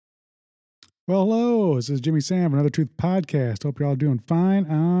Well, hello. This is Jimmy Sam, another Truth podcast. Hope you're all doing fine.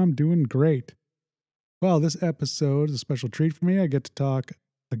 I'm doing great. Well, this episode is a special treat for me. I get to talk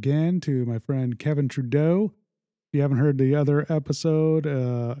again to my friend Kevin Trudeau. If you haven't heard the other episode,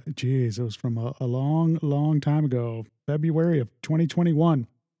 it was from a long, long time ago, February of 2021.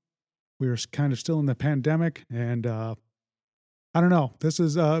 We were kind of still in the pandemic, and I don't know. This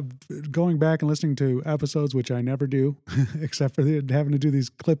is going back and listening to episodes, which I never do, except for having to do these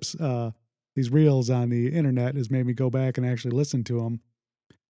clips, these reels on the internet, has made me go back and actually listen to them.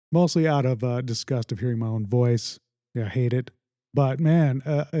 Mostly out of disgust of hearing my own voice. Yeah, I hate it. But man,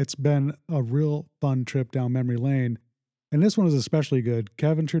 it's been a real fun trip down memory lane. And this one was especially good.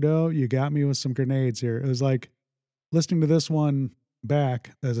 Kevin Trudeau, you got me with some grenades here. It was like listening to this one back,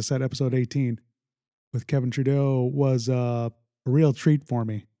 as I said, episode 18 with Kevin Trudeau was a real treat for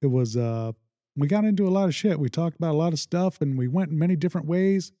me. It was, we got into a lot of shit. We talked about a lot of stuff and we went in many different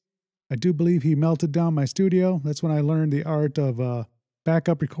ways. I do believe he melted down my studio. That's when I learned the art of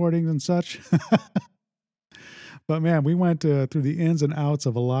backup recordings and such. But man, we went through the ins and outs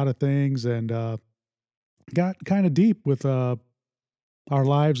of a lot of things and got kind of deep with our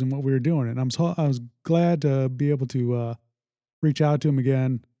lives and what we were doing. And I was glad to be able to reach out to him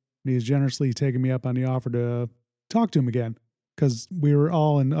again. And he's generously taken me up on the offer to talk to him again because we were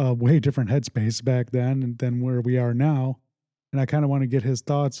all in a way different headspace back then than where we are now. And I kind of want to get his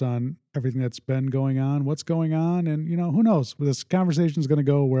thoughts on everything that's been going on, what's going on, and, you know, who knows? This conversation is going to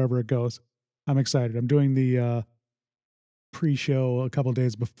go wherever it goes. I'm excited. I'm doing the pre-show a couple of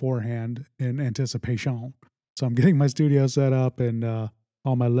days beforehand in anticipation. So I'm getting my studio set up and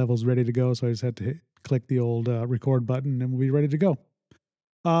all my levels ready to go. So I just had to click the old record button and we'll be ready to go.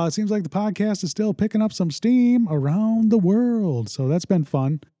 It seems like the podcast is still picking up some steam around the world. So that's been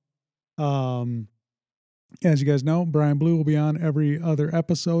fun. As you guys know, Brian Blue will be on every other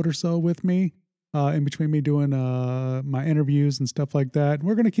episode or so with me, in between me doing my interviews and stuff like that.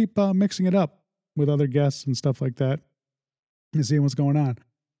 We're going to keep mixing it up with other guests and stuff like that and seeing what's going on.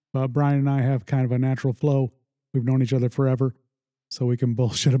 Brian and I have kind of a natural flow. We've known each other forever, so we can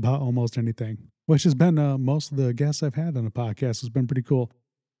bullshit about almost anything, which has been most of the guests I've had on the podcast has been pretty cool.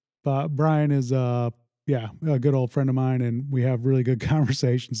 But Brian is a good old friend of mine, and we have really good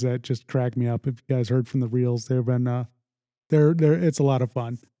conversations that just crack me up. If you guys heard from the reels, they've been it's a lot of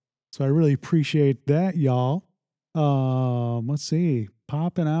fun. So I really appreciate that, y'all. Let's see.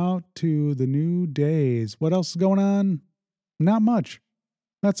 Popping out to the new days. What else is going on? Not much.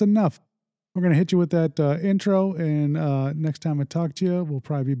 That's enough. We're going to hit you with that intro, and next time I talk to you, we'll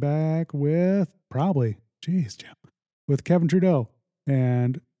probably be back with with Kevin Trudeau.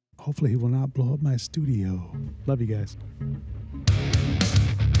 And hopefully he will not blow up my studio. Love you guys.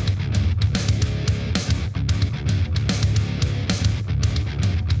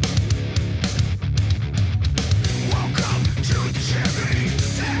 Welcome to the Jimmy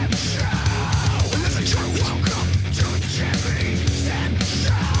Sam Show. Listen true. Welcome to the Jimmy Sam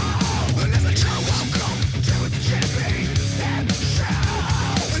Show. Listen true. Welcome to the Jimmy Sam Show.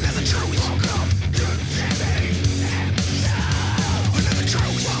 Listen true. Welcome to the Jimmy Sam Show. Listen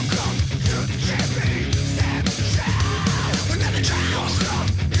true. Welcome to the Jimmy Sam Show. Listen true. Welcome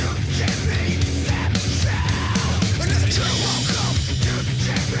to the Jimmy Sam Show. Listen true. Welcome to the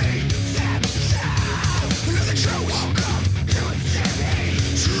Jimmy Sam Show. Listen true. Welcome to the Jimmy.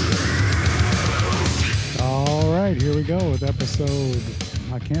 All right, here we go with episode,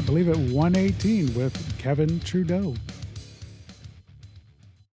 I can't believe it, 118 with Kevin Trudeau.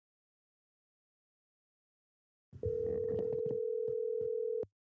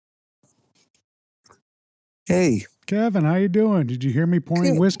 Hey, Kevin, how you doing? Did you hear me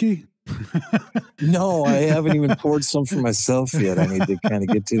pouring Good. whiskey? no, I haven't even poured some for myself yet. I need to kind of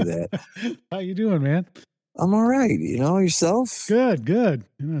get to that. How you doing, man? I'm all right. Yourself? Good.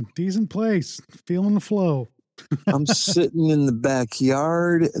 In a decent place. Feeling the flow. I'm sitting in the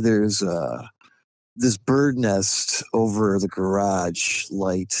backyard. There's this bird nest over the garage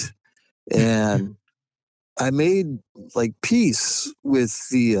light, and I made like peace with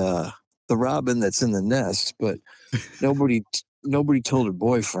the robin that's in the nest, but nobody told her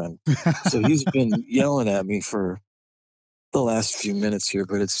boyfriend. So he's been yelling at me for the last few minutes here,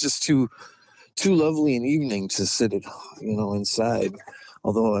 but it's just too lovely an evening to sit at inside.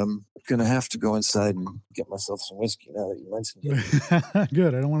 Although I'm gonna have to go inside and get myself some whiskey now that you mentioned it.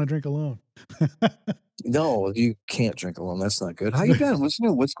 Good. I don't want to drink alone. No, you can't drink alone. That's not good. How you been? What's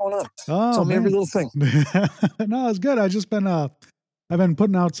new? What's going on? Oh, Tell me every man. little thing. No, it's good. I've been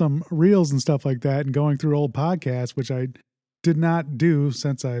putting out some reels and stuff like that and going through old podcasts, which I did not do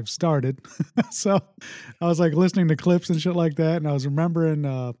since I've started. So I was like listening to clips and shit like that. And I was remembering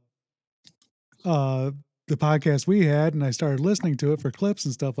the podcast we had, and I started listening to it for clips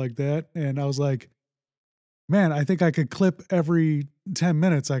and stuff like that. And I was like, man, I think I could clip every 10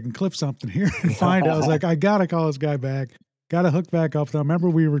 minutes. I can clip something here and find it. I was like, I gotta call this guy back. Gotta hook back up. I remember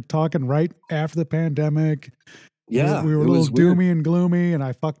we were talking right after the pandemic. Yeah, We were it a little was weird. doomy and gloomy, and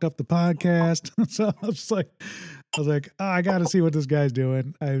I fucked up the podcast. So I was like, oh, I got to see what this guy's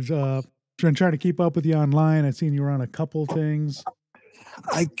doing. I've been trying to keep up with you online. I've seen you were on a couple things.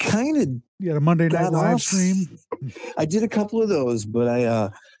 I kind of You had a Monday night got live off. stream. I did a couple of those, but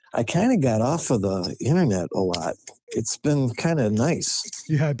I kind of got off of the internet a lot. It's been kind of nice.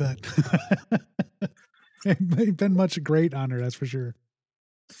 Yeah, I bet. Ain't been much great on her, that's for sure.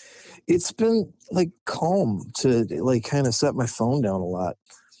 It's been like calm to like kind of set my phone down a lot,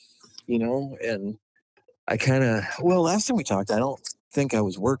 you know, and I kind of, well, last time we talked, I don't think I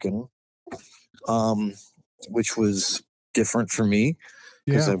was working, which was different for me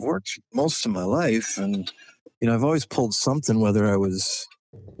because Yeah, I've worked most of my life, and I've always pulled something, whether I was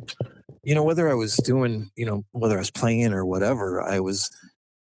doing, whether I was playing or whatever. I was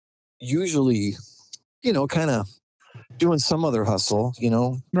usually, kind of doing some other hustle,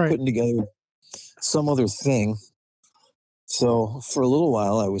 right. putting together some other thing. So for a little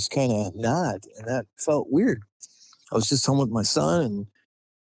while, I was kind of not, and that felt weird. I was just home with my son and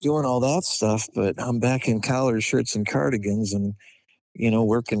doing all that stuff, but I'm back in collars, shirts, and cardigans, and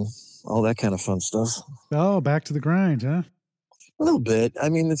working, all that kind of fun stuff. Oh, back to the grind, huh? A little bit. I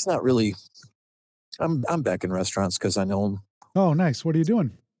mean, it's not really. I'm back in restaurants because I know them. Oh, nice. What are you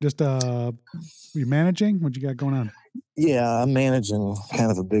doing? Just you managing? What you got going on? Yeah, I'm managing kind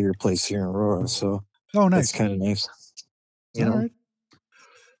of a bigger place here in Aurora, so Oh, that's nice. kind of nice. All right.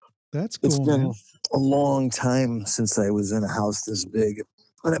 That's It's cool, been man. a long time since I was in a house this big,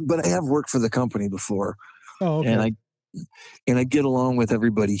 but I have worked for the company before, Oh, and okay. I get along with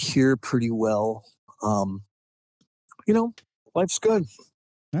everybody here pretty well. Um, life's good.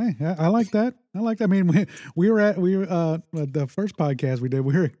 Hey, I like that. I like that. I mean, we were the first podcast we did.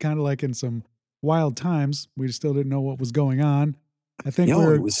 We were kind of like in some wild times. We still didn't know what was going on. I think Yo, it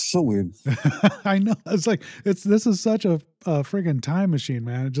we're. was so weird. I know. It's like this is such a friggin' time machine,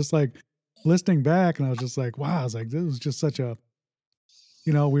 man. It's just like listening back, and I was just like, wow. I was like, this was just such a.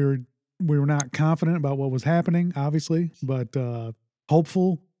 We were not confident about what was happening, obviously, but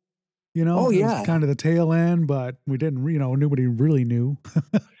hopeful. Oh It was yeah, kind of the tail end, but we didn't. Nobody really knew.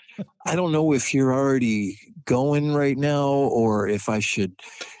 I don't know if you're already going right now or if I should,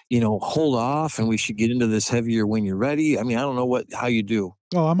 hold off and we should get into this heavier when you're ready. I mean, I don't know how you do.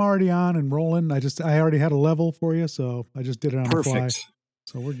 Oh, I'm already on and rolling. I already had a level for you, so I just did it on the fly. Perfect.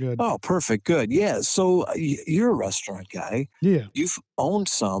 So we're good. Oh, perfect. Good. Yeah. So you're a restaurant guy. Yeah. You've owned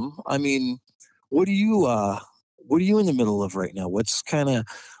some. I mean, what are you in the middle of right now? What's kind of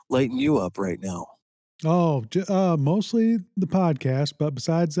lighting you up right now? Oh, mostly the podcast, but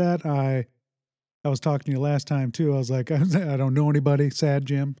besides that, I was talking to you last time too. I was like, I don't know anybody. Sad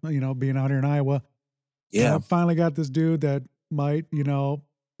Jim, being out here in Iowa. I Yeah. finally got this dude that might,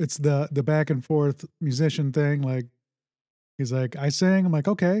 it's the back and forth musician thing. Like he's like, I sing. I'm like,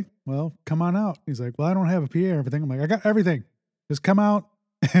 okay, well, come on out. He's like, well, I don't have a PA or everything. I'm like, I got everything. Just come out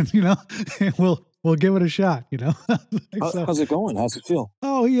and and we'll give it a shot. Like, so, How's it going? How's it feel?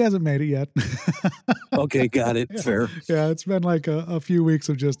 oh, he hasn't made it yet. Okay. Got it. Yeah, Fair. yeah, it's been like a few weeks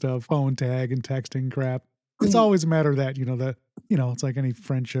of just a phone tag and texting crap. It's always a matter of that, it's like any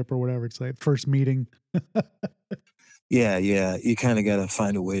friendship or whatever. It's like first meeting. Yeah. Yeah. You kind of got to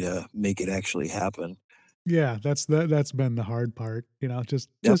find a way to make it actually happen. Yeah, that's been the hard part, just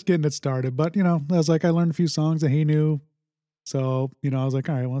Yep. getting it started. But I was like, I learned a few songs that he knew. So, I was like,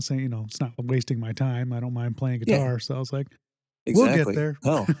 all right, well, say, it's not wasting my time. I don't mind playing Yeah. guitar. So I was like, we'll get Exactly. there.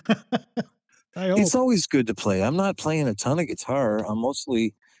 Oh, I hope. it's always good to play. I'm not playing a ton of guitar. I'm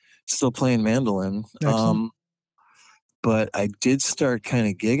mostly still playing mandolin. Excellent. But I did start kind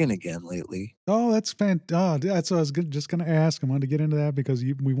of gigging again lately. Oh, that's fantastic. Oh, that's what I was just going to ask. I wanted to get into that because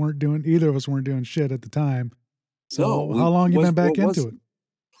either of us weren't doing shit at the time. No, So how long you been back into it?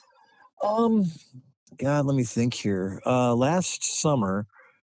 Um, God, let me think here. Last summer.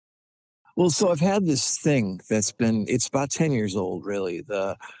 Well, so I've had this thing it's about 10 years old, really.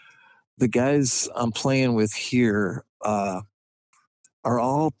 The guys I'm playing with here, are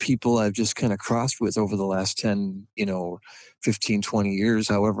all people I've just kind of crossed with over the last 10, 15, 20 years.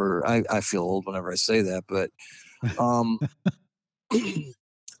 However, I feel old whenever I say that, but, um,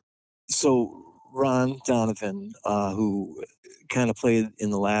 so Ron Donovan, who kind of played in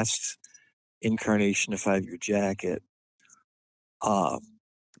the last incarnation of 5 Year Jacket, uh,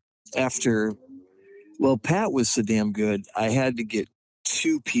 after, well, Pat was so damn good, I had to get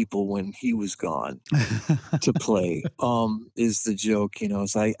 2 people when he was gone to play, is the joke,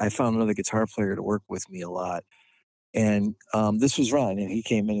 is I found another guitar player to work with me a lot, and, this was Ron, and he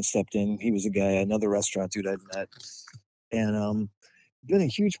came in and stepped in. He was a guy, another restaurant dude I'd met, and, been a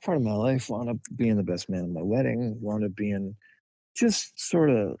huge part of my life, wound up being the best man at my wedding, wound up being just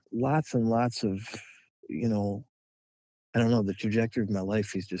sorta lots and lots of, you know, I don't know, the trajectory of my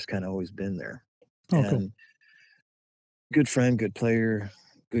life, he's just kinda always been there, Oh, cool. and good friend, good player,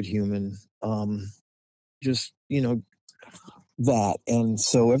 good human, just, that, and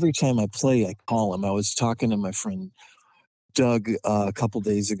so every time I play, I call him. I was talking to my friend Doug, a couple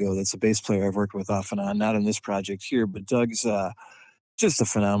days ago. That's a bass player I've worked with off and on, not in this project here, but Doug's, just a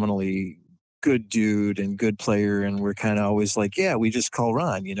phenomenally good dude and good player, and we're kinda always like, "Yeah, we just call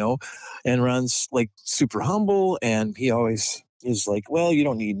Ron," and Ron's, like, super humble, and he always is like, "Well, you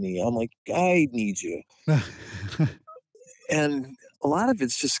don't need me." I'm like, "I need you." And a lot of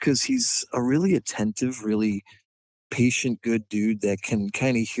it's just because he's a really attentive, really patient, good dude that can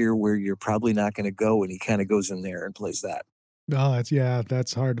kinda hear where you're probably not gonna go, and he kinda goes in there and plays that. Oh,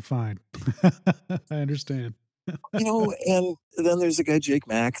 that's hard to find. I understand. And then there's a guy, Jake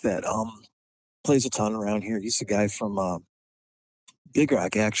Mack, that, plays a ton around here. He's a guy from, Big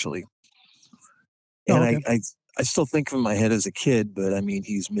Rock, actually, Oh, and okay. I still think of him in my head as a kid, but, I mean,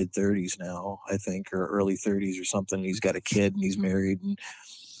 he's mid-30s now, I think, or early 30s or something. He's got a kid, and he's married, and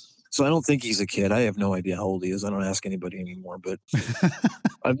so I don't think he's a kid. I have no idea how old he is. I don't ask anybody anymore, but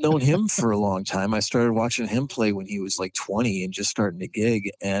I've known him for a long time. I started watching him play when he was, like, 20 and just starting to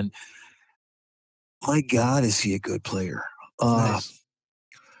gig, and my god, is he a good player. Uh, Nice.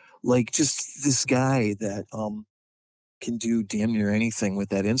 like, just this guy that, can do damn near anything with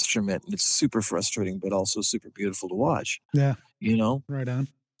that instrument, and it's super frustrating, but also super beautiful to watch, Yeah, you know? right on.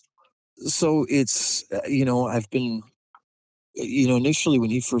 So it's, I've been, initially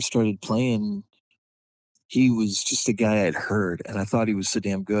when he first started playing, he was just a guy I'd heard, and I thought he was so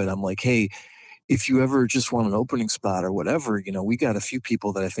damn good. I'm like, hey, if you ever just want an opening spot or whatever, we got a few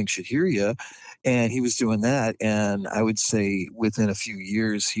people that I think should hear you. And he was doing that. And I would say within a few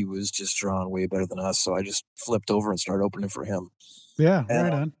years, he was just drawing way better than us. So I just flipped over and started opening for him. Yeah, And,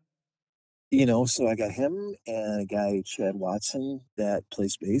 right on. so I got him and a guy, Chad Watson, that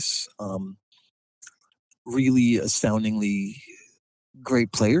plays bass. Really astoundingly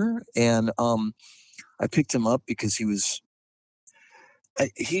great player. And I picked him up because he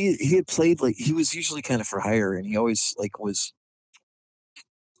had played, like, he was usually kind of for hire, and he always like was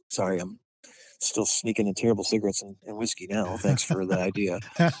sorry, I'm still sneaking in terrible cigarettes and whiskey now. Thanks for the idea.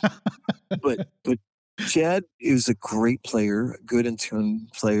 But Chad is a great player, good in tune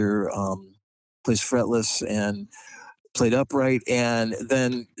player, plays fretless and played upright. And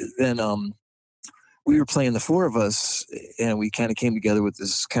then we were playing the four of us, and we kind of came together with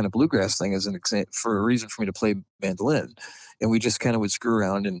this kind of bluegrass thing as an example for a reason for me to play mandolin. And we just kind of would screw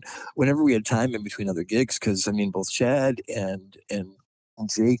around, and whenever we had time in between other gigs, because I mean, both Chad and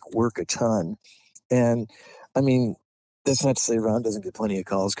Jake work a ton, and I mean, that's not to say Ron doesn't get plenty of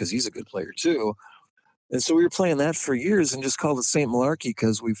calls because he's a good player too. And so we were playing that for years and just called it St. Malarkey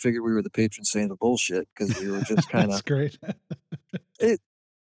because we figured we were the patron saint of bullshit because we were just kind That's of, great. it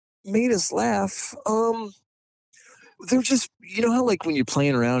made us laugh. They're just, how like when you're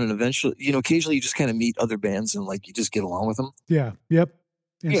playing around and eventually, occasionally you just kind of meet other bands and like you just get along with them. Yeah, yep.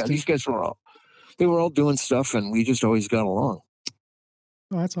 Yeah, these Instant. guys they were all doing stuff and we just always got along.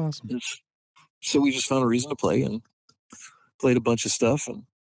 Oh, that's awesome. So we just found a reason to play and played a bunch of stuff, and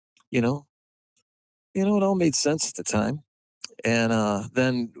you know, it all made sense at the time. And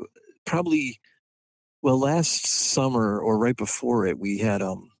then probably, well, last summer or right before it, we had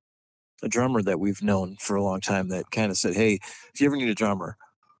a drummer that we've known for a long time that kind of said, "Hey, if you ever need a drummer,"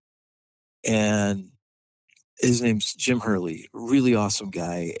 and his name's Jim Hurley, really awesome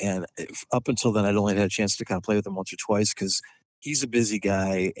guy. And up until then, I'd only had a chance to kind of play with him once or twice because he's a busy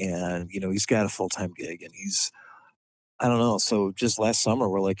guy and he's got a full time gig and he's I don't know. So just last summer,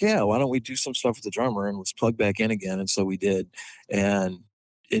 we're like, yeah, why don't we do some stuff with the drummer and let's plug back in again? And so we did, and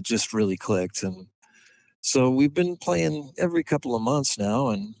it just really clicked. And so we've been playing every couple of months now,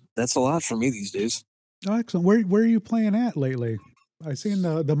 and that's a lot for me these days. Oh, excellent. Where are you playing at lately? I seen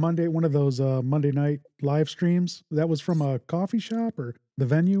the Monday one of those Monday night live streams. That was from a coffee shop or the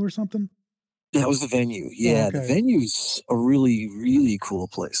venue or something. That was the venue. Oh, Yeah, the okay. venue's a really, really cool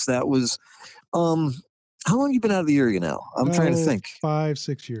place. That was, um, how long you been out of the area now? I'm trying to Oh, think. 5,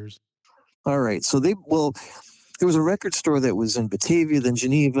 6 years. All right. So there was a record store that was in Batavia, then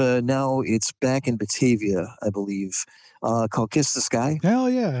Geneva. Now it's back in Batavia, I believe, called Kiss the Sky. Hell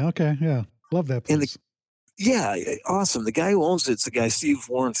yeah. Okay. Yeah. Love that And the place. Yeah, awesome. The guy who owns it's the guy Steve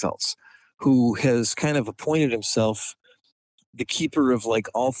Warrenfeltz, who has kind of appointed himself the keeper of like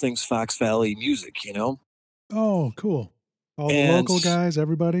all things Fox Valley music, you know? Oh, cool. All the And local guys,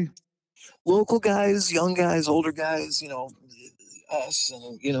 everybody? local guys, young guys, older guys, us,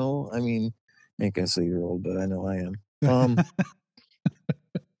 and I mean, I ain't gonna say you're old, but I know I am.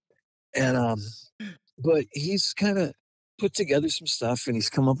 And but he's kind of put together some stuff, and he's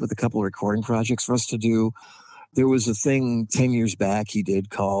come up with a couple of recording projects for us to do. There was a thing 10 years back he did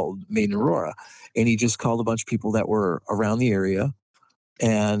called Made in Aurora, and he just called a bunch of people that were around the area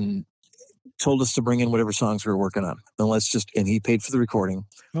and told us to bring in whatever songs we were working on, and he paid for the recording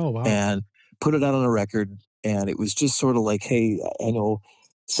Oh, wow. and put it out on a record. And it was just sort of like, hey, I know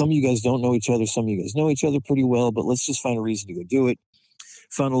some of you guys don't know each other, some of you guys know each other pretty well, but let's just find a reason to go do it.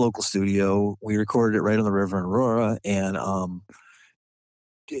 Found a local studio. We recorded it right on the river in Aurora, and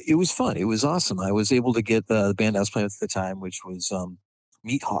it was fun. It was awesome. I was able to get the band I was playing with at the time, which was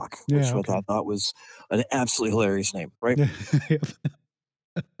Meat Hawk, which Yeah, I okay. thought was an absolutely hilarious name, right? Yeah.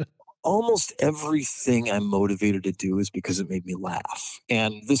 Almost everything I'm motivated to do is because it made me laugh.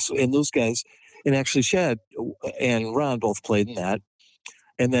 And those guys, and actually Shad and Ron both played in that.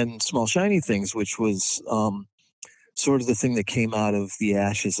 And then Small Shiny Things, which was sort of the thing that came out of the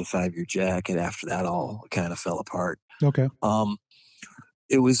ashes of 5 Year Jack, and after that all kind of fell apart. Okay. Um,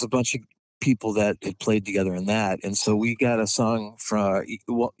 it was a bunch of people that had played together in that, and so we got a song from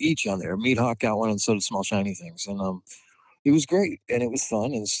each on there. Meat Hawk got one, and so did Small Shiny Things, and it was great and it was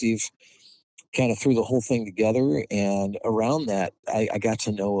fun. And Steve kind of threw the whole thing together, and around that, I got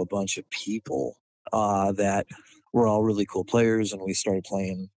to know a bunch of people that were all really cool players, and we started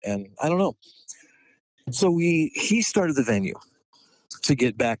playing. And I don't know, so he started the venue to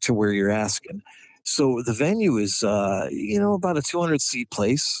get back to where you're asking. So the venue is, about a 200 seat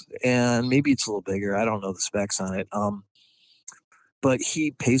place, and maybe it's a little bigger. I don't know the specs on it. But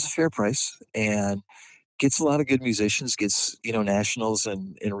he pays a fair price and gets a lot of good musicians, gets nationals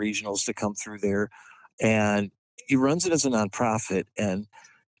and regionals to come through there, and he runs it as a nonprofit. And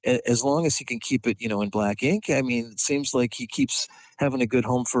as long as he can keep it, in black ink, I mean, it seems like he keeps having a good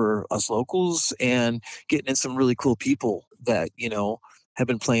home for us locals and getting in some really cool people that have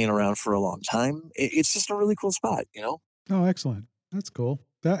been playing around for a long time. It's just a really cool spot. Oh, excellent. That's cool.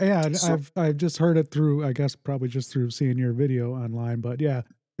 Yeah, So I've just heard it through, I guess, probably just through seeing your video online, but yeah,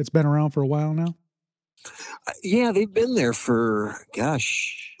 it's been around for a while now? yeah, they've been there for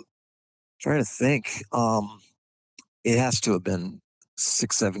gosh, trying to think. It has to have been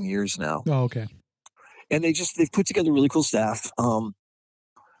 6, 7 years now, Oh, okay. and they've put together really cool staff.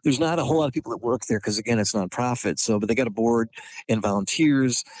 There's not a whole lot of people that work there because again, it's nonprofit. So, but they got a board and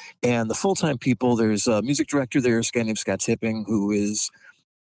volunteers, and the full time people. There's a music director. There's a guy named Scott Tipping who is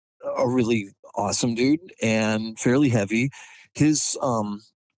a really awesome dude and fairly heavy. His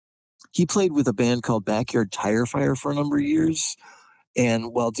he played with a band called Backyard Tire Fire for a number of years,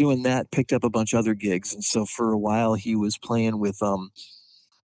 and while doing that, picked up a bunch of other gigs. And so for a while, he was playing with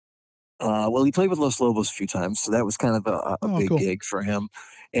he played with Los Lobos a few times, so that was kind of a Oh, big cool. gig for him.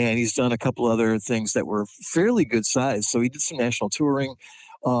 And he's done a couple other things that were fairly good size. So he did some national touring.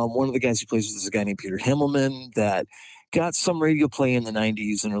 One of the guys he plays with is a guy named Peter Himmelman that got some radio play in the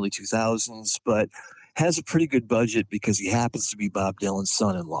 90s and early 2000s, but has a pretty good budget because he happens to be Bob Dylan's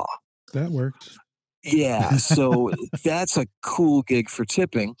son in law. That works. Yeah, so that's a cool gig for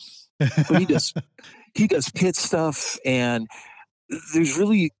Tipping, but he does pit stuff, and there's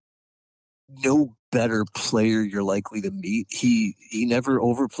really no better player you're likely to meet. He never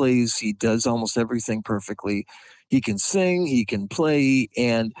overplays. He does almost everything perfectly. He can sing, he can play,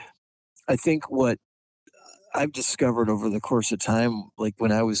 and I think what I've discovered over the course of time, like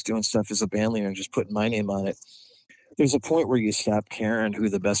when I was doing stuff as a band leader and just putting my name on it, there's a point where you stop caring who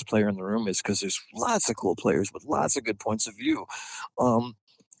the best player in the room is because there's lots of cool players with lots of good points of view. Um,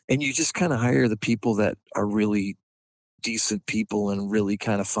 and you just kind of hire the people that are really decent people and really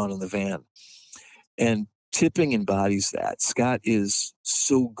kind of fun in the van. And Tipping embodies that. Scott is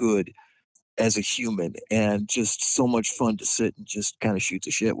so good as a human and just so much fun to sit and just kind of shoot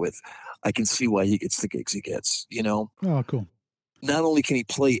the shit with. I can see why he gets the gigs he gets. Oh, cool. Not only can he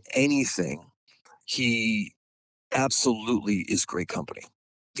play anything, he absolutely is great company.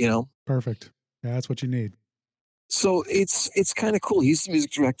 Perfect. Yeah, that's what you need. So it's kind of cool. He's the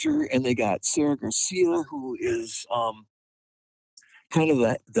music director, and they got Sarah Garcia, who is kind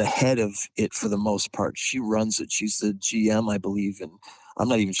of the head of it for the most part. She runs it. She's the GM, I believe, and I'm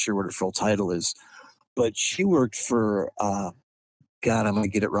not even sure what her full title is. But she worked for God, I'm going to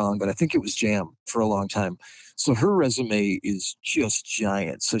get it wrong, but I think it was Jam for a long time. So her resume is just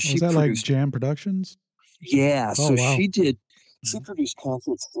giant. So Was she that like produced. Jam Productions? Yeah, Oh so wow. she produced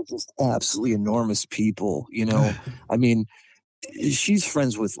concerts for just absolutely enormous people, you know? I mean, she's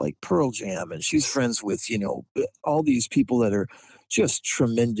friends with, like, Pearl Jam, and she's friends with, all these people that are just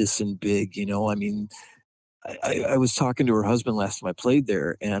tremendous and big, you know? I mean, I was talking to her husband last time I played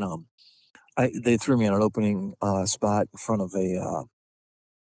there, and, they threw me on an opening, spot in front of a,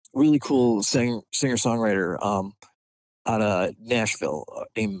 really cool singer-songwriter, out of Nashville,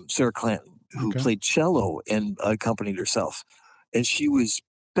 named Sarah Clanton, who Okay. played cello and accompanied herself. And she was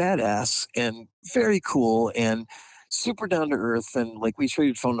badass and very cool and super down to earth. And like we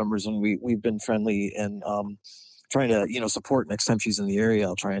traded phone numbers and we've been friendly and trying to, support next time she's in the area.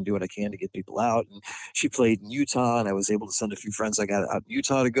 I'll try and do what I can to get people out. And she played in Utah and I was able to send a few friends I got out in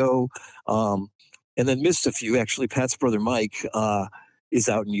Utah to go. Um, and then missed a few. Actually, Pat's brother Mike is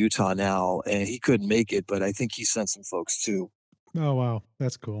out in Utah now, and he couldn't make it, but I think he sent some folks too. Oh wow,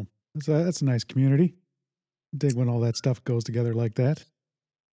 that's cool. That's a nice community. Dig when all that stuff goes together like that.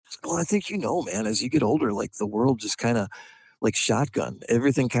 Well, I think man, as you get older, like the world just kind of like shotgun,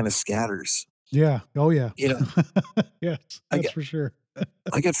 everything kind of scatters. Yeah. Oh yeah. You know, Yes, I that's get for sure.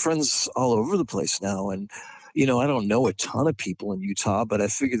 I got friends all over the place now, and I don't know a ton of people in Utah, but I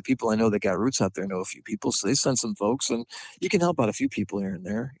figure the people I know that got roots out there know a few people, so they send some folks, and you can help out a few people here and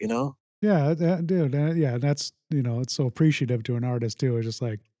there. Yeah, dude. Yeah, that's it's so appreciative to an artist too. It's just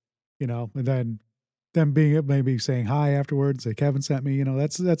like and then them being maybe saying hi afterwards. Like Kevin sent me.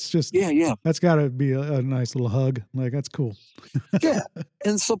 That's just Yeah, yeah. that's got to be a nice little hug. Like that's cool. Yeah,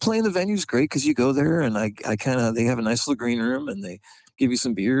 and so playing the venue's great because you go there and I kinda they have a nice little green room and they give you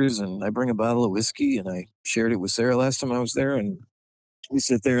some beers and I bring a bottle of whiskey and I shared it with Sarah last time I was there and we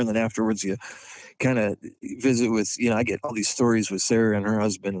sit there and then afterwards you kinda visit with I get all these stories with Sarah and her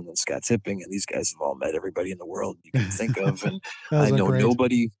husband and then Scott Tipping, and these guys have all met everybody in the world you can think of, and Those I are know great.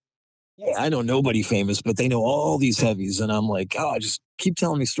 nobody yeah, I know nobody famous, but they know all these heavies, and I'm like, "Oh, just keep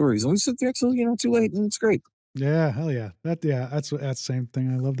telling me stories," and we sit there till, too late, and it's great. Yeah, hell yeah. That's the same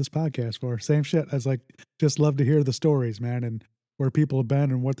thing I love this podcast for. Same shit. I was like, just love to hear the stories, man, and where people have been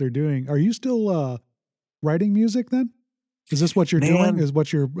and what they're doing. Are you still writing music then? Is this what you're doing? Man, Is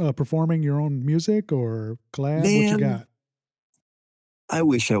what you're performing your own music or collab? What you man, got? I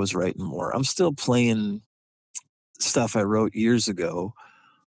wish I was writing more. I'm still playing stuff I wrote years ago.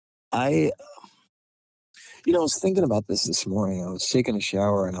 I, I was thinking about this morning. I was taking a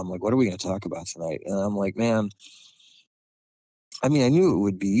shower and I'm like, what are we going to talk about tonight? And I'm like, man, I mean, I knew it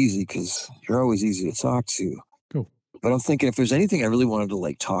would be easy because you're always easy to talk to. Cool. But I'm thinking if there's anything I really wanted to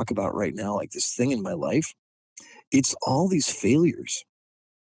like talk about right now, like this thing in my life, it's all these failures.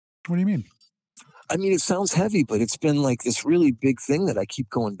 What do you mean? I mean, it sounds heavy, but it's been like this really big thing that I keep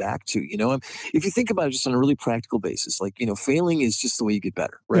going back to. If you think about it just on a really practical basis, like, failing is just the way you get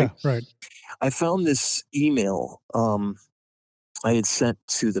better, right? Yeah, right. I found this email I had sent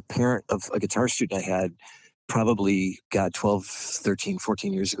to the parent of a guitar student I had probably, God, 12, 13,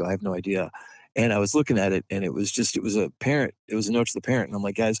 14 years ago. I have no idea. And I was looking at it and it was a parent, it was a note to the parent. And I'm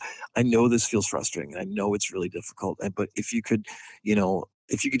like, guys, I know this feels frustrating. I know it's really difficult. But if you could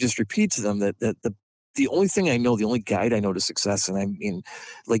just repeat to them that the only thing I know, the only guide I know to success, and I mean,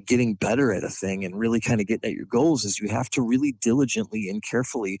 like getting better at a thing and really kind of getting at your goals, is you have to really diligently and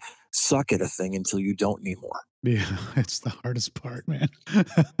carefully suck at a thing until you don't anymore. Yeah, it's the hardest part, man.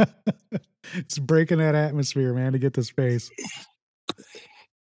 It's breaking that atmosphere, man, to get the space.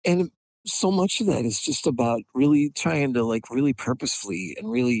 And so much of that is just about really trying to like really purposefully and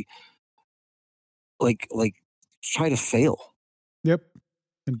really like try to fail. Yep.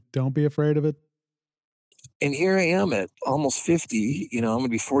 And don't be afraid of it. And here I am at almost 50, I'm gonna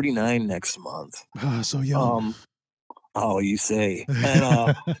be 49 next month. Ah, so young. Um, oh, you say. And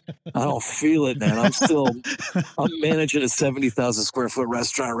I don't feel it, man. I'm managing a 70,000 square foot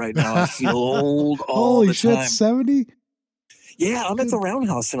restaurant right now. I feel old all Holy the shit, time. 70? Yeah, I'm at the Good.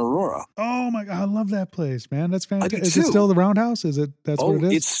 Roundhouse in Aurora. Oh my god, I love that place, man. That's I do fantastic. Is it still too. the Roundhouse? That's what Oh,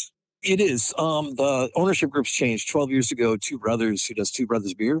 it is? it is. The ownership group's changed 12 years ago. Two brothers who does Two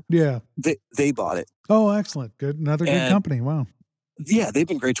Brothers Beer, Yeah. they bought it. Oh, excellent. Good. Another good And company. Wow. yeah, they've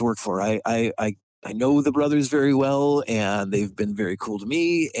been great to work for. I know the brothers very well, and they've been very cool to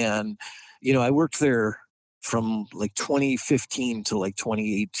me. And I worked there from like 2015 to like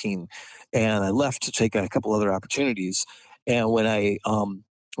 2018, and I left to take a couple other opportunities. And when they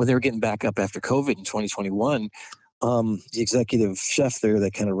were getting back up after COVID in 2021, the executive chef there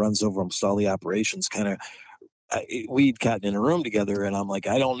that kind of runs over almost all the operations kind of we'd gotten in a room together and I'm like,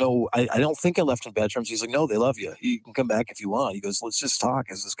 I don't know. I don't think I left in bad terms. He's like, no, they love you. You can come back if you want. He goes, let's just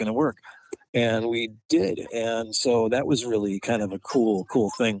talk. Is this going to work? And we did. And so that was really kind of a cool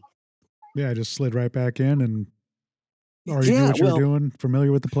thing. Yeah, I just slid right back in and already knew Yeah, what you were well, doing,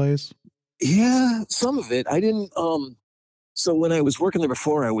 familiar with the place. yeah, some of it. I didn't. So when I was working there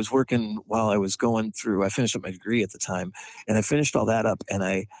before, I was working while I was going through. I finished up my degree at the time, and I finished all that up, and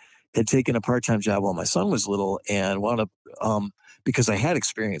I had taken a part-time job while my son was little, and wound up because I had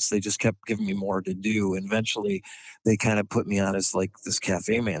experience. They just kept giving me more to do, and eventually, they kind of put me on as like this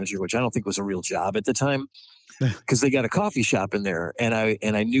cafe manager, which I don't think was a real job at the time because they got a coffee shop in there, and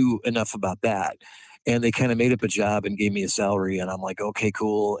I knew enough about that. And they kind of made up a job and gave me a salary, and I'm like, okay,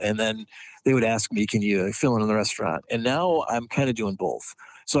 cool. And then they would ask me, can you fill in the restaurant? And now I'm kind of doing both.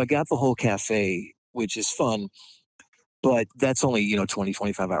 So I got the whole cafe, which is fun, but that's only 20,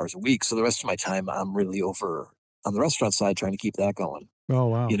 25 hours a week. So the rest of my time, I'm really over on the restaurant side trying to keep that going. Oh,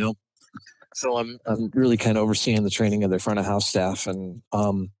 You wow. know, so I'm really kind of overseeing the training of their front of house staff and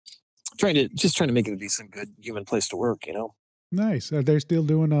trying to make it a decent, good human place to work. Nice. Are they still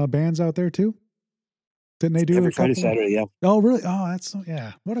doing bands out there too? Didn't they do a Every Friday, couple? Saturday, yeah. Oh, really? Oh, that's so,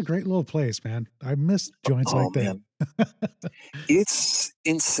 yeah. What a great little place, man. I miss joints Oh like that. man, it's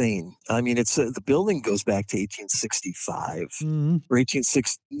insane. I mean, the building goes back to 1865 Mhm. or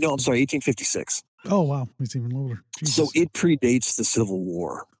 186. No, I'm sorry, 1856. Oh, wow. He's even older. So Jesus. it predates the Civil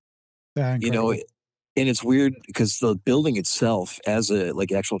War. Yeah, You know, incredible. and it's weird because the building itself, as a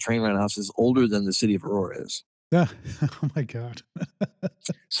like actual train roundhouse, is older than the city of Aurora is. Yeah. Oh my God.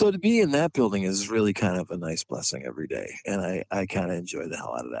 So to be in that building is really kind of a nice blessing every day, and I kind of enjoy the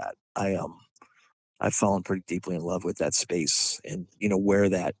hell out of that. I've fallen pretty deeply in love with that space and where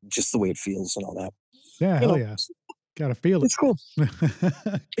that just the way it feels and all that. Yeah, You hell know, yeah. Gotta feel it's cool.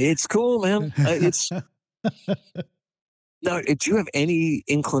 it. It's cool, man. It's now. Do you have any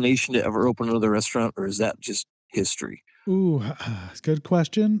inclination to ever open another restaurant, or is that just history? Ooh, it's a good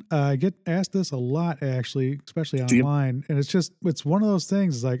question. I get asked this a lot, actually, especially Do you? online, and it's one of those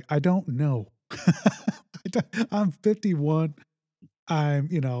things. It's like I don't know. I'm 51. I'm,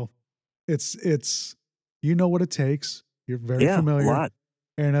 it's you know what it takes. You're very Yeah, a familiar, lot.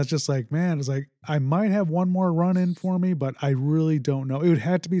 and it's just like, man, it's like I might have one more run in for me, but I really don't know. It would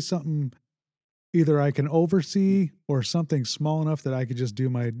have to be something either I can oversee or something small enough that I could just do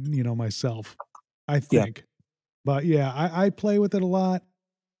myself. I Yeah, think. But yeah, I play with it a lot.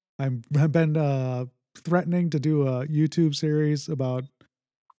 I've been threatening to do a YouTube series about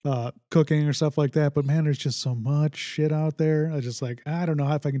cooking or stuff like that, but man, there's just so much shit out there. I just like I don't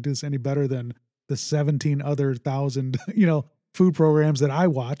know if I can do this any better than the 17 other thousand food programs that I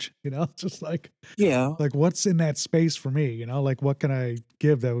watch. It's just yeah. like what's in that space for me? Like what can I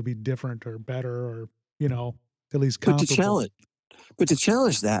give that would be different or better or you know at least But to comparable? challenge, but to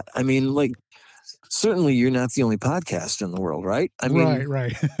challenge that, I mean, like certainly you're not the only podcast in the world, right? I mean, Right,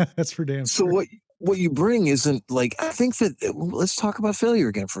 right. That's for damn so sure. what you bring isn't like I think that let's talk about failure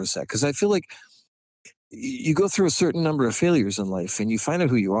again for a sec because I feel like you go through a certain number of failures in life and you find out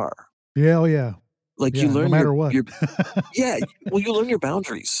who you are. Yeah, oh yeah. Like you Yeah, no learn matter what. your yeah, well you learn your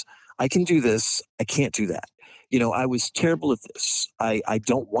boundaries. I can do this, I can't do that. I was terrible at this. I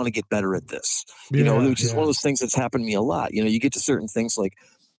don't want to get better at this. Yeah, Which is one of yeah. those things that's happened to me a lot. You get to certain things like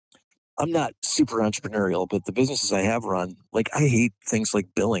I'm not super entrepreneurial, but the businesses I have run, like I hate things like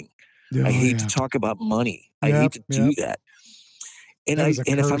billing. I Oh hate to yeah. talk about money. I hate Yep, to do yep. that. And That is a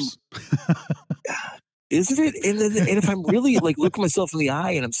if I'm curse. isn't it? And if I'm really like look myself in the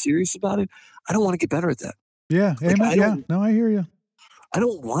eye and I'm serious about it, I don't want to get better at that. Yeah, Like amen. Yeah, no, I hear you. I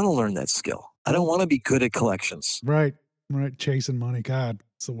don't want to learn that skill. I don't Nope. want to be good at collections. Right, right. Chasing money. God,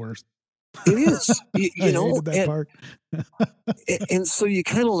 it's the worst. It is, I hated that part. and so you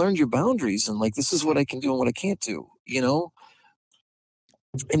kind of learned your boundaries and like this is what I can do and what I can't do.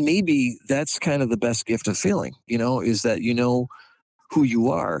 And maybe that's kind of the best gift of failing, is that who you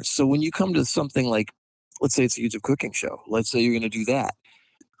are. So when you come to something like, let's say it's a YouTube cooking show, let's say you're going to do that,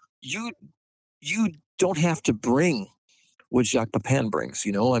 you you don't have to bring what Jacques Pepin brings.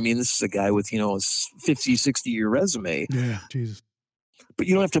 I mean, this is a guy with a 50, 60-year resume, Yeah, Jesus. but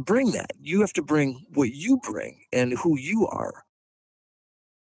you don't have to bring that. You have to bring what you bring and who you are.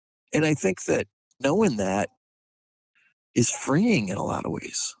 And I think that knowing that is freeing in a lot of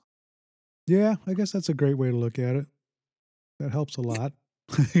ways. Yeah, I guess that's a great way to look at it. That helps a lot.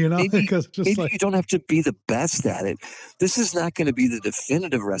 Maybe Because it's just maybe like, you don't have to be the best at it. This is not going to be the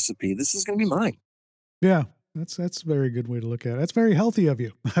definitive recipe. This is going to be mine. yeah, that's a very good way to look at it. That's very healthy of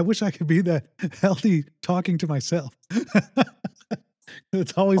you. I wish I could be that healthy talking to myself.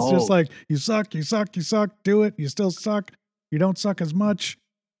 It's always just Oh, like, you suck, you suck, you suck, do it, you still suck, you don't suck as much.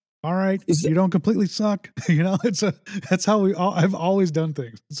 all right, Is you don't completely suck. That's how I've always done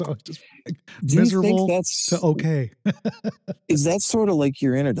things. So it's just like do you think miserable to okay. is that sort of like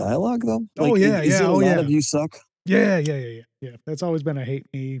your inner dialogue though? Oh Like, yeah, is yeah, it a oh lot yeah. of you suck? Yeah, yeah, yeah, yeah, yeah. That's always been a hate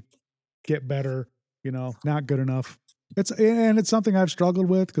me, get better, not good enough. It's something I've struggled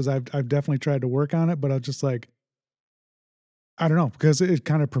with because I've definitely tried to work on it, but I was just like, I don't know, because it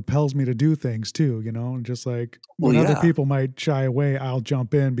kind of propels me to do things too, and just like Well, when other yeah. people might shy away, I'll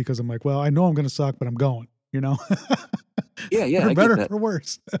jump in because I'm like, well, I know I'm going to suck, but I'm going. Yeah, yeah, For I get better, that. for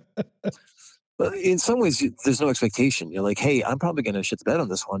worse. But in some ways, there's no expectation. You're like, hey, I'm probably going to shit the bed on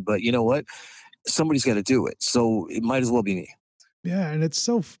this one, but you know what? Somebody's got to do it. So it might as well be me. Yeah, and it's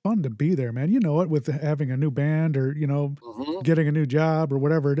so fun to be there, man. You know it with having a new band or, Hmm. getting a new job or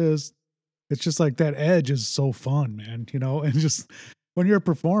whatever it is. It's just like that edge is so fun, man, and just when you're a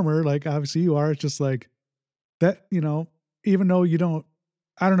performer, like obviously you are, it's just like that, even though you don't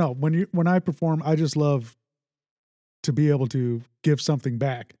I don't know, when I perform, I just love to be able to give something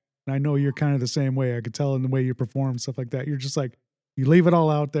back. And I know you're kind of the same way. I could tell in the way you perform, stuff like that. You're just like you leave it all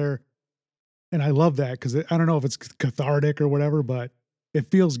out there. And I love that because I don't know if it's cathartic or whatever, but it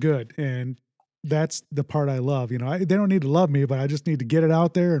feels good. And that's the part I love. They don't need to love me, but I just need to get it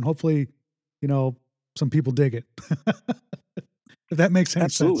out there and hopefully, you know, some people dig it. If that makes any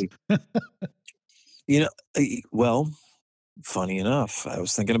sense. Absolutely. You know, well, funny enough, I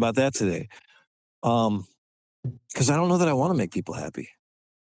was thinking about that today. Um, because I don't know that I want to make people happy.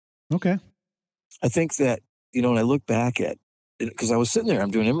 Okay. I think that, when I look back at because I was sitting there,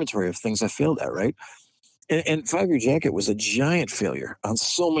 I'm doing inventory of things I failed at, right? And 5 Year Jacket was a giant failure on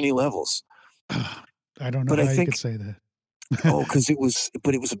so many levels. I don't know But I how you could think, say that. because it was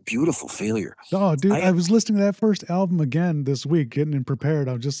a beautiful failure. Oh, dude, I I was listening to that first album again this week, getting it prepared.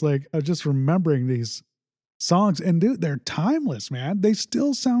 I was just remembering these songs, and dude, they're timeless, man. They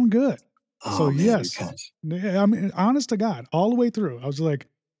still sound good. So oh man, you're yes, kind. I mean, honest to God, all the way through, I was like,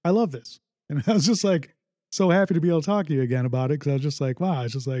 I love this, and I was just like, so happy to be able to talk to you again about it because I was just like, wow,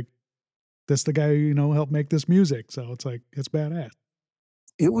 it's just like this the guy who helped make this music, so it's like it's badass.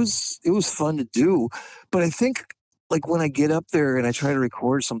 It was fun to do, but I think like when I get up there and I try to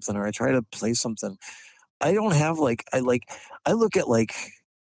record something or I try to play something, I don't have I look at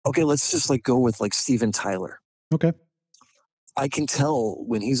okay, let's just go with Steven Tyler. Okay, I can tell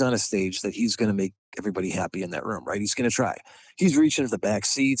when he's on a stage that he's going to make everybody happy in that room, right? He's going to try. He's reaching for the back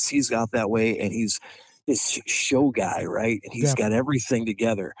seats. He's got that way, and he's this show guy, right? And he's got definitely, everything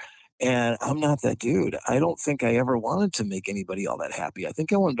together. And I'm not that dude. I don't think I ever wanted to make anybody all that happy. I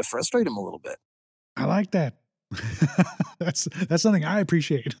think I wanted to frustrate him a little bit. I like that. That's something I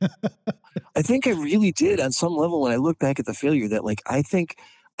appreciate. I think I really did on some level when I look back at the failure that I think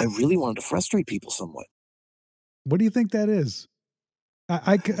I really wanted to frustrate people somewhat. What do you think that is?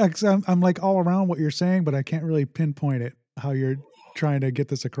 I'm like all around what you're saying, but I can't really pinpoint it, how you're trying to get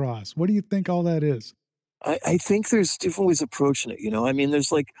this across. What do you think all that is? I think there's different ways of approaching it. I mean,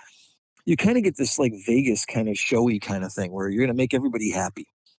 there's you kind of get this Vegas kind of showy kind of thing where you're going to make everybody happy,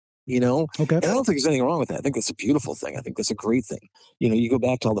 you know? Okay. And I don't think there's anything wrong with that. I think that's a beautiful thing. I think that's a great thing. You go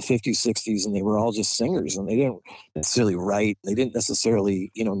back to all the 50s, 60s, and they were all just singers and they didn't necessarily write. They didn't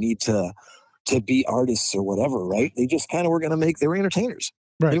necessarily, need to be artists or whatever, right? They just kind of were going to they were entertainers.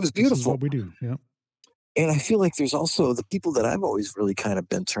 And it Right. was This is beautiful. what we do. Yeah. And I feel like there's also the people that I've always really kind of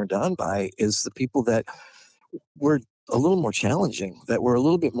been turned on by is the people that were a little more challenging, that were a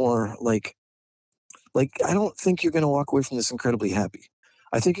little bit more I don't think you're going to walk away from this incredibly happy.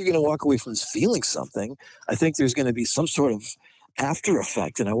 I think you're going to walk away from this feeling something. I think there's going to be some sort of after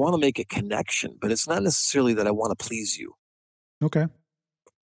effect, and I want to make a connection, but it's not necessarily that I want to please you. Okay.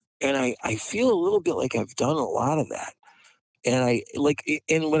 And I feel a little bit like I've done a lot of that. And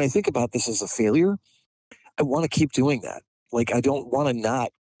and when I think about this as a failure, I want to keep doing that. I don't want to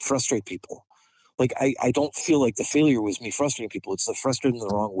not frustrate people. I don't feel like the failure was me frustrating people. It's the frustrating in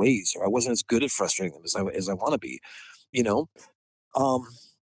the wrong ways, or I wasn't as good at frustrating them as I want to be, you know? Um,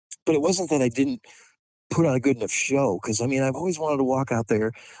 but it wasn't that I didn't put on a good enough show. Cause I mean, I've always wanted to walk out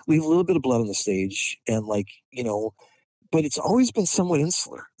there, leave a little bit of blood on the stage and but it's always been somewhat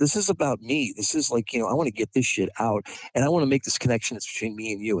insular. This is about me. This is I want to get this shit out and I want to make this connection that's between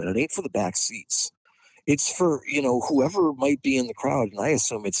me and you. And it ain't for the back seats. It's for, whoever might be in the crowd. And I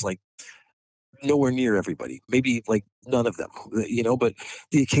assume it's nowhere near everybody, maybe none of them, but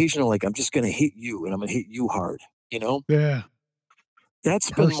the occasional, I'm just going to hit you and I'm going to hit you hard, you know, Yeah. that's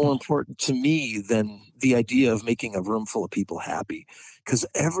been more Personal. important to me than the idea of making a room full of people happy. Because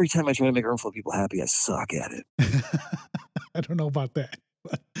every time I try to make a room full of people happy, I suck at it. I don't know about that.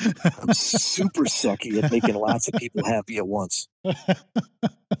 I'm super sucky at making lots of people happy at once.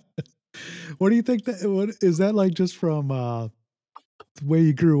 What do you think that, what is that like just from, the way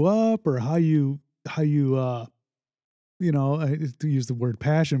you grew up or how you, to use the word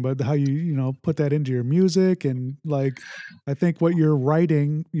passion, but how you know, put that into your music and like, I think what you're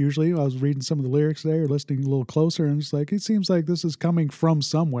writing usually, I was reading some of the lyrics there, listening a little closer, and it's like, it seems like this is coming from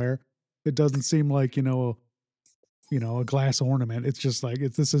somewhere. It doesn't seem like, a glass ornament. It's just like,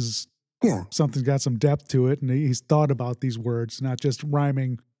 this is Yeah, something's got some depth to it. And he's thought about these words, not just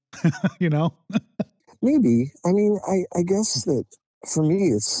rhyming, you know? maybe. I mean, I guess that for me,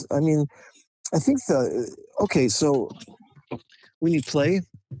 it's. I mean, I think the okay. So when you play,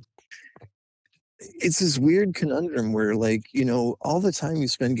 it's this weird conundrum where, like, all the time you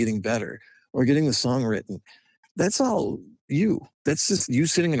spend getting better or getting the song written, that's all you. That's just you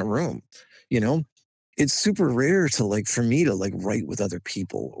sitting in a room. You know, it's super rare to like for me to like write with other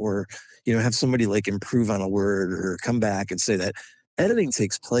people or have somebody like improve on a word or come back and say that. Editing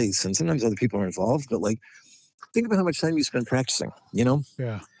takes place and sometimes other people are involved, but like think about how much time you spend practicing, Yeah.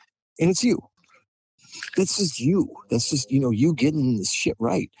 and it's you. That's just you. That's just you getting this shit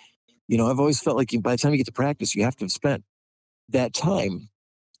right. I've always felt like by the time you get to practice, you have to have spent that time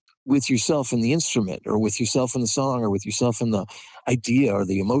with yourself in the instrument or with yourself in the song or with yourself in the idea or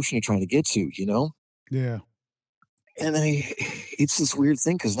the emotion you're trying to get to. Yeah. And it's this weird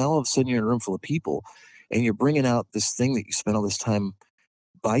thing because now all of a sudden you're in a room full of people and you're bringing out this thing that you spent all this time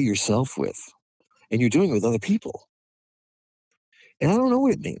by yourself with and you're doing it with other people. And I don't know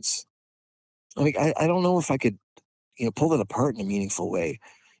what it means. I don't know if I could, pull that apart in a meaningful way.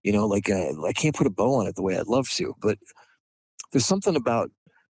 Like I can't put a bow on it the way I'd love to, but there's something about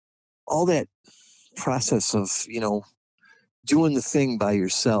all that process of, doing the thing by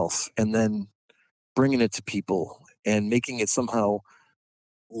yourself and then bringing it to people and making it somehow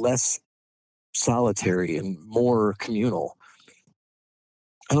less solitary and more communal.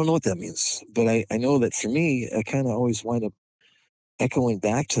 I don't know what that means, but I know that for me, I kind of always wind up echoing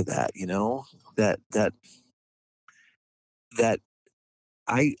back to that, that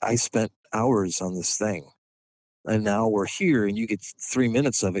I spent hours on this thing and now we're here and you get 3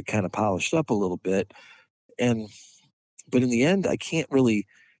 minutes of it kind of polished up a little bit. And, but in the end, I can't really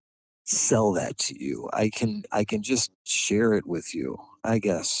sell that to you. I can just share it with you, I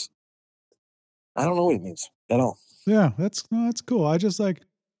guess. I don't know what it means at all. Yeah, that's no, that's cool. I just like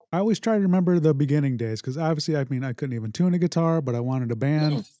I always try to remember the beginning days because obviously, I mean, I couldn't even tune a guitar, but I wanted a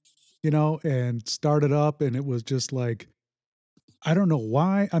band, Mm, and started up, and it was just like I don't know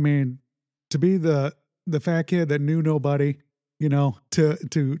why. I mean, to be the fat kid that knew nobody,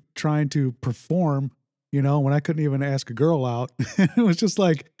 to trying to perform, when I couldn't even ask a girl out, it was just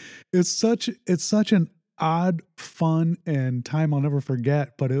like it's such an odd, fun, and time I'll never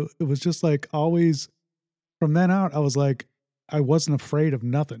forget. But it was just like always from then out, I was like, I wasn't afraid of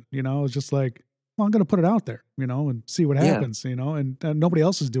nothing, I was just like, well, I'm going to put it out there, and see what yeah, happens, and nobody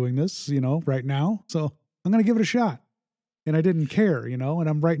else is doing this, right now. So I'm going to give it a shot. And I didn't care, and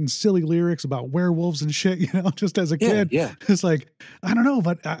I'm writing silly lyrics about werewolves and shit, just as a yeah, kid. yeah, It's like, I don't know,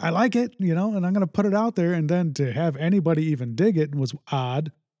 but I like it, and I'm going to put it out there. And then to have anybody even dig it was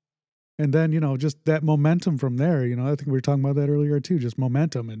odd. And then, just that momentum from there, I think we were talking about that earlier too, just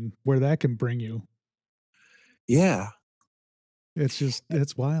momentum and where that can bring you. yeah.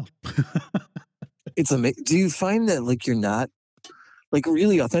 It's wild. It's amazing. Do you find that like you're not like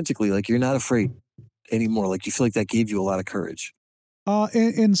really authentically like you're not afraid anymore? Like you feel like that gave you a lot of courage.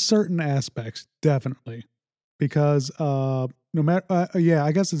 In certain aspects, definitely, because no matter, yeah,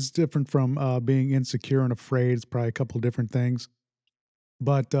 I guess it's different from being insecure and afraid. It's probably a couple of different things,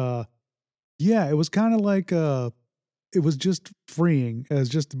 but yeah, it was kind of like it was just freeing as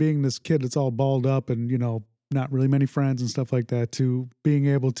just being this kid that's all balled up and not really many friends and stuff like that to being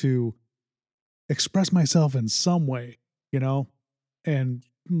able to express myself in some way, you know, and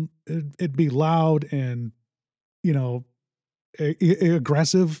it'd be loud and you know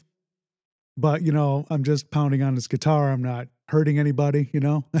aggressive. But, I'm just pounding on this guitar, I'm not hurting anybody,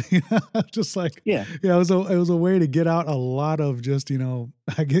 Just like Yeah, yeah, it was a way to get out a lot of just,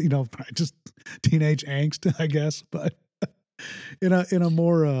 I get, just teenage angst, I guess, but in a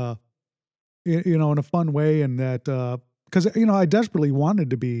more, in a fun way and that, because I desperately wanted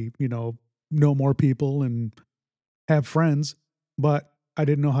to be, know more people and have friends, but I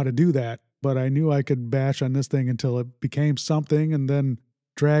didn't know how to do that. But I knew I could bash on this thing until it became something and then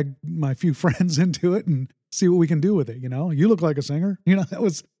drag my few friends into it and see what we can do with it. You look like a singer.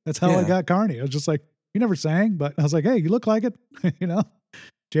 That's how I yeah, got Carney. I was just like, you never sang, but I was like, hey, you look like it. you know,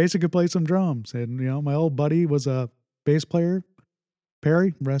 Jason could play some drums. And, my old buddy was a bass player,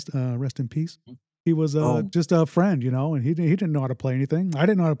 Perry, rest in peace. He was Oh, just a friend, and he didn't know how to play anything. I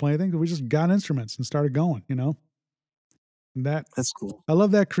didn't know how to play anything. We just got instruments and started going. And that that's cool. I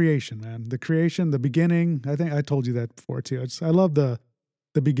love that creation, man. The creation, the beginning. I think I told you that before too. I love the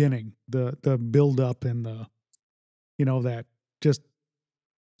beginning, the build up, and that just,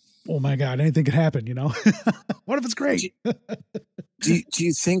 oh my god, anything could happen. What if it's Do, great? do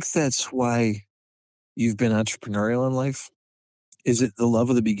you think that's why you've been entrepreneurial in life? Is it the love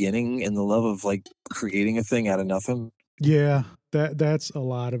of the beginning and the love of like creating a thing out of nothing? Yeah, that's a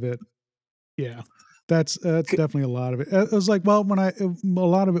lot of it. Yeah, that's C- definitely a lot of it. It was like, well, a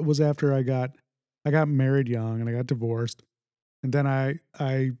lot of it was after I got married young and I got divorced, and then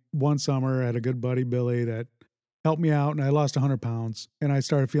I one summer had a good buddy Billy that helped me out, and I lost 100 pounds, and I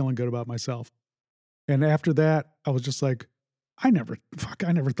started feeling good about myself. And after that, I was just like, I never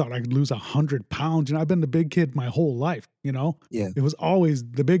thought I could lose 100 pounds. I've been the big kid my whole life. Yeah, It was always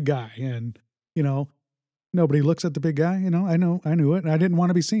the big guy, and you know nobody looks at the big guy. I knew it, and I didn't want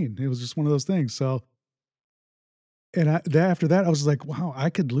to be seen. It was just one of those things. So, and after that, I was like, wow, I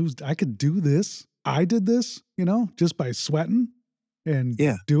could do this. I did this, just by sweating and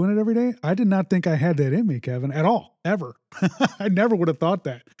yeah, doing it every day. I did not think I had that in me, Kevin, at all, ever. I never would have thought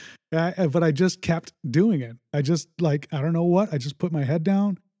that. But I just kept doing it. I just, like, I don't know what. I just put my head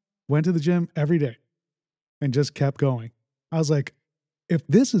down, went to the gym every day, and just kept going. I was like, if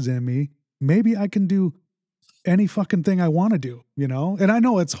this is in me, maybe I can do any fucking thing I want to do. And I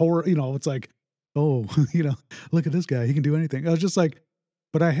know it's horror, it's like, oh, look at this guy. He can do anything. I was just like,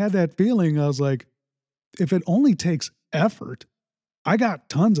 but I had that feeling. I was like, if it only takes effort, I got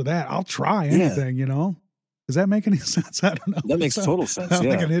tons of that. I'll try yeah. anything. Does that make any sense? I don't know. That makes total sense. Sound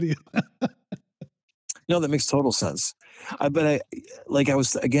like Yeah. an idiot. No, that makes total sense. But I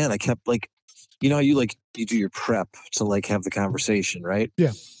was, again, I kept like, how you like, you do your prep to like have the conversation, right?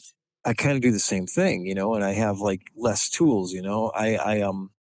 Yeah. I kind of do the same thing, and I have like less tools,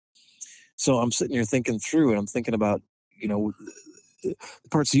 so I'm sitting here thinking through and I'm thinking about, you know, the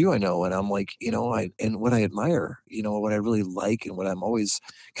parts of you I know, and I'm like, and what I admire, what I really like, and what I'm always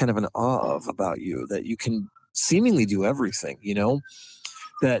kind of in awe of about you, that you can seemingly do everything,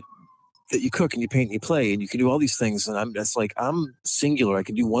 that you cook and you paint and you play and you can do all these things, and that's like I'm singular. I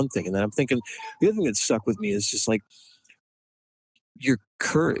can do one thing, and then I'm thinking the other thing that stuck with me is just like your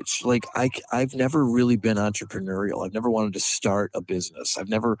courage. Like I've never really been entrepreneurial. I've never wanted to start a business.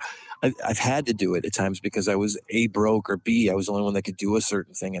 I've had to do it at times because I was A, broke, or B, I was the only one that could do a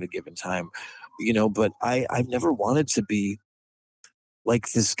certain thing at a given time, but I've never wanted to be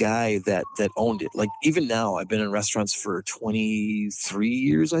like this guy that owned it. Like even now I've been in restaurants for 23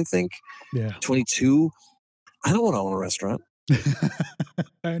 years, I think, Yeah. 22. I don't want to own a restaurant.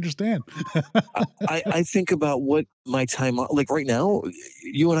 I understand. I think about what my time, like right now,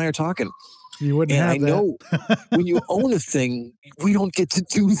 you and I are talking, You wouldn't and I have that. know when you own a thing, we don't get to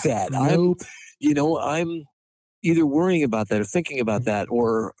do that. Nope. I'm either worrying about that or thinking about that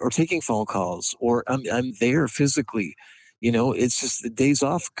or taking phone calls, or I'm there physically. It's just the days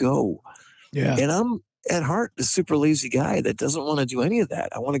off go. Yeah. And I'm at heart a super lazy guy that doesn't want to do any of that.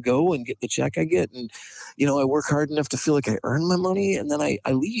 I want to go and get the check I get, and I work hard enough to feel like I earn my money, and then I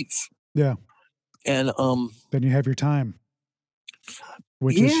leave. Yeah. And Then you have your time,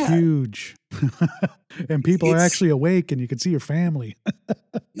 which is yeah, huge. And people are it's actually awake and you can see your family.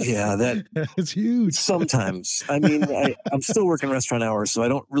 yeah, that It's huge. sometimes. I mean, I'm still working restaurant hours, so I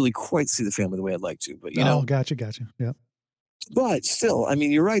don't really quite see the family the way I'd like to. But Oh, gotcha. Yeah. but still, I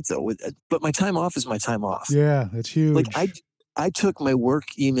mean, you're right though. But my time off is my time off. Yeah, it's Like huge. I took my work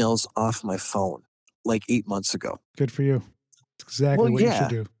emails off my phone like 8 months ago. Good for you. It's Well, exactly what you should yeah,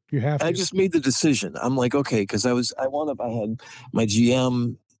 do. You have I to. just made the decision. I'm like, okay, because I wound up, I had my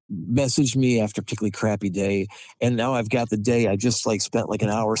GM message me after a particularly crappy day, and now I've got the day I just like spent like an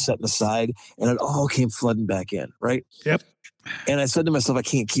hour setting aside, and it all came flooding back in, right? Yep. And I said to myself, I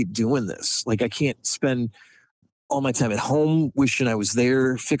can't keep doing this. Like I can't spend all my time at home wishing I was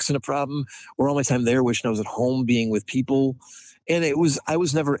there fixing a problem, or all my time there wishing I was at home being with people. And I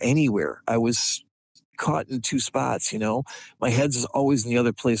was never anywhere. I was caught in two spots, My head's always in the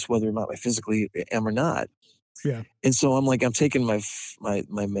other place, whether or not I physically am or not. Yeah. And so I'm like, I'm taking my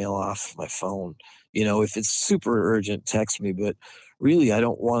mail off my phone. If it's super urgent, text me. But really, I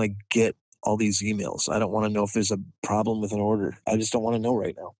don't want to get all these emails. I don't want to know if there's a problem with an order. I just don't want to know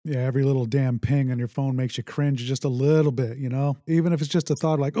right now. Yeah. Every little damn ping on your phone makes you cringe just a little bit. Even if it's just a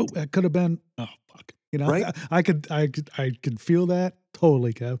thought like, oh, that could have been, oh, fuck. Right. I could feel that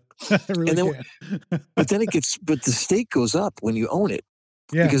totally, Kev. I really And then, can. but the stake goes up when you own it,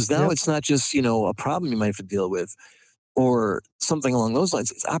 Yeah. because now Yep. it's not just, a problem you might have to deal with or something along those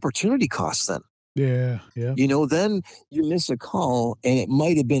lines. It's opportunity costs then. Yeah. Yeah. Then you miss a call and it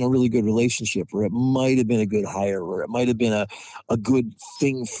might have been a really good relationship, or it might have been a good hire, or it might have been a good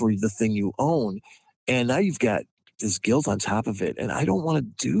thing for the thing you own. And now you've got this guilt on top of it. And I don't want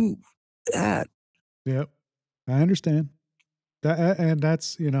to do that. Yep. I understand that. And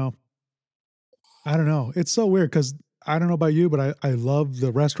that's, I don't know. It's so weird because I don't know about you, but I love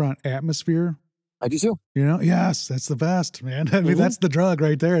the restaurant atmosphere. I do too. Yes, that's the best, man. I mean, Hmm. that's the drug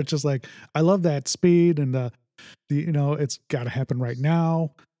right there. It's just like I love that speed and it's got to happen right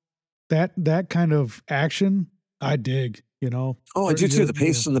now. That kind of action, I dig. Oh, I For do too. yeah, The yeah.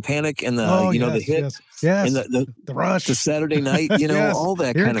 pace and the panic and the, Oh the yes, hit yes, and yes. the The rush. Saturday night, Yes, all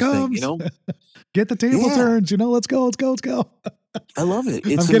that here it kind of thing. comes. Get the table Yeah, turns. Let's go, let's go, let's go. I love it.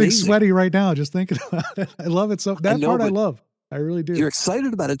 I'm It's getting amazing. sweaty right now just thinking about it. I love it so. I That know, part I but love. I really do. you're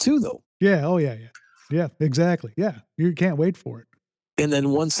excited about it too, though. Yeah. Oh yeah, yeah, yeah. Exactly. Yeah. You can't wait for it. And then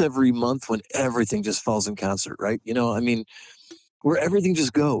once every month when everything just falls in concert, right? I mean, where everything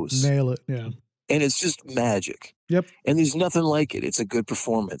just goes Nail it. Yeah. and it's just magic. Yep. And there's nothing like it. It's a good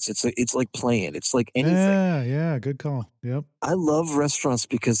performance. It's like playing. It's like anything. Yeah. Yeah. Good call. Yep. I love restaurants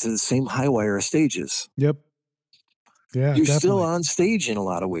because they're the same high wire as stages. Yep. Yeah. You're still Definitely. on stage in a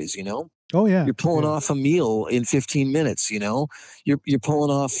lot of ways. Oh yeah. You're pulling Yeah. off a meal in 15 minutes. You're pulling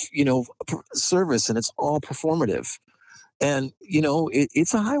off, service, and it's all performative. And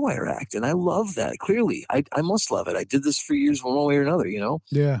it's a high wire act, and I love that. Clearly, I must love it. I did this for years, one way or another. Yeah.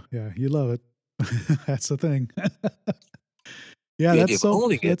 Yeah. You love it. That's the thing. Yeah. The idea of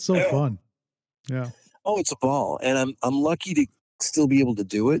owning it. That's so fun. Yeah. Oh, it's a ball, and I'm lucky to still be able to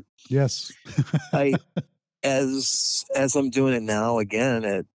do it. Yes. I as I'm doing it now again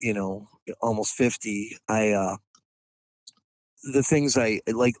at almost 50. The things I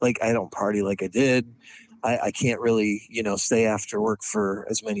like I don't party like I did. I can't really stay after work for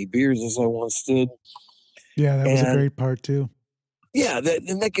as many beers as I once did. Yeah. That was a And great part too. yeah,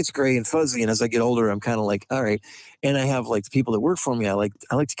 that gets gray and fuzzy. And as I get older, I'm kind of like, all right. And I have like the people that work for me. I like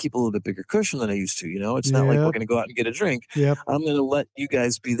to keep a little bit bigger cushion than I used to. It's not like we're Yep. going to go out and get a drink. Yep. I'm going to let you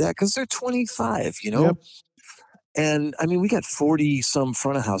guys be that because they're 25. Yep. And I mean, we got 40 some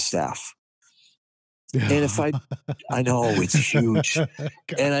front of house staff. And if Yeah. I know it's huge.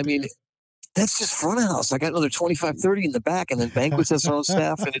 And I God. mean, that's just front of house. I got another 25, 30 in the back, and then banquets has their own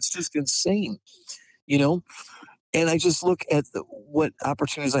staff, and it's just insane, you know? And I just look at what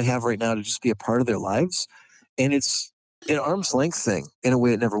opportunities I have right now to just be a part of their lives. And it's an arm's length thing in a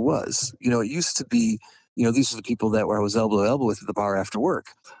way it never was. It used to be, these are the people that where I was elbow to elbow with at the bar after work.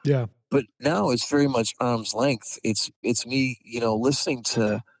 Yeah. But now it's very much arm's length. It's me, listening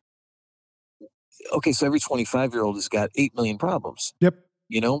to, okay, so every 25-year-old has got 8 million problems, Yep.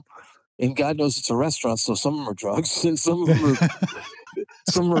 you know? And God knows it's a restaurant, so some of them are drugs, and some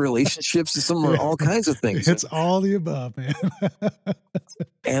are relationships, and some are all kinds of things. It's all the above, man.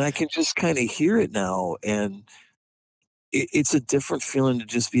 And I can just kind of hear it now, and it's a different feeling to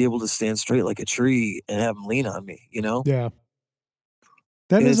just be able to stand straight like a tree and have them lean on me. Yeah.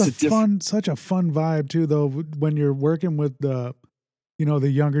 That And is it's a different. such a fun vibe too, though, when you're working with the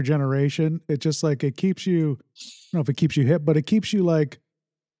younger generation. It just like, it keeps you, I don't know if it keeps you hip, but it keeps you like,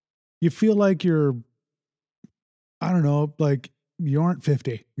 you feel like you're, I don't know, like you aren't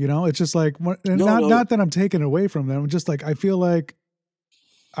 50, it's just like, and No, no, not that I'm taking it away from them. Just like, I feel like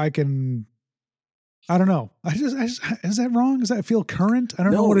I can, I don't know. Is that wrong? Does that feel current? I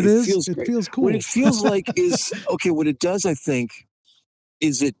don't know no, what it it is. feels It great. feels What cool. it feels like is okay. What it does, I think,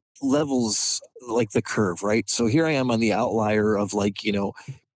 is it levels like the curve, right? So here I am on the outlier of like,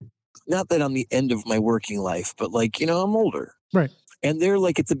 not that I'm the end of my working life, but like, I'm older. Right. And they're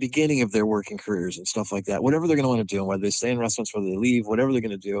like at the beginning of their working careers and stuff like that, whatever they're going to want to do, whether they stay in restaurants, whether they leave, whatever they're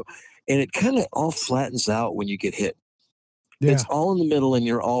going to do. And it kind of all flattens out when you get hit. It's Yeah. all in the middle and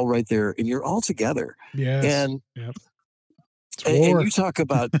you're all right there and you're all together. Yes. And Yep. It's and you war. talk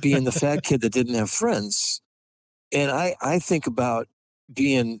about being the fat kid that didn't have friends. And I think about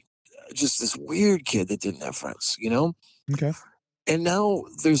being just this weird kid that didn't have friends. Okay. And now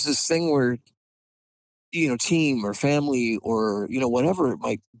there's this thing where, team or family or, whatever it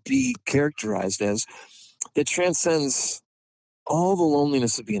might be characterized as, that transcends all the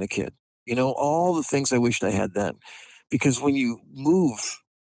loneliness of being a kid, all the things I wished I had then. Because when you move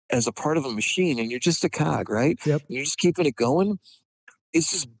as a part of a machine and you're just a cog, right? Yep. And you're just keeping it going,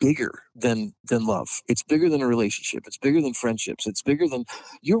 it's just bigger than love. It's bigger than a relationship. It's bigger than friendships. It's bigger than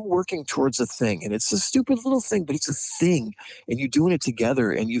you're working towards a thing. And it's a stupid little thing, but it's a thing. And you're doing it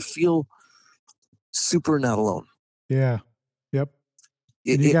together and you feel super not alone. Yeah. Yep.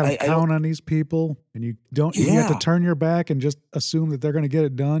 And It, you it got to I don't count on these people, and you have to yeah. turn your back and just assume that they're going to get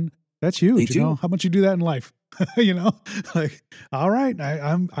it done. That's They huge. You know, do. how much you do that in life? You know, like, all right,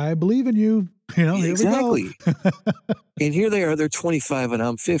 I believe in you. You know, here we go. Exactly. And here they are, they're 25 and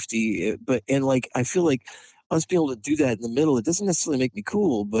I'm 50. And like, I feel like us being able to do that in the middle, it doesn't necessarily make me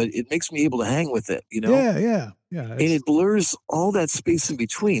cool, but it makes me able to hang with it, you know? Yeah, yeah, yeah. And It's it blurs all that space in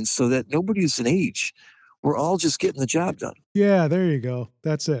between so that nobody's an age. We're all just getting the job done. yeah. There you go.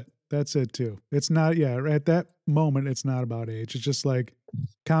 That's it. That's it too. It's not. Yeah, at that moment, it's not about age. It's just like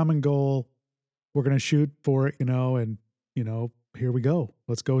common goal. We're gonna shoot for it, you know, and you know, here we go.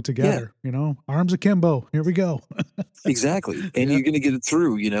 Let's go Yeah, together. You know, arms akimbo. Here we go. exactly. And Yep. you're going to get it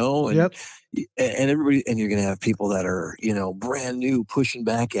through, you know, Yep. and everybody, and you're going to have people that are, you know, brand new pushing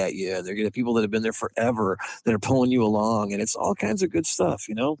back at you. They're going to have people that have been there forever that are pulling you along, and it's all kinds of good stuff,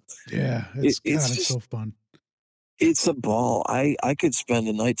 you know. Yeah. It, It's it's God. It's just so fun. it's a ball. I could spend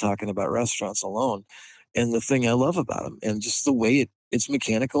a night talking about restaurants alone, and the thing I love about them, and just the way it's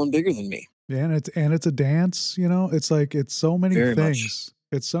mechanical and bigger than me, Yeah, and it's a dance. You know, it's like it's so many very much. things.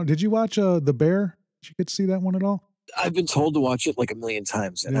 It's so. Did you watch The Bear? Did you get to see that one at all? I've been told to watch it like a million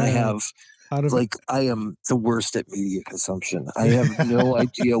times, and I Yeah. have. Out of Like, I am the worst at media consumption. I have no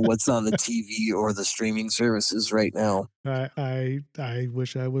idea what's on the TV or the streaming services right now. I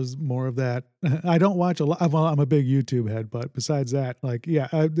wish I was more of that. I don't watch a lot. Well, I'm a big YouTube head, but besides that, like, yeah,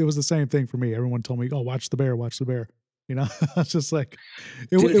 it was the same thing for me. Everyone told me, "Oh, watch the bear, watch the bear." You know, I was just like,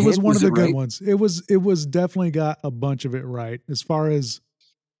 Did it it was hit? one of Was it the good right? ones. It was definitely got a bunch of it right. As far as,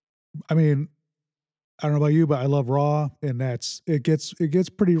 I mean, I don't know about you, but I love raw, and it gets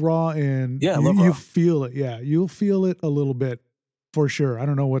pretty raw, and Yeah, I love you Raw. feel it. Yeah, you'll feel it a little bit for sure. I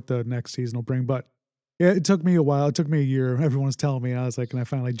don't know what the next season will bring, but it took me a while. It took me a year. Everyone was telling me, and I was like, and I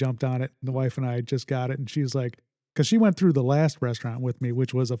finally jumped on it. And the wife and I just got it, and she was like, because she went through the last restaurant with me,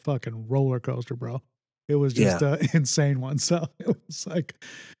 which was a fucking roller coaster, bro. It was just Yeah. an insane one. So it was like,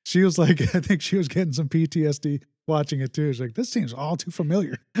 she was like, I think she was getting some PTSD watching it too. She's like, this seems all too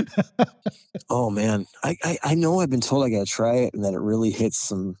familiar. Oh man, I know I've been told I gotta try it and that it really hits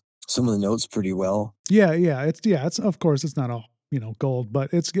some of the notes pretty well. Yeah, it's of course it's not all, you know, gold, but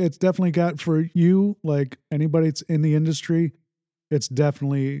it's definitely got for you, like anybody that's in the industry, it's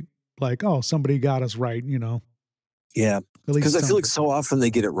definitely like, oh, somebody got us right, you know. Yeah, At because least I feel some like people. so often they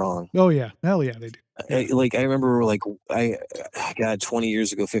get it wrong. Oh yeah. Hell yeah, they do. Yeah. Like I remember, like God, 20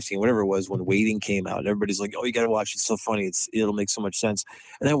 years ago, 15, whatever it was, when Waiting came out, and everybody's like, "Oh, you got to watch it. It's so funny. It'll make so much sense."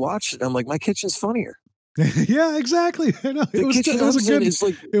 And I watched it. And I'm like, my kitchen's funnier. Yeah, exactly. I know. The kitchen It I was a was in good is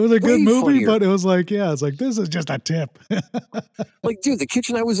like it was a good way movie, funnier. but it was like, yeah, it's like this is just a tip. Like, dude, the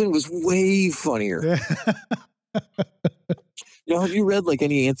kitchen I was in was way funnier. Yeah. You know, have you read like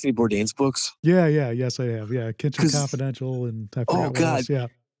any Anthony Bourdain's books? Yeah, yeah, yes, I have. Yeah, Kitchen Because Confidential, and I oh forgot what god, else. Yeah.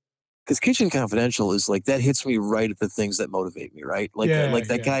 because Kitchen Confidential is like that hits me right at the things that motivate me. Right, Yeah, like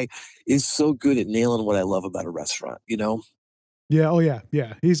that yeah. guy is so good at nailing what I love about a restaurant. You know, Yeah, oh yeah,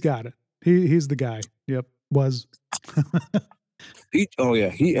 yeah, he's got it. He's the guy. Yep, was. he oh yeah,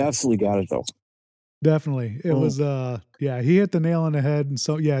 he absolutely got it though. Definitely. It Mm, was yeah, he hit the nail on the head, and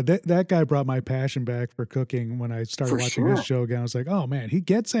so yeah, that guy brought my passion back for cooking when I started for watching his sure. show again. I was like, "Oh man, he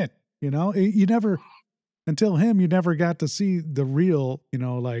gets it." You know? You never until him, you never got to see the real, you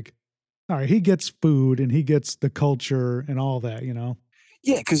know, like, all right, he gets food and he gets the culture and all that, you know?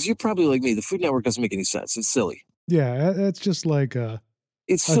 Yeah, because you're probably like me. The Food Network doesn't make any sense. It's silly. Yeah, it's just like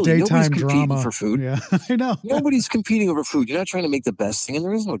It's a silly. Nobody's daytime competing drama. for food. Yeah, I know. Nobody's competing over food. You're not trying to make the best thing, and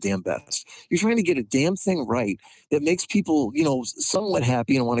there is no damn best. You're trying to get a damn thing right that makes people, you know, somewhat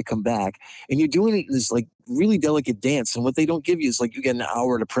happy and want to come back. And you're doing it in this like really delicate dance. And what they don't give you is like you get an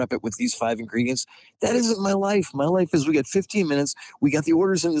hour to prep it with these 5 ingredients. That isn't my life. My life is we got 15 minutes. We got the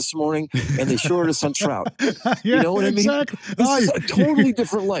orders in this morning, and they shorted us on trout. You Yeah, know what I mean? exactly. This Oh, is a totally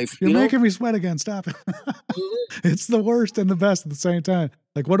different life. you're You know? making me sweat again. Stop it. It's the worst and the best at the same time.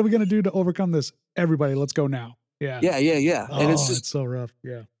 Like, what are we going to do to overcome this? Everybody, let's go now. Yeah. Yeah, yeah, yeah. And it's Oh, just it's so rough.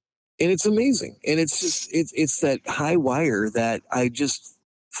 Yeah. and it's amazing. And it's just it's that high wire that I just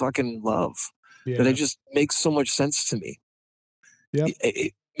fucking love. That I Yeah. just makes so much sense to me. Yep.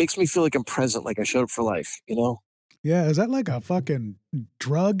 It makes me feel like I'm present, like I showed up for life, you know? Yeah. Is that like a fucking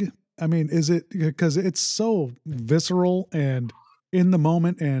drug? I mean, is it because it's so visceral and in the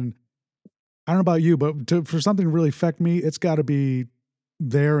moment? And I don't know about you, but for something to really affect me, it's got to be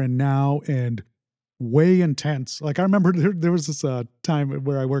there and now and way intense. Like I remember there was this time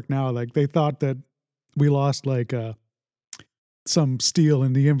where I work now, like they thought that we lost like some steel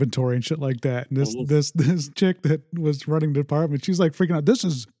in the inventory and shit like that. And this Mhm. this this chick that was running the department, she's like freaking out. This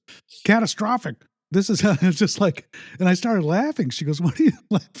is catastrophic. This is it's just like, and I started laughing. She goes, "What are you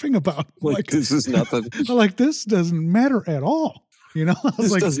laughing about?" I'm Like like, this is nothing. I'm like, this doesn't matter at all. You know, I was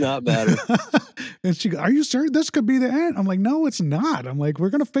This like, does not matter. and she goes, "Are you sure this could be the end?" I'm like, "No, it's not." I'm like, "We're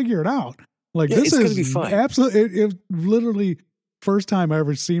gonna figure it out." Like Yeah, this it's gonna is be fine. absolutely. It literally first time I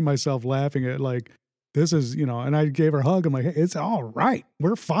ever seen myself laughing at like this is and I gave her a hug. I'm like, hey, "It's all right.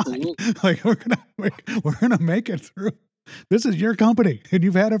 We're fine. Mhm. Like we're gonna make it through. This is your company, and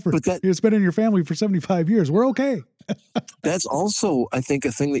you've had it for But it's been in your family for 75 years. We're okay." that's also, I think,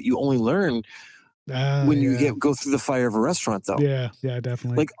 a thing that you only learn when you Yeah, go through the fire of a restaurant, though. yeah,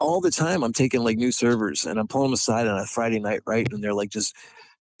 definitely. Like all the time, I'm taking like new servers and I'm pulling them aside on a Friday night, right? And they're like just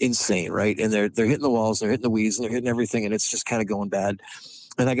insane, right? And they're hitting the walls, they're hitting the weeds, and they're hitting everything, and it's just kind of going bad.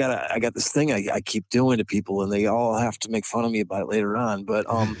 And I got this thing I keep doing to people, and they all have to make fun of me about it later on. But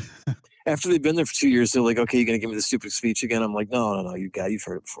after they've been there for 2 years, they're like, "Okay, you're gonna give me the stupid speech again?" I'm like, "No, no, no, you've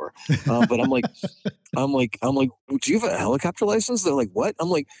heard it before." But I'm like, "Do you have a helicopter license?" They're like, "What?" I'm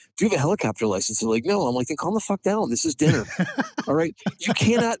like, "Do you have a helicopter license?" They're like, "No." I'm like, "Then calm the fuck down. This is dinner. All right. You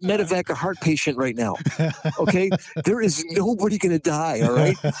cannot medevac a heart patient right now. Okay. There is nobody going to die. All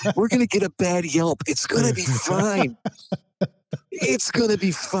right. We're going to get a bad Yelp. It's going to be fine. It's going to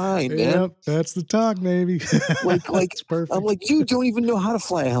be fine, man. Yep, that's the talk, baby. Like, It's I'm perfect. like, you don't even know how to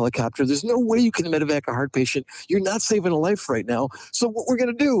fly a helicopter. There's no way you can medevac a heart patient. You're not saving a life right now. So what we're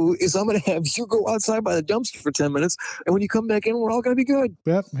going to do is I'm going to have you go outside by the dumpster for 10 minutes. And when you come back in, we're all going to be good.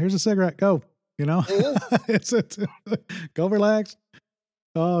 Yep, here's a cigarette. Go. Mhm. It's go relax.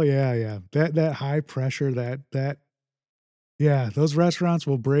 Oh yeah, yeah. That high pressure, that yeah, those restaurants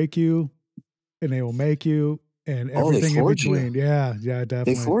will break you and they will make you and Oh, they everything in forge you. between. Yeah, yeah, They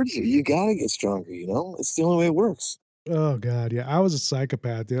definitely. forge you. You got to get stronger. It's the only way it works. Oh god, yeah. I was a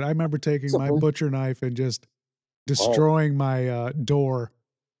psychopath, dude. I remember taking my Something. butcher knife and just Oh, destroying my door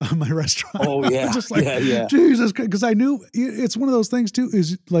on my restaurant. oh I was yeah, just like, yeah, yeah, Jesus, because I knew it's one of those things too.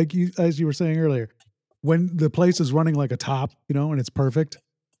 Is like you, as you were saying earlier, when the place is running like a top, and it's perfect,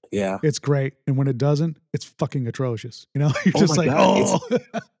 yeah. it's great, and when it doesn't, it's fucking atrocious. You're Oh just my like, God! It's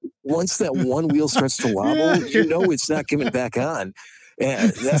oh, once that one wheel starts to yeah, wobble, yeah. it's not coming back on.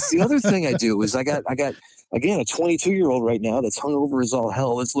 And that's the other thing I do is I got again a 22-year-old right now that's hungover as all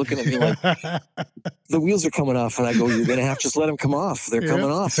hell. That's looking at me like the wheels are coming off, and I go, "You're gonna have to just let them come off. They're Yep.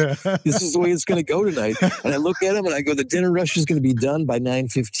 coming off. This is the way it's gonna go tonight." And I look at him and I go, "The dinner rush is gonna be done by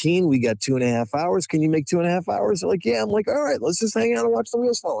 9:15. We got 2.5 hours. Can you make 2.5 hours?" They're like, "Yeah." I'm like, "All right, let's just hang out and watch the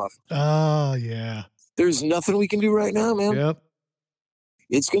wheels fall off." Oh yeah. There's nothing we can do right now, man. Yep.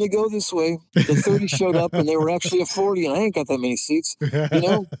 It's going to go this way. The 30 showed up and they were actually a 40, and I ain't got that many seats. You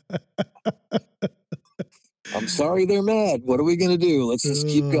know, I'm sorry they're mad. What are we going to do? Let's just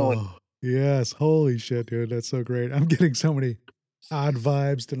keep going. Oh, yes. Holy shit, dude. That's so great. I'm getting so many odd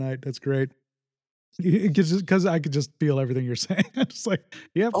vibes tonight. That's great. Because I could just feel everything you're saying. I'm just like,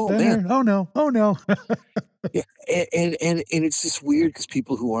 yep, Oh, been man. there. Oh no. Oh no. Yeah. And it's just weird because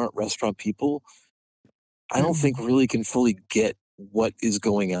people who aren't restaurant people, I don't think really can fully get what is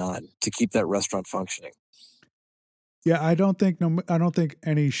going on to keep that restaurant functioning. Yeah, I don't think I don't think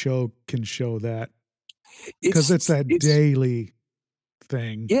any show can show that because It's, it's that it's, daily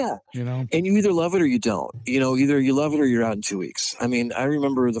thing, yeah. you know? And you either love it or you don't. Either you love it or you're out in 2 weeks. I mean, I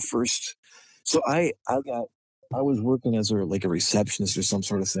remember the first. So I was working as like a receptionist or some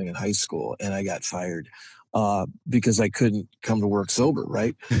sort of thing in high school, and I got fired because I couldn't come to work sober.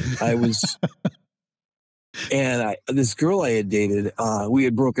 Right? I was, and this girl I had dated, we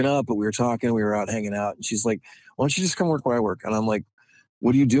had broken up, but we were talking, we were out hanging out, and she's like, "Why don't you just come work where I work?" And I'm like,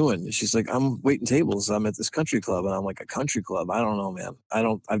 "What are you doing?" And she's like, "I'm waiting tables. I'm at this country club." And I'm like, "A country club? I don't know, man.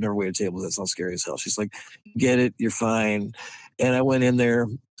 I've never waited tables. That sounds scary as hell." She's like, "Get it. You're fine." And I went in there,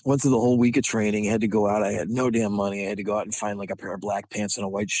 went through the whole week of training, had to go out. I had no damn money. I had to go out and find like a pair of black pants and a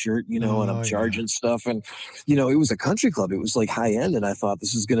white shirt, and I'm Oh yeah. charging stuff. And, it was a country club. It was like high end. And I thought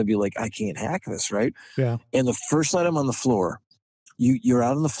this is going to be like, I can't hack this. Right. Yeah. And the first night I'm on the floor, you're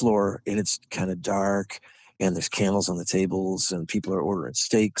out on the floor and it's kind of dark and there's candles on the tables and people are ordering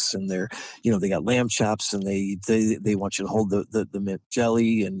steaks and they got lamb chops and they want you to hold the mint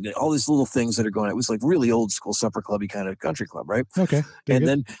jelly and all these little things that are going on. It was like really old school supper clubby kind of country club, right? Okay. Dig And it.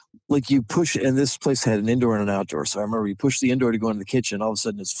 then like you push, and this place had an indoor and an outdoor. So I remember you push the indoor to go into the kitchen. All of a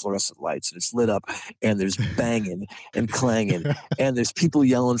sudden, it's fluorescent lights and it's lit up, and there's banging and clanging, and there's people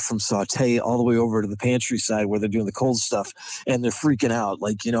yelling from saute all the way over to the pantry side where they're doing the cold stuff, and they're freaking out.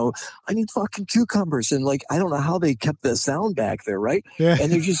 Like, I need fucking cucumbers, and like I don't know how they kept the sound back there, right? Yeah. And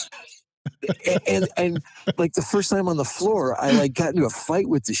they're just and like the first time on the floor, I like got into a fight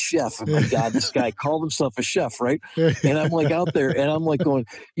with the chef. And my God, this guy called himself a chef, right? And I'm like out there, and I'm like going,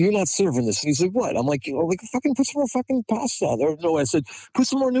 "You're not serving this." And he's like, "What?" I'm like, fucking put some more fucking pasta on there." No, I said, "Put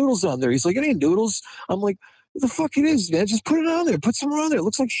some more noodles on there." He's like, "It ain't noodles." I'm like, what the fuck it is, man? Just put it on there. Put some on there. It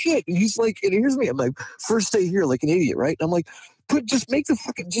looks like shit. And he's like, and here's me. I'm like, first day here, like an idiot, right? And I'm like, just make the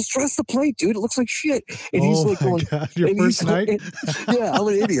fucking, just dress the plate, dude. It looks like shit. And he's Oh like my going, God. Your and first he's, night? yeah, I'm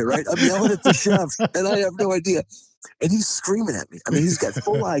an idiot, right? I'm yelling at the chef and I have no idea. And he's screaming at me. I mean, he's got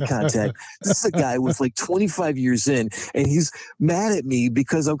full eye contact. This is a guy with like 25 years in, and he's mad at me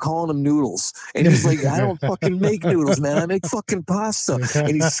because I'm calling him noodles. And he's like, I don't fucking make noodles, man. I make fucking pasta. And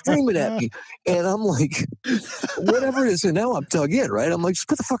he's screaming at me. And I'm like, whatever it is. And now I'm dug in, right? I'm like, just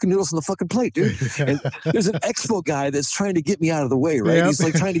put the fucking noodles on the fucking plate, dude. And there's an expo guy that's trying to get me out of the way, right? Yep. He's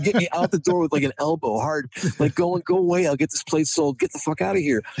like trying to get me out the door with like an elbow hard, like go away. I'll get this plate sold. Get the fuck out of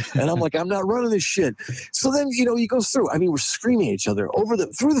here. And I'm like, I'm not running this shit. So then, you know, he goes through. I mean, we're screaming at each other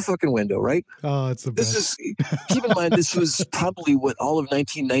through the fucking window, right? Oh, it's the This best. is, keep in mind, this was probably all of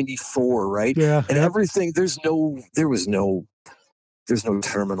 1994, right? Yeah. And everything, there's no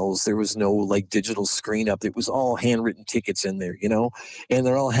terminals. There was no like digital screen up. It was all handwritten tickets in there, you know, and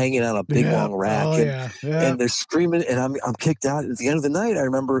they're all hanging on a big long rack, Oh, and, yeah. and they're screaming, and I'm kicked out. At the end of the night, I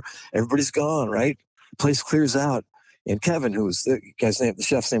remember everybody's gone, right? The place clears out, and Kevin, who was the guy's name, the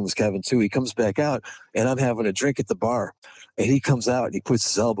chef's name was Kevin too. He comes back out, and I'm having a drink at the bar, and he comes out and he puts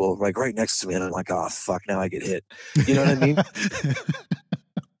his elbow like right next to me, and I'm like, oh fuck, now I get hit. You know what I mean?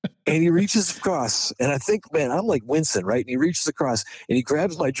 And he reaches across, and I think, man, I'm like wincing, right? And he reaches across, and he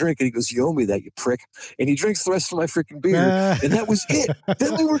grabs my drink, and he goes, "You owe me that, you prick." And he drinks the rest of my freaking beer, and that was it.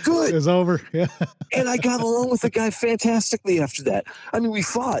 Then we were good. It was over. Yeah. And I got along with the guy fantastically after that. I mean, we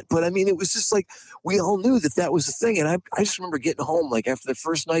fought, but I mean, it was just like we all knew that was the thing. And I just remember getting home, like after the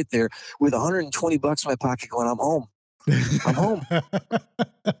first night there, with $120 in my pocket, going, "I'm home. I'm home.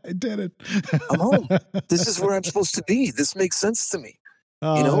 I did it. I'm home. This is where I'm supposed to be. This makes sense to me."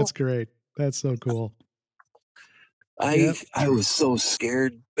 Oh, You know? that's great. That's so cool. I was so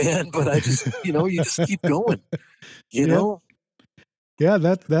scared, man, but I just, you just keep going, you know? Yeah,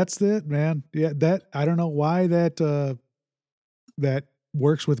 that's it, man. Yeah, I don't know why that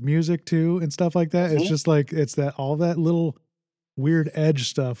works with music too and stuff like that. It's Mhm. just like it's that all that little weird edge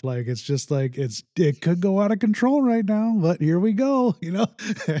stuff. Like it's just like it could go out of control right now, but here we go,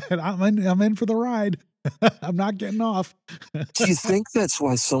 and I'm in for the ride. I'm not getting off. Do you think that's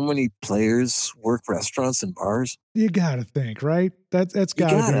why so many players work restaurants and bars? You gotta think, right? That's You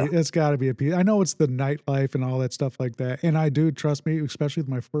gotta be gotta. it's gotta be a piece. I know it's the nightlife and all that stuff like that. And I do, trust me, especially with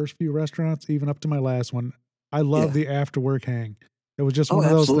my first few restaurants, even up to my last one, I love Yeah. the after work hang. It was just Oh, one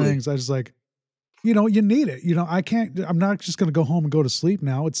of those absolutely. things. I just like, you need it. I'm not just gonna go home and go to sleep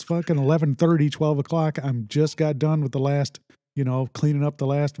now. It's fucking 11:30, 12 o'clock. I'm just got done with the last, cleaning up the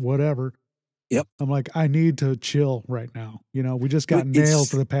last whatever. Yep. I'm like, I need to chill right now. We just got But nailed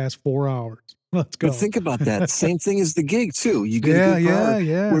for the past 4 hours. Let's go. But think about that. Same thing as the gig too. You get Yeah, a good bar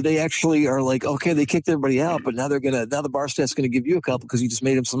yeah. where they actually are like, okay, they kicked everybody out, but now now the bar staff's gonna give you a couple because you just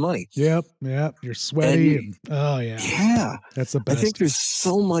made them some money. Yep. You're sweaty and oh yeah. Yeah. That's the I think best. there's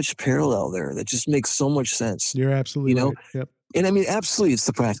so much parallel there that just makes so much sense. You're absolutely You know? right. Yep. And I mean, absolutely, it's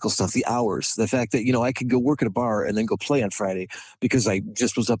the practical stuff, the hours, the fact that, I could go work at a bar and then go play on Friday because I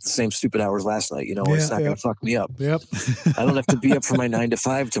just was up the same stupid hours last night. It's not going Yep. to fuck me up. Yep. I don't have to be up for my 9 to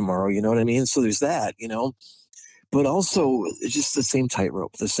 5 tomorrow. You know what I mean? So there's that, but also it's just the same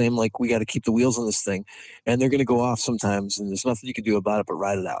tightrope, the same, like, we got to keep the wheels on this thing and they're going to go off sometimes and there's nothing you can do about it but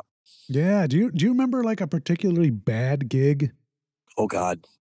ride it out. Yeah. Do you remember like a particularly bad gig? Oh, God.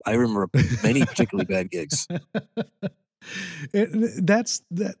 I remember many particularly bad gigs. That's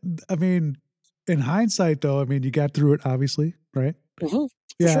that. I mean, in hindsight, though, I mean, you got through it, obviously, right? For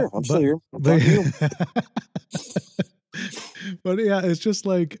Yeah, sure. I'm still here. I'm but talking to you. but yeah, it's just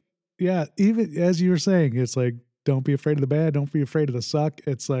like, yeah, even as you were saying, it's like, don't be afraid of the bad, don't be afraid of the suck.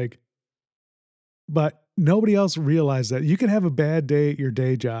 It's like, but nobody else realized that you can have a bad day at your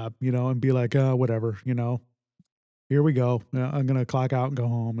day job, and be like, oh, whatever, here we go. I'm gonna clock out and go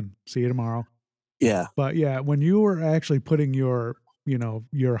home and see you tomorrow. Yeah. But yeah, when you were actually putting your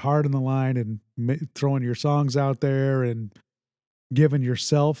heart on the line and throwing your songs out there and giving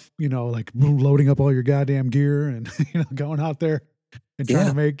yourself, like loading up all your goddamn gear and going out there and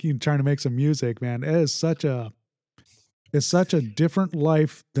trying to make some music, man, it's such a different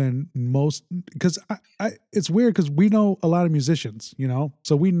life than most. Because it's weird because we know a lot of musicians,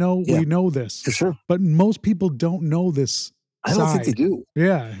 so we know this, For sure. but most people don't know this. I don't think they do.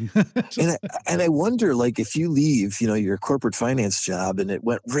 Yeah. And I wonder, like, if you leave, your corporate finance job and it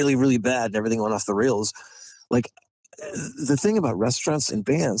went really, really bad and everything went off the rails, like, the thing about restaurants and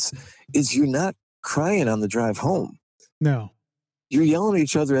bands is you're not crying on the drive home. No. You're yelling at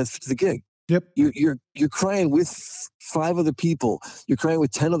each other after the gig. Yep. You're crying with 5 other people, you're crying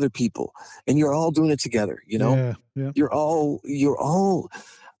with 10 other people, and you're all doing it together, you know? Yeah. Yeah. You're all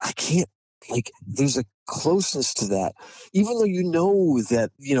I can't like there's a closeness to that. Even though you know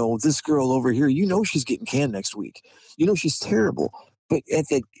that, this girl over here, she's getting canned next week. You know she's terrible. But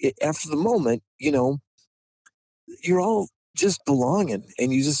after the moment, you're all just belonging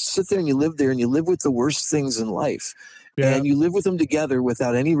and you just sit there and you live there and you live with the worst things in life Yeah. and you live with them together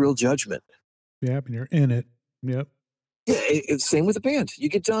without any real judgment. Yep. And you're in it. Yep. Yeah, it's same with the band. You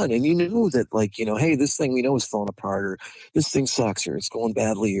get done and you know that, like, hey, this thing we know is falling apart, or this thing sucks, or it's going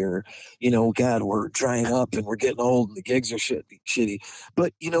badly, or, God, we're drying up and we're getting old and the gigs are shitty.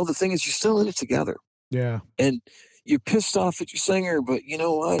 But, the thing is, you're still in it together Yeah. and you're pissed off at your singer, but you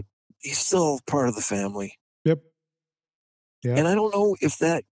know what? He's still part of the family. Yep. Yep. And I don't know if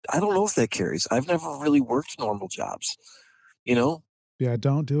that carries. I've never really worked normal jobs, you know? Yeah.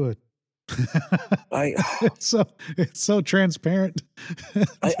 Don't do it. I it's so transparent. I,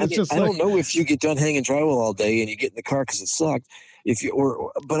 I It's mean, just I like, don't know if you get done hanging drywall all day and you get in the car because it sucked. If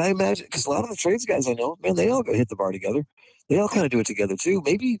you but I imagine because a lot of the trades guys I know, man, they all go hit the bar together. They all kind of do it together too.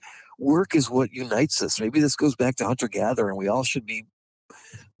 Maybe work is what unites us. Maybe this goes back to hunter gatherer, and we all should be.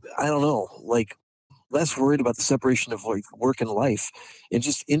 I don't know, like less worried about the separation of like work and life, and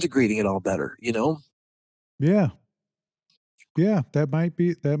just integrating it all better. yeah, yeah. That might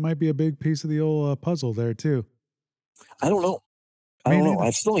be a big piece of the old puzzle there too. I don't know. I Me don't know. neither. I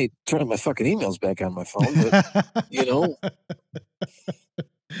still ain't turning my fucking emails back on my phone, but you know,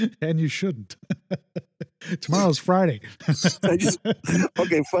 And you shouldn't. Tomorrow's Friday. I just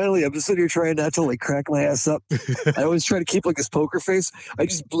okay. Finally, I'm just sitting here trying not to like crack my ass up. I always try to keep like this poker face. I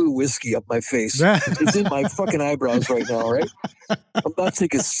just blew whiskey up my face. It's in my fucking eyebrows right now, right? I'm about to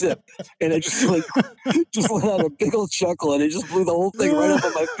take a sip, and I just like just let out a big old chuckle, and it just blew the whole thing right up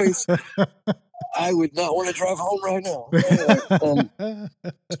on my face. I would not want to drive home right now. Anyway, I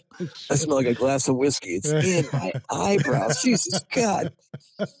Shit. smell like a glass of whiskey. It's in my eyebrows. Jesus God.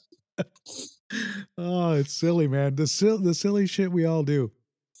 Oh, it's silly, man. The silly shit we all do,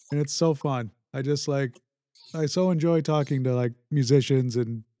 and it's so fun. I so enjoy talking to like musicians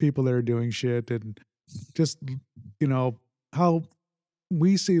and people that are doing shit, and just you know how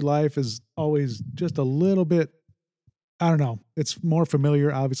we see life is always just a little bit. I don't know. It's more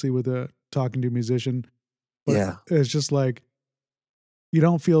familiar, obviously, with a talking to a musician, but Yeah, it's just like you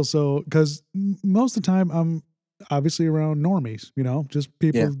don't feel so because most of the time I'm obviously around normies, just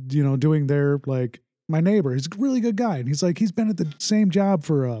yeah. people, doing their like my neighbor. He's a really good guy, and he's been at the same job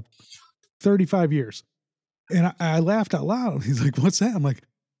for 35 years, and I laughed out loud. He's like, "What's that?" I'm like,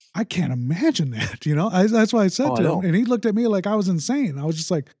 "I can't imagine that." That's why I said Oh, I to him, know. and he looked at me like I was insane. I was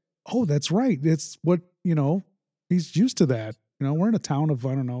just like, "Oh, that's right. It's what he's used to that." We're in a town of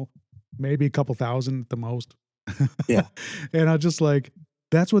I don't know, maybe a couple thousand at the most. Yeah, And I just like,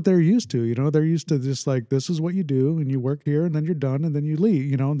 that's what they're used to. They're used to just like, this is what you do and you work here and then you're done and then you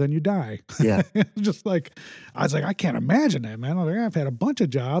leave, and then you die. yeah. Just like, I was like, I can't imagine that, man. Like, I've had a bunch of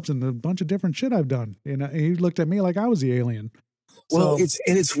jobs and a bunch of different shit I've done. And he looked at me like I was the alien. Well, So,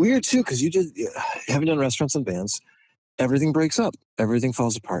 it's weird too because you just having done restaurants and bands, everything breaks up, everything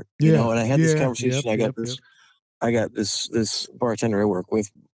falls apart. yeah, And I had this yeah, yep, conversation. I got yep, this yep. I got this bartender I work with,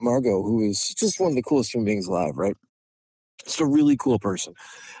 Margot, who is just one of the coolest human beings alive, right? Just a really cool person.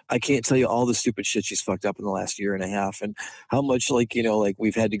 I can't tell you all the stupid shit she's fucked up in the last year and a half, and how much like like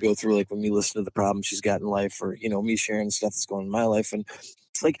we've had to go through, like when we listen to the problems she's got in life, or me sharing stuff that's going on in my life, and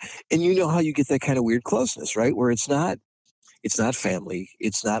it's like, and how you get that kind of weird closeness, right? Where it's not family,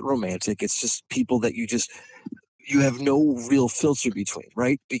 it's not romantic, it's just people that you have no real filter between,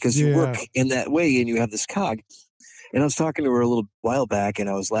 right? Because you work Yeah, in that way and you have this cog. And I was talking to her a little while back and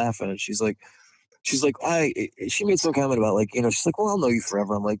I was laughing and she's like, she made some comment about like, she's like, well, I'll know you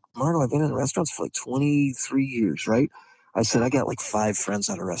forever. I'm like, Margo, I've been in restaurants for like 23 years, right? I said, I got like 5 friends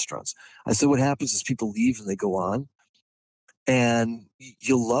out of restaurants. I said, what happens is people leave and they go on and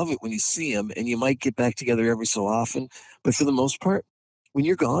you'll love it when you see them and you might get back together every so often. But for the most part, when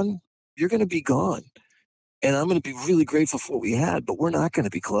you're gone, you're going to be gone. And I'm going to be really grateful for what we had, but we're not going to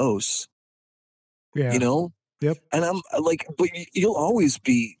be close, you yeah, know? yep, And I'm like, but you'll always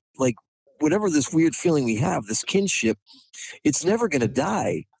be like, whatever this weird feeling we have, this kinship, it's never going to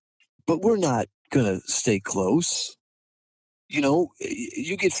die, but we're not going to stay close. You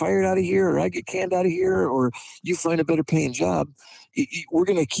get fired out of here, or I get canned out of here, or you find a better paying job. We're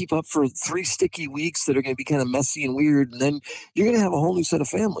going to keep up for 3 sticky weeks that are going to be kind of messy and weird. And then you're going to have a whole new set of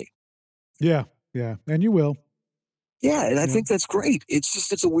family. yeah, yeah. And you will. Yeah. And I Yeah. think that's great.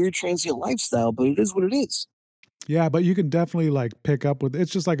 It's a weird transient lifestyle, but it is what it is. Yeah, but you can definitely like pick up with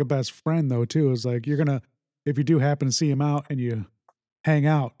it's just like a best friend though too. It's like you're gonna if you do happen to see him out and you hang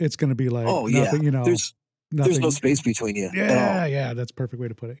out, it's going to be like Oh yeah, nothing, there's no nothing. space between you at Yeah, all. yeah, that's a perfect way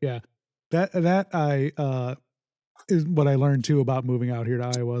to put it. Yeah. That I is what I learned too about moving out here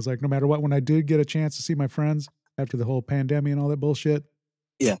to Iowa. Is like no matter what, when I did get a chance to see my friends after the whole pandemic and all that bullshit,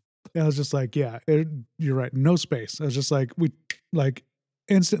 Yeah. I was just like, yeah, you're right, no space. I was just like, we like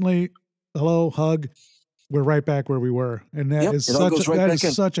instantly, hello, hug, we're right back where we were, and Yep, it all goes right that back is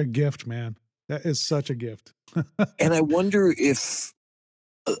in. such a gift, man. That is such a gift. And I wonder if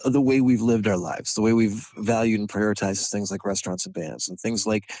the way we've lived our lives, the way we've valued and prioritized things like restaurants and bands and things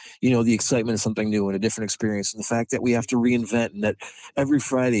like, the excitement of something new and a different experience. And the fact that we have to reinvent and that every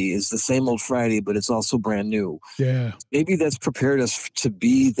Friday is the same old Friday, but it's also brand new. Yeah. Maybe that's prepared us to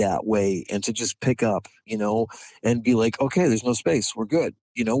be that way and to just pick up, and be like, okay, there's no space. We're good.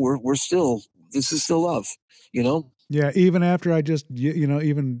 We're still, this is still love, you know? Yeah, even after I just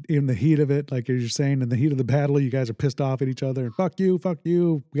even in the heat of it, like you're saying, in the heat of the battle, you guys are pissed off at each other and fuck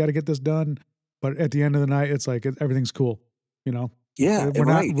you, we got to get this done. But at the end of the night, it's like everything's cool. You know, Yeah,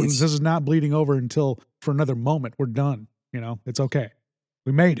 right. This is not bleeding over until for another moment. We're done. It's okay.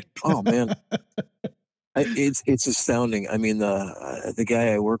 We made Oh man, it. it's astounding. I mean, the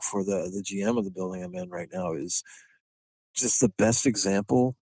guy I work for, the GM of the building I'm in right now, is just the best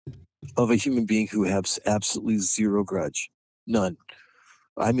example of a human being who has absolutely zero grudge, none.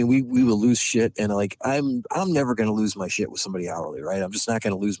 I mean, we will lose shit, and like I'm never gonna lose my shit with somebody hourly, right? I'm just not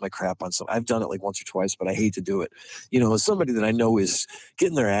gonna lose my crap on some. I've done it like once or twice, but I hate to do it. As somebody that I know is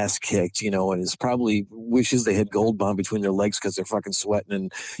getting their ass kicked, and is probably wishes they had gold bond between their legs because they're fucking sweating,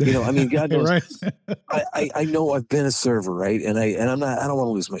 and I mean, God knows, Right. I know I've been a server, right? I don't want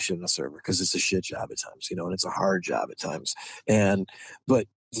to lose my shit in a server because it's a shit job at times, and it's a hard job at times, but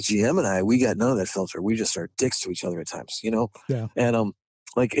the GM and I, we got none of that filter. We just are dicks to each other at times. Yeah. And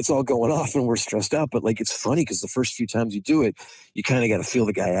like it's all going off and we're stressed out, but like it's funny because the first few times you do it, you kind of got to feel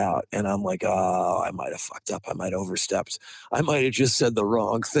the guy out. And I'm like, oh, I might have fucked up. I might have overstepped. I might have just said the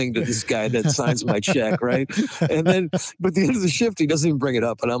wrong thing to this guy that signs my check, right? And then, but at the end of the shift, he doesn't even bring it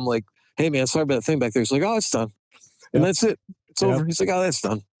up. And I'm like, hey man, sorry about that thing back there. He's like, oh, it's done. And Yep. that's it. It's Yep. over. He's like, oh, that's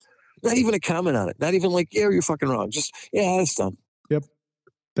done. Not even a comment on it. Not even like, yeah, you're fucking wrong. Just, yeah, it's done. Yep.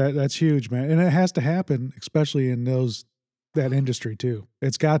 That's huge, man. And it has to happen, especially in that industry too.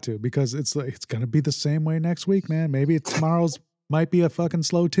 It's got to, because it's like it's gonna be the same way next week, man. Maybe tomorrow's might be a fucking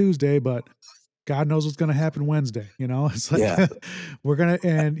slow Tuesday, but God knows what's gonna happen Wednesday. It's like Yeah. we're gonna,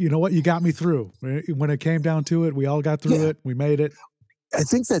 and you know what? You got me through. When it came down to it, we all got through Yeah. it. We made it. I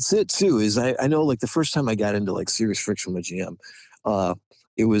think that's it too. Is I know like the first time I got into like serious friction with GM,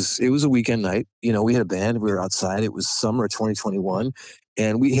 it was a weekend night. We had a band. We were outside. It was summer of 2021,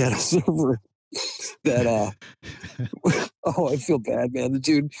 and we had a server that oh, I feel bad, man. The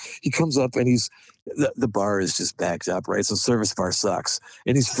dude, he comes up and the bar is just backed up, right? So service bar sucks,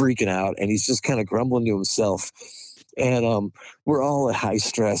 and he's freaking out, and he's just kind of grumbling to himself. And we're all at high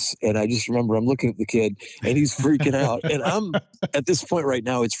stress, and I just remember I'm looking at the kid, and he's freaking out, and I'm at this point right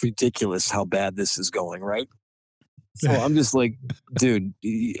now. It's ridiculous how bad this is going, right? So I'm just like, dude,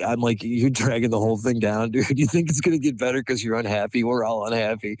 I'm like, you're dragging the whole thing down, dude. You think it's gonna get better because you're unhappy? We're all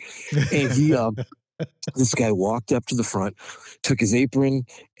unhappy. And this guy walked up to the front, took his apron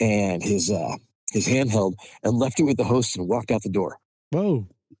and his handheld, and left it with the host and walked out the door. Whoa.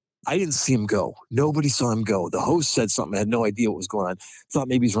 I didn't see him go. Nobody saw him go. The host said something. I had no idea what was going on. Thought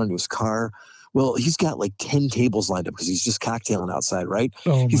maybe he's running to his car. Well, he's got like 10 tables lined up because he's just cocktailing outside, right?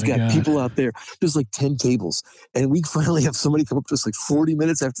 Oh He's my got God. people out there. There's like 10 tables. And we finally have somebody come up to us like 40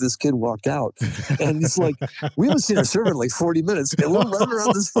 minutes after this kid walked out. And it's like, we haven't seen our server in like 40 minutes. And we're running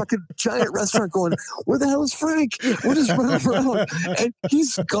around this fucking giant restaurant going, where the hell is Frank? We're just running around. And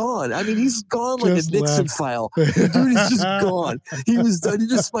he's gone. I mean, he's gone like Just a Nixon left. file. The dude is just gone. He was done. He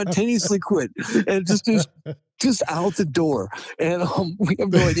just spontaneously quit. And just out the door. And we have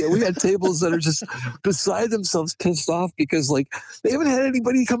no idea. We had tables that are just beside themselves, pissed off because like they haven't had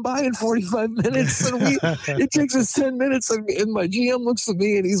anybody come by in 45 minutes. And it takes us 10 minutes. And my GM looks at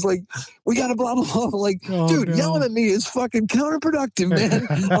me and he's like, we got to blah, blah, blah. I'm like, Oh, dude, no. yelling at me is fucking counterproductive, man.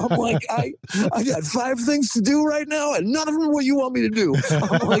 I'm like, I got 5 things to do right now and none of them are what you want me to do.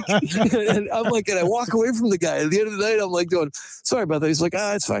 I'm like, and I walk away from the guy. At the end of the night, I'm like going, sorry about that. He's like,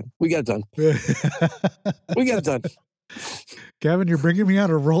 it's fine. We got it done. We got it done. Kevin, you're bringing me on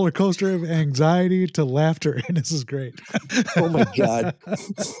a roller coaster of anxiety to laughter, and this is great. Oh my God.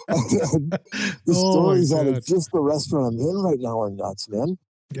 The stories out of just the restaurant I'm in right now are nuts, man.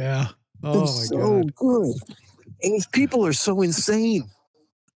 Yeah. Oh They're my so God. good. And these people are so insane.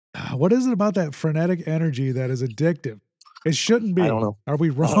 What is it about that frenetic energy that is addictive? It shouldn't be. I don't know. Are we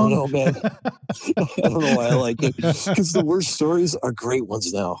wrong? I don't know, man. I don't know why I like it, because the worst stories are great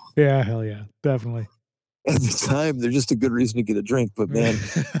ones now. Yeah, hell yeah, definitely. At the time, they're just a good reason to get a drink. But man,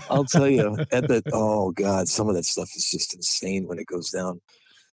 I'll tell you, oh God, some of that stuff is just insane when it goes down.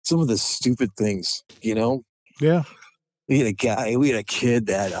 Some of the stupid things, Yeah. we had a kid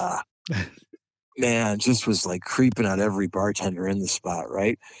that, man, just was like creeping on every bartender in the spot,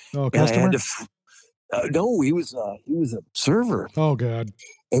 right? Oh, And I had customer? to, no, he was a server, Oh god.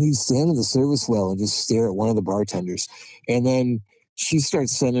 and he'd stand in the service well and just stare at one of the bartenders. And then she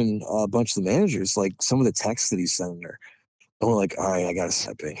starts sending a bunch of the managers, like some of the texts that he's sending her. And we're like, all right, I got to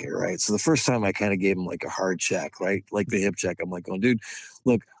step in here, right? So the first time I kind of gave him like a hard check, right? Like the hip check. I'm like, going, dude,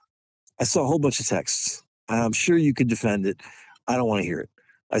 look, I saw a whole bunch of texts. I'm sure you could defend it. I don't want to hear it.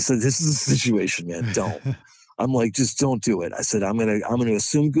 I said, this is a situation, man. Don't. I'm like, just don't do it. I said, I'm gonna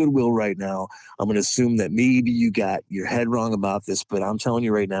assume goodwill right now. I'm gonna assume that maybe you got your head wrong about this, but I'm telling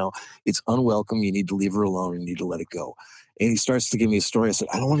you right now, it's unwelcome. You need to leave her alone. You need to let it go. And he starts to give me a story. I said,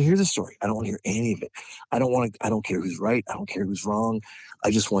 I don't want to hear the story. I don't want to hear any of it. I don't care who's right. I don't care who's wrong. I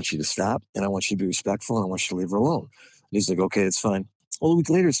just want you to stop, and I want you to be respectful, and I want you to leave her alone. And he's like, okay, it's fine. Well, a week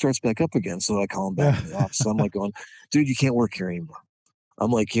later, it starts back up again. So I call him back Yeah. in the office. I'm like going, dude, you can't work here anymore. I'm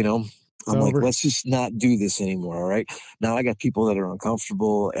like, It's over. let's just not do this anymore. All right. Now I got people that are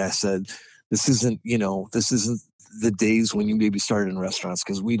uncomfortable. I said, this isn't the days when you maybe started in restaurants,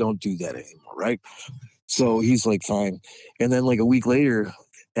 because we don't do that anymore. Right. So he's like, fine. And then like a week later,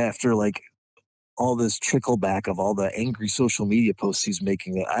 after like all this trickle back of all the angry social media posts he's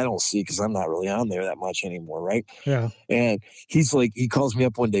making that I don't see because I'm not really on there that much anymore. Right. Yeah. And he's like, he calls me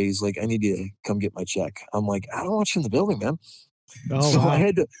up one day. He's like, I need you to come get my check. I'm like, I don't want you in the building, man. Oh So wow. I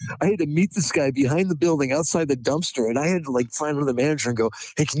had to meet this guy behind the building outside the dumpster, and I had to like find another manager and go,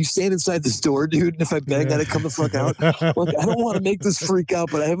 "Hey, can you stand inside this door, dude? And if I bang on it, come the fuck out." Like, I don't want to make this freak out,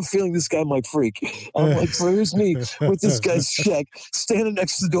 but I have a feeling this guy might freak. I'm like, so here's me with this guy's check, standing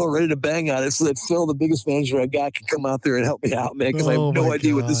next to the door, ready to bang on it, so that Phil, the biggest manager I got, can come out there and help me out, man, because I have Oh no my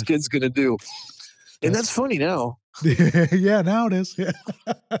idea what this god. kid's gonna do. And that's funny now. Yeah, now it is. Yeah.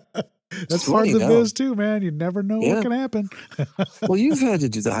 It's That's part of funny the now. biz too, man. You never know what Yeah. can happen. Well, you've had to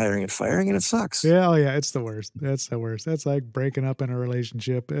do the hiring and firing, and it sucks. Yeah, oh yeah, it's the worst. That's the worst. That's like breaking up in a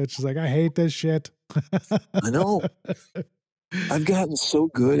relationship. It's just like I hate this shit. I know. I've gotten so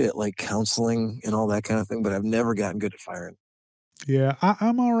good at like counseling and all that kind of thing, but I've never gotten good at firing. Yeah,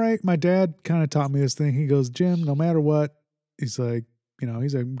 I'm all right. My dad kind of taught me this thing. He goes, Jim, no matter what, he's like,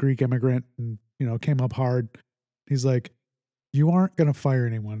 he's a Greek immigrant and, came up hard. He's like, you aren't going to fire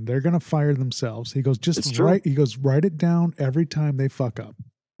anyone. They're going to fire themselves. He goes, It's true. he goes, write it down every time they fuck up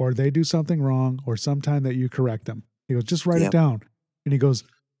or they do something wrong or sometime that you correct them. He goes, just write it Yep. down. And he goes,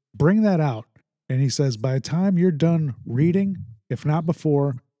 bring that out. And he says, by the time you're done reading, if not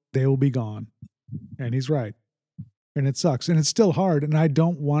before, they will be gone. And he's right. And it sucks. And it's still hard. And I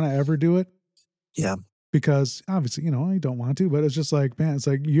don't want to ever do it. Yeah. Because obviously, I don't want to, but it's just like, man, it's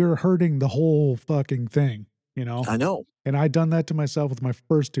like you're hurting the whole fucking thing, I know. And I done that to myself with my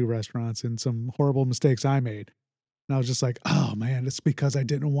first 2 restaurants and some horrible mistakes I made. And I was just like, oh man, it's because I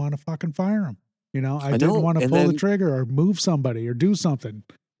didn't want to fucking fire him. I didn't know. want to And pull the then trigger or move somebody or do something.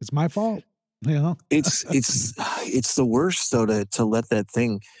 It's my fault. it's the worst though to let that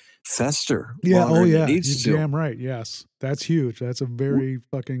thing fester Yeah. longer Oh than yeah. it You're needs to. damn right. Yes. That's huge. That's a very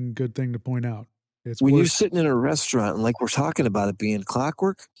fucking good thing to point out. It's When you're worse. sitting in a restaurant and like we're talking about it being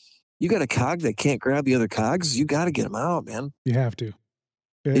clockwork, you got a cog that can't grab the other cogs, you got to get them out, man. You have to.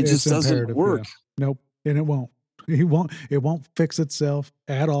 It It's just doesn't imperative. work. Yeah. Nope. And it won't. It won't fix itself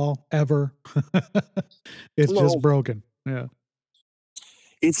at all, ever. It's No. just broken. Yeah.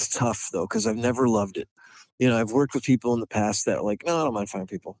 It's tough though, because I've never loved it. I've worked with people in the past that are like, no, I don't mind firing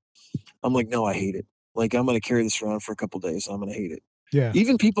people. I'm like, no, I hate it. Like, I'm going to carry this around for a couple days. I'm going to hate it. Yeah.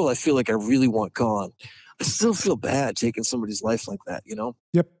 Even people I feel like I really want gone, I still feel bad taking somebody's life like that,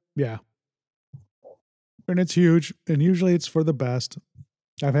 Yep. Yeah. And it's huge. And usually it's for the best.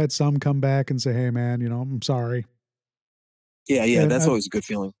 I've had some come back and say, hey, man, I'm sorry. Yeah, And that's always a good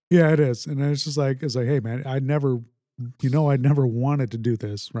feeling. Yeah, it is. And it's just like, hey, man, I never wanted to do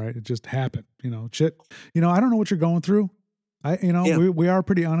this, right? It just happened, shit. I don't know what you're going through. Yeah. We are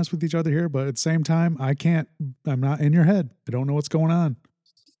pretty honest with each other here, but at the same time, I'm not in your head. I don't know what's going on.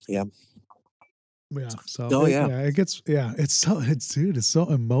 Yeah. Yeah. So, Oh, yeah. it's so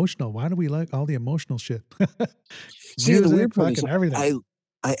emotional. Why do we like all the emotional shit? See, the Music, weird part is fucking everything.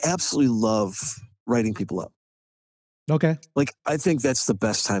 I absolutely love writing people up. Okay. Like, I think that's the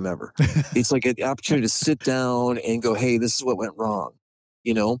best time ever. It's like an opportunity to sit down and go, hey, this is what went wrong,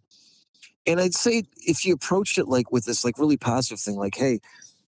 And I'd say if you approach it like with this like really positive thing, like, hey,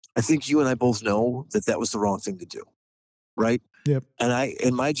 I think you and I both know that that was the wrong thing to do, right? Yep.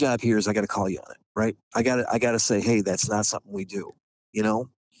 And my job here is I got to call you on it, right? I got to say, hey, that's not something we do, you know.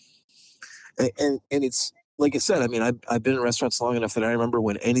 And it's like I said, I mean, I've been in restaurants long enough that I remember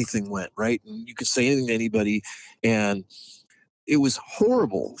when anything went right, and you could say anything to anybody, and it was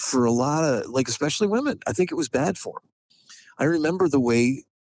horrible for a lot of like, especially women. I think it was bad for them. I remember the way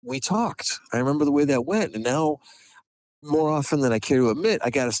we talked. I remember the way that went, and now more often than I care to admit,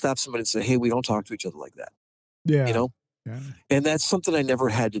 I got to stop somebody and say, hey, we don't talk to each other like that, you Yeah. know. Yeah. And that's something I never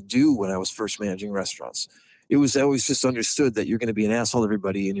had to do when I was first managing restaurants. It was always just understood that you're going to be an asshole to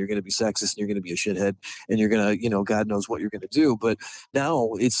everybody, and you're going to be sexist, and you're going to be a shithead, and you're going to, God knows what you're going to do. But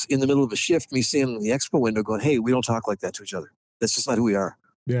now it's in the middle of a shift, me standing in the expo window going, hey, we don't talk like that to each other. That's just not who we are,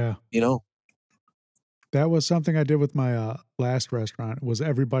 Yeah. you know? That was something I did with my last restaurant. Was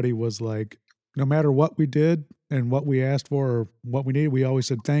everybody was like, no matter what we did and what we asked for or what we needed, we always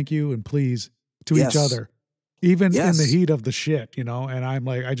said thank you and please to each Yes. other, even in the Yes. heat of the shit, And I'm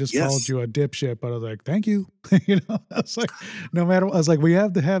like, I just called Yes. you a dipshit, but I was like, thank you, I was like, no matter. I was like, we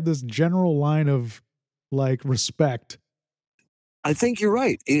have to have this general line of like respect. I think you're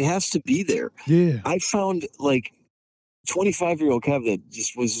right. It has to be there. Yeah. I found like 25-year-old Kev that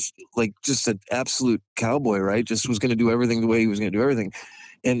just was like just an absolute cowboy, right? Just was going to do everything the way he was going to do everything.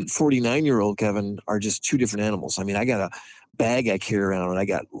 And 49-year-old Kevin are just two different animals. I mean, I got a bag I carry around, and I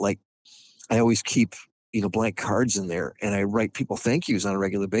got like, I always keep, blank cards in there, and I write people thank yous on a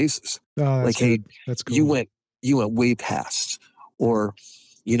regular basis. Oh, that's Like, hey, good. That's you cool. went way past, or,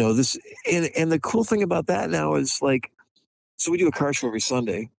 this, and the cool thing about that now is like, so we do a car show every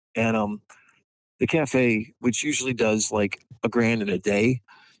Sunday, and the cafe, which usually does like a grand in a day,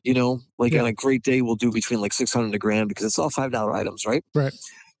 like Yeah. on a great day, we'll do between like 600 and a grand because it's all $5 items, right? Right.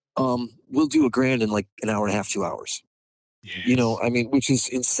 We'll do a grand in like an hour and a half, 2 hours. Yes. I mean, which is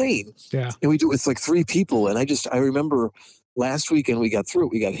insane. Yeah. And we do it with like three people. And I remember last weekend we got through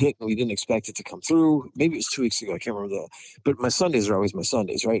it. We got hit and we didn't expect it to come through. Maybe it was 2 weeks ago. I can't remember but my Sundays are always my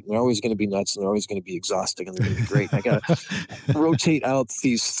Sundays, right? And they're always going to be nuts, and they're always going to be exhausting, and they're going to be great. And I got to rotate out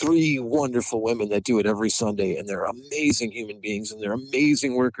these three wonderful women that do it every Sunday, and they're amazing human beings, and they're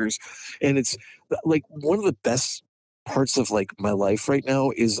amazing workers. And it's like one of the best parts of like my life right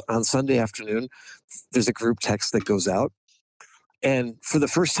now is on Sunday afternoon, there's a group text that goes out. And for the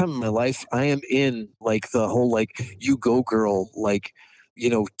first time in my life, I am in like the whole like you go girl like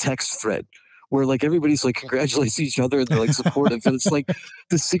text thread where like everybody's like congratulates each other and they're like supportive, and it's like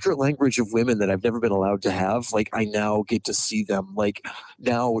the secret language of women that I've never been allowed to have. Like I now get to see them like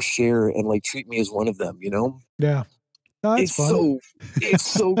now share and like treat me as one of them. Yeah. Oh, that's It's fun.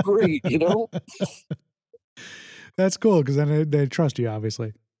 so great. That's cool because then they trust you,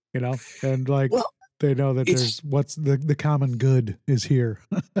 obviously, and like Well, they know that it's there's what's the common good is here.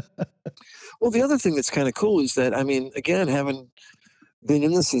 well the other thing that's kind of cool is that I mean again having been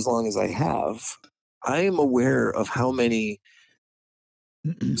in this as long as I have, I am aware of how many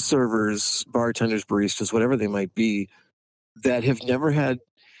servers, bartenders, baristas, whatever they might be, that have never had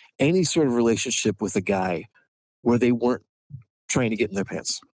any sort of relationship with a guy where they weren't trying to get in their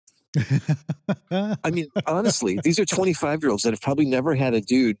pants. I mean, honestly, these are 25-year-olds that have probably never had a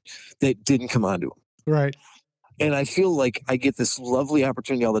dude that didn't come on to them. Right. And I feel like I get this lovely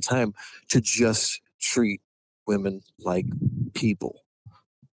opportunity all the time to just treat women like people.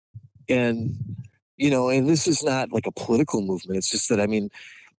 And, and this is not like a political movement. It's just that, I mean,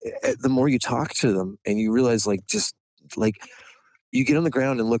 the more you talk to them and you realize like just like you get on the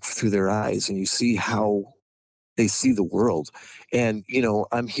ground and look through their eyes and you see how they see the world. And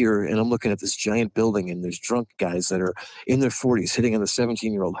I'm here and I'm looking at this giant building, and there's drunk guys that are in their 40s hitting on the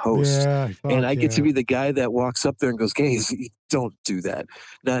 17-year-old host, Yeah. and Fuck I get to yeah. be the guy that walks up there and goes, guys, don't do that,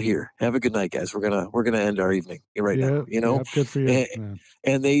 not here, have a good night, guys, we're gonna end our evening right now. Yeah. Yeah. Good for you, and, man.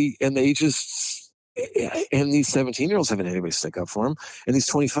 and they just and these 17-year-olds haven't had anybody stick up for them, and these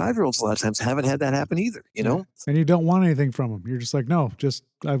 25-year-olds a lot of times haven't had that happen either. Yeah. And you don't want anything from them. You're just like, no, just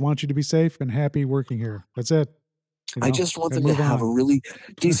I want you to be safe and happy working here. That's it. I just want And them to move have a on. really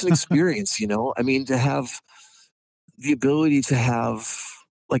decent experience, I mean, to have the ability to have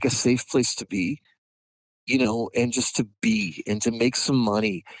like a safe place to be, and just to be and to make some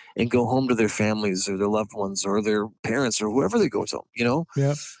money and go home to their families or their loved ones or their parents or whoever they go to,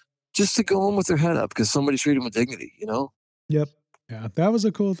 Yep. just to go home with their head up because somebody treated them with dignity. Yep. Yeah. That was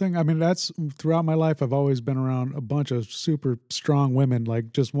a cool thing. I mean, that's throughout my life, I've always been around a bunch of super strong women,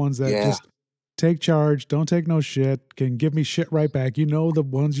 like just ones that Yeah. just take charge, don't take no shit, can give me shit right back. The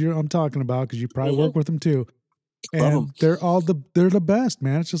ones I'm talking about because you probably Mhm. work with them too. Love them. and they're the best,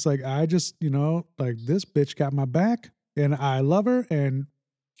 man. It's just like I just, like this bitch got my back and I love her and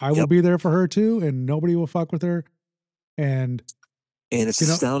I will Yep. be there for her too and nobody will fuck with her. And And it's you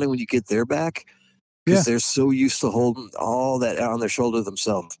know, astounding when you get their back yeah. because they're so used to holding all that on their shoulder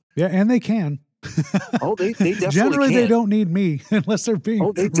themselves. Yeah, and they can. Oh, they definitely Generally they can. don't need me unless they're being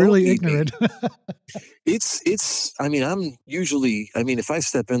Oh, they don't really need me. ignorant. It's I mean, I'm usually, I mean, if I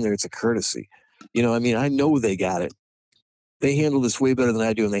step in there, it's a courtesy. I mean, I know they got it. They handle this way better than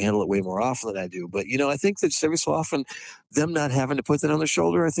I do, and they handle it way more often than I do. But I think that just every so often, them not having to put that on their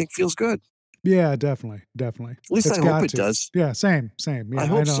shoulder, I think feels good. Yeah, definitely, definitely. At least I It's hope got it to. does. Yeah, same. I Yeah, I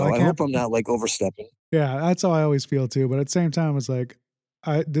hope know. I so. I can't. hope I'm not like overstepping. Yeah, that's how I always feel too. But at the same time, it's like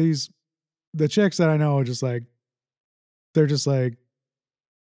the chicks that I know are just like they're just like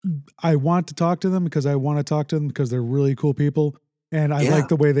I want to talk to them because I want to talk to them because they're really cool people, and I like Yeah,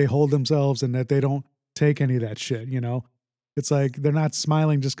 the way they hold themselves and that they don't take any of that shit. It's like they're not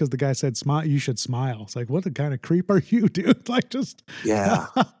smiling just because the guy said smile. You should smile. It's like what the kind of creep are you, dude? Like just yeah,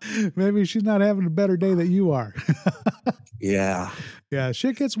 maybe she's not having a better day that you are. yeah. Yeah,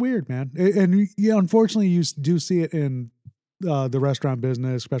 shit gets weird, man. And yeah, unfortunately, you do see it in the restaurant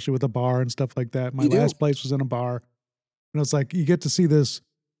business, especially with a bar and stuff like that. My You do. last place was in a bar, and it's like you get to see this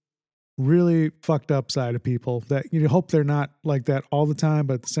really fucked up side of people that you hope they're not like that all the time,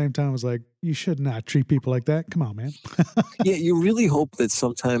 but at the same time, it's like you should not treat people like that. Come on, man. Yeah, you really hope that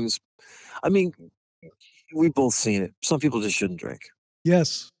sometimes. I mean, we've both seen it. Some people just shouldn't drink.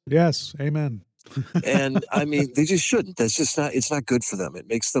 Yes, amen. And I mean, they just shouldn't. That's just not, it's not good for them. It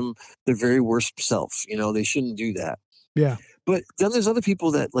makes them their very worst self. They shouldn't do that. Yeah, But then there's other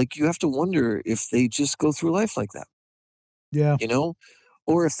people that, like, you have to wonder if they just go through life like that, yeah, you know?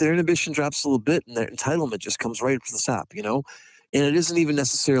 Or if their inhibition drops a little bit and their entitlement just comes right up to the top. And it isn't even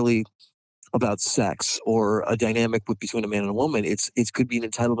necessarily about sex or a dynamic between a man and a woman. It could be an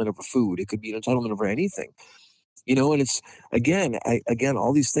entitlement over food. It could be an entitlement over anything. And it's again,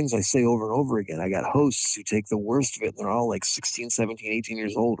 all these things I say over and over again. I got hosts who take the worst of it, and they're all like 16, 17, 18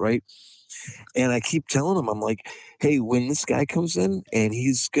 years old, right? And I keep telling them, I'm like, hey, when this guy comes in and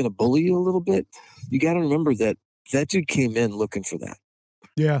he's gonna bully you a little bit, you gotta remember that that dude came in looking for that.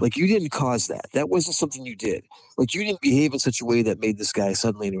 yeah. Like, you didn't cause that. That wasn't something you did. Like, you didn't behave in such a way that made this guy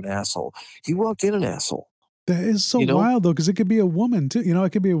suddenly into an asshole. He walked in an asshole, That is so you know? wild though, because it could be a woman too.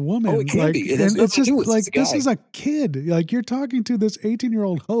 It could be a Oh, it woman. can Like, be. It has and it's nothing to do just with it's a like this guy. is a kid. Like you're talking to this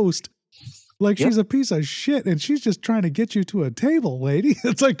 18-year-old host like Yep. she's a piece of shit and she's just trying to get you to a table, lady.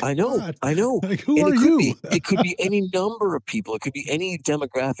 It's like, I know, God. I know. Like, who And are it could you? be it could be any number of people. It could be any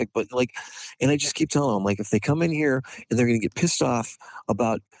demographic, but like, and I just keep telling them, like, if they come in here and they're gonna get pissed off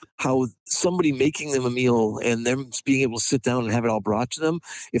about how somebody making them a meal and them being able to sit down and have it all brought to them,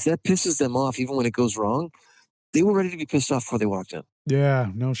 if that pisses them off, even when it goes wrong, they were ready to be pissed off before they walked in. Yeah,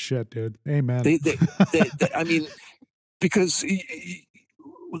 no shit, dude. Amen. I mean, because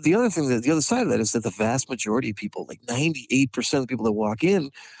the other thing, that the other side of that is that the vast majority of people, like 98% of the people that walk in,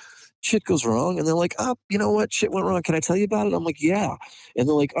 shit goes wrong, and they're like, "Oh, you know what? Shit went wrong. Can I tell you about it?" I'm like, "Yeah." And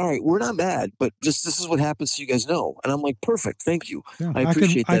they're like, "All right, we're not mad, but just this is what happens, so you guys know." And I'm like, "Perfect. Thank you. Yeah, I I can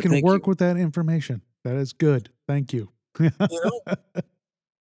appreciate I that. can Thank work you." with that information. That is good. Thank you. You know?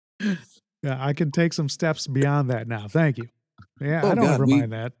 Yeah, I can take some steps beyond that now. Thank you. Yeah, I Oh don't God, ever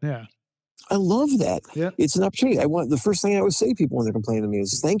mind that. Yeah. I love that. Yep. It's an opportunity. I want the first thing I always say to people when they're complaining to me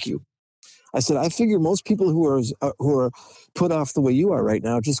is thank you. I said, I figure most people who are put off the way you are right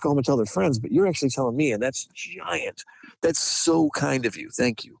now just go home and tell their friends, but you're actually telling me, and that's giant. That's so kind of you.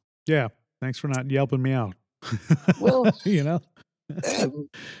 Thank you. Yeah. Thanks for not yelping me out. Well, you know? eh,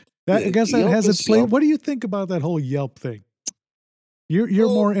 That I guess that Yelp has its is place. Yelp. What do you think about that whole Yelp thing? You're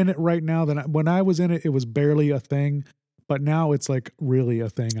Well, more in it right now than when I was in it, it was barely a thing, but now it's like really a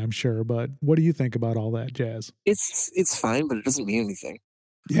thing, I'm sure. But what do you think about all that jazz? it's fine, but it doesn't mean anything.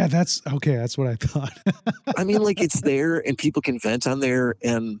 Yeah, that's okay. That's what I thought. I mean, like, it's there and people can vent on there,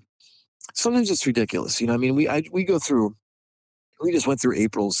 and sometimes it's ridiculous. I mean, we go through. We just went through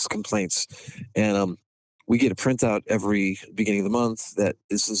April's complaints, and we get a printout every beginning of the month that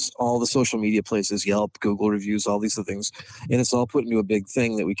this is all the social media places, Yelp, Google reviews, all these other things, and it's all put into a big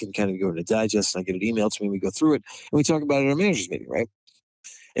thing that we can kind of go to digest. And I get it emailed to me. We go through it and we talk about it at our managers meeting, right?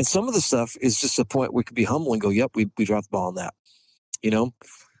 And some of the stuff is just a point we could be humble and go, "Yep, we dropped the ball on that," you know.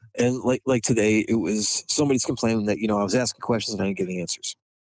 And like today, it was somebody's complaining that I was asking questions and I didn't get any answers.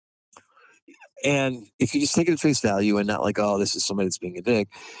 And if you just take it at face value and not like, "Oh, this is somebody that's being a dick,"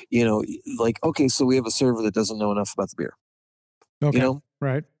 like, okay, so we have a server that doesn't know enough about the beer. You Okay. know,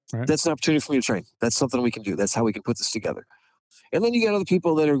 Right. Right. that's an opportunity for me to train. That's something we can do. That's how we can put this together. And then you got other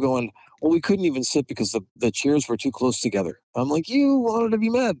people that are going, well, we couldn't even sit because the chairs were too close together. I'm like, you wanted to be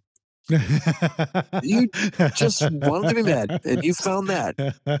mad. You just wanted to be mad, and you found that.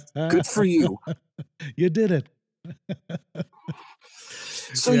 Good for you. You did it.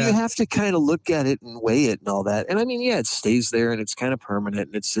 So you Yeah. have to kind of look at it and weigh it and all that. And I mean, yeah, it stays there and it's kind of permanent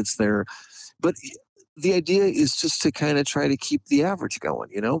and it sits there. But the idea is just to kind of try to keep the average going,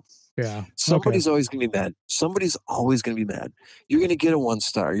 you know? Yeah. Okay. Somebody's always going to be mad. Somebody's always going to be mad. You're going to get a 1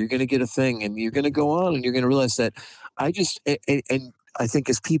 star. You're going to get a thing, and you're going to go on, and you're going to realize that and I think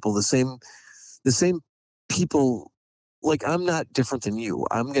as people, the same people. Like I'm not different than you.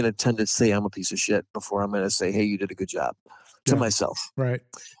 I'm going to tend to say I'm a piece of shit before I'm going to say, hey, you did a good job to Yeah. myself. Right.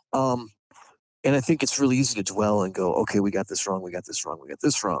 Um, and I think it's really easy to dwell and go, okay, we got this wrong. We got this wrong. We got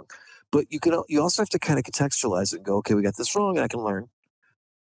this wrong. But you also have to kind of contextualize it and go, okay, we got this wrong, and I can learn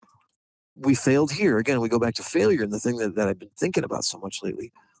we failed here. Again, we go back to failure and the thing that I've been thinking about so much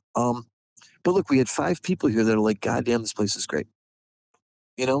lately. Um, but look, we had 5 people here that are like, God damn, this place is great.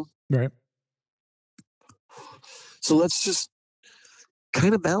 You know? Right. So let's just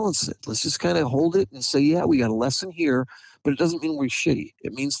kind of balance it. Let's just kind of hold it and say, yeah, we got a lesson here, but it doesn't mean we're shitty.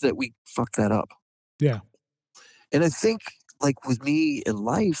 It means that we fucked that up. Yeah. And I think, like with me in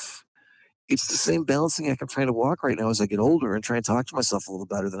life, it's the same balancing act I'm trying to walk right now as I get older and try and talk to myself a little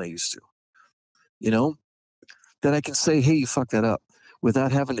better than I used to. You know? That I can say, hey, you fucked that up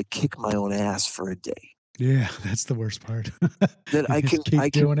without having to kick my own ass for a day. Yeah. That's the worst part. That You just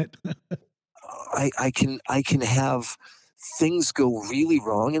keep doing it. I can have things go really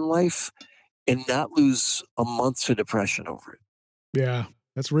wrong in life and not lose a month to depression over it. Yeah.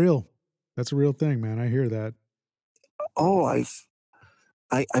 That's real. That's a real thing, man. I hear that. Oh, I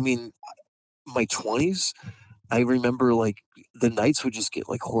mean, my 20s, I remember like the nights would just get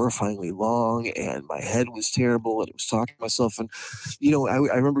like horrifyingly long and my head was terrible and it was talking to myself. And,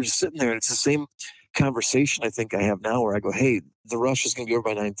 I remember just sitting there and it's the same conversation I think I have now where I go, hey, the rush is going to be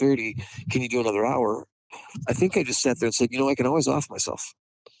over by 9:30. Can you do another hour? I think I just sat there and said, I can always off myself.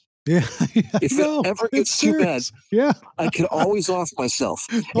 Yeah. I If it know. ever It's gets too bad, serious. Yeah. I can always off myself.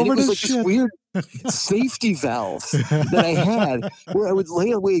 And it Over was this like this shit. weird safety valve that I had where I would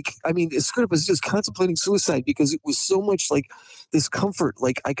lay awake. I mean, as good as just contemplating suicide because it was so much like this comfort.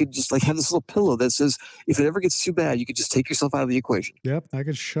 Like I could just like have this little pillow that says, if it ever gets too bad, you could just take yourself out of the equation. Yep. I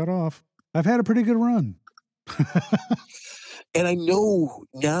could shut off. I've had a pretty good run. And I know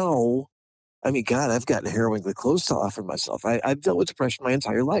now, I mean, God, I've gotten harrowingly close to offering myself. I've dealt with depression my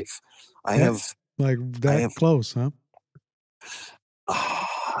entire life. I Yeah. have, Like I that have, close, huh?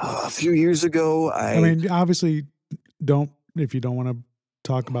 a few years ago, I mean, obviously, if you don't want to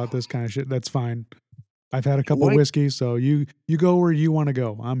talk about this kind of shit, that's fine. I've had a couple why whiskeys, so you go where you want to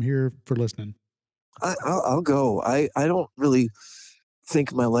go. I'm here for listening. I'll go. I don't really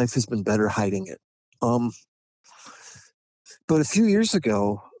think my life has been better hiding it. Um, but a few years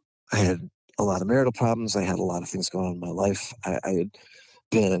ago, I had a lot of marital problems. I had a lot of things going on in my life. I had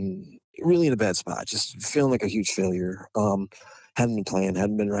been really in a bad spot, just feeling like a huge failure. Hadn't been playing,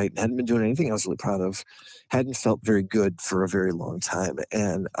 hadn't been writing, hadn't been doing anything I was really proud of. Hadn't felt very good for a very long time.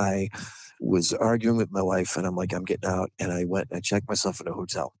 And I was arguing with my wife, and I'm like, I'm getting out. And I went and I checked myself in a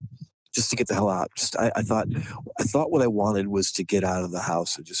hotel just to get the hell out. Just I thought what I wanted was to get out of the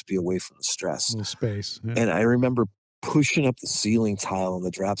house and just be away from the A stress. little space. Yeah. And I remember pushing up the ceiling tile on the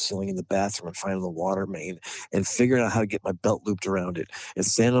drop ceiling in the bathroom and finding the water main and figuring out how to get my belt looped around it and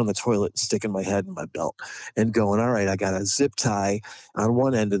standing on the toilet and sticking my head in my belt and going, all right, I got a zip tie on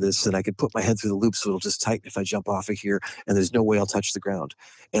one end of this and I can put my head through the loop so it'll just tighten if I jump off of here and there's no way I'll touch the ground.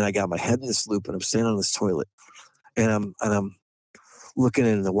 And I got my head in this loop and I'm standing on this toilet and I'm looking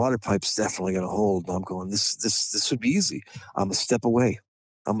in the water pipe's definitely going to hold. And I'm going, this would be easy. I'm a step away.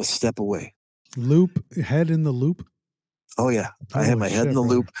 I'm a step away. Loop, head in the loop. Oh yeah, I had Holy my head in shit, the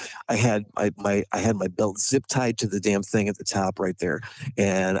brother. loop. I had my belt zip tied to the damn thing at the top right there,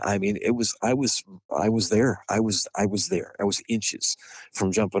 and I mean I was there. I was there. I was inches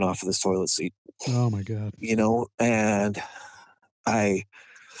from jumping off of this toilet seat, Oh my god. and I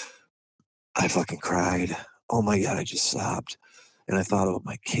I fucking cried. Oh my god, I just sobbed, and I thought about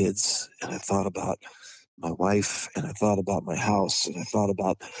my kids, and I thought about my wife, and I thought about my house, and I thought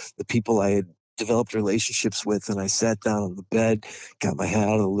about the people I had developed relationships with, and I sat down on the bed, got my head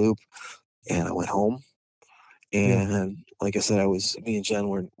out of the loop, and I went home. Yeah. And like I said, me and Jen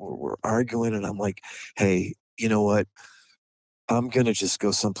were arguing, and I'm like, hey, you know what? I'm gonna just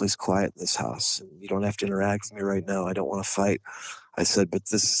go someplace quiet in this house, and you don't have to interact with me right now. I don't want to fight. I said, but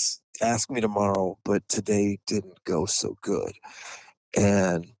ask me tomorrow. But today didn't go so good,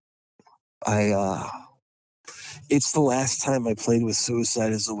 and I it's the last time I played with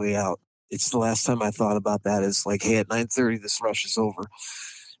suicide as a way out. It's the last time I thought about that as like, hey, at 9:30 this rush is over,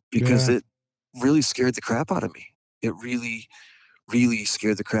 because Yeah. it really scared the crap out of me. It really, really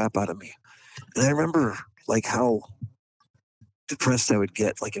scared the crap out of me. And I remember like how depressed I would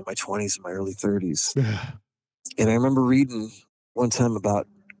get like in my 20s and my early 30s. Yeah. And I remember reading one time about,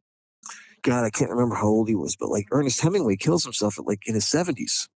 God, I can't remember how old he was, but like Ernest Hemingway kills himself at like in his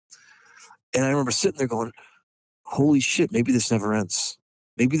 70s. And I remember sitting there going, holy shit, maybe this never ends.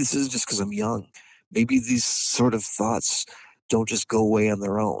 Maybe this isn't just because I'm young. Maybe these sort of thoughts don't just go away on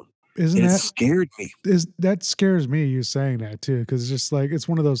their own. Isn't And it that scared me. is that scares me, you saying that too, because it's just like it's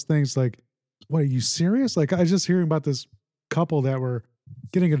one of those things like, what, are you serious? Like I was just hearing about this couple that were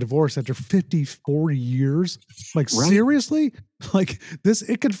getting a divorce after 50, 40 years. Like Right? seriously? Like this,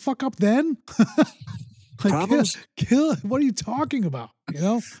 it could fuck up then? Like Problems? kill, what are you talking about? You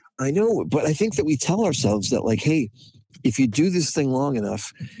know? I know, but I think that we tell ourselves that, like, hey, if you do this thing long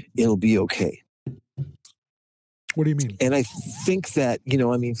enough, it'll be okay. What do you mean? And I think that,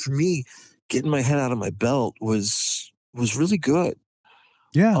 I mean, for me, getting my head out of my belt was really good.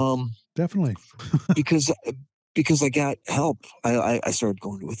 Yeah, Um, definitely. because because I got help. I started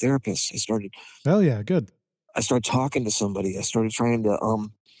going to a therapist. Hell yeah, good. I started talking to somebody. I started trying to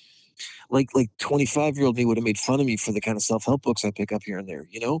like 25-year-old me would have made fun of me for the kind of self-help books I pick up here and there.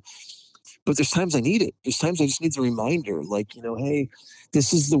 But there's times I need it. There's times I just need the reminder, like, hey,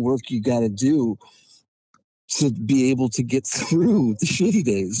 this is the work you got to do to be able to get through the shitty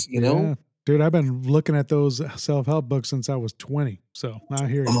days. Yeah. Dude, I've been looking at those self-help books since I was 20. So I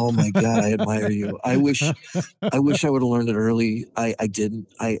hear you. Oh my God, I admire you. I wish I would have learned it early. I didn't.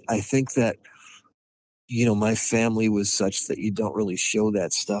 I think that, my family was such that you don't really show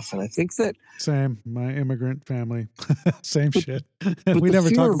that stuff. And I think that, Same, my immigrant family. Same but, shit. but We the never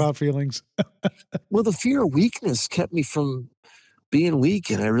fear talk of, about feelings. well, the fear of weakness kept me from being weak.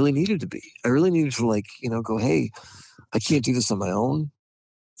 And I really needed to be. I really needed to, like, go, hey, I can't do this on my own.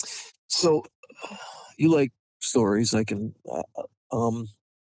 So you like stories. I can,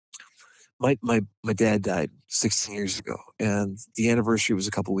 my dad died 16 years ago, and the anniversary was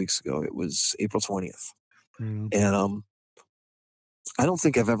a couple weeks ago. It was April 20th. You And I don't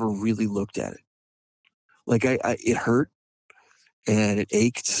think I've ever really looked at it. Like it hurt and it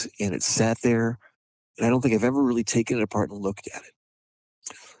ached and it sat there, and I don't think I've ever really taken it apart and looked at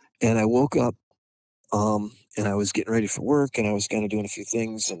it. And I woke up, and I was getting ready for work, and I was kind of doing a few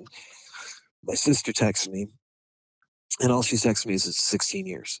things, and my sister texted me, and all she texted me is it's 16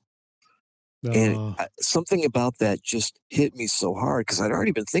 years. And know? something about that just hit me so hard because I'd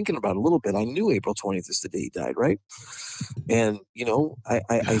already been thinking about it a little bit. I knew April 20th is the day he died, right? And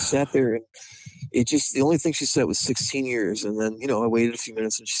I sat there, and it just, the only thing she said was 16 years. And then I waited a few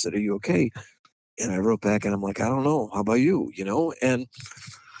minutes, and she said, "Are you okay?" And I wrote back, and I'm like, "I don't know. How about you?" And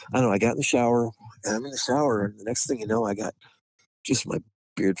I don't know. I got in the shower, and I'm in the shower, and the next thing you know, I got just my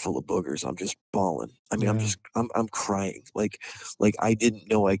beard full of boogers. I'm just bawling. I mean, Yeah. I'm crying. Like I didn't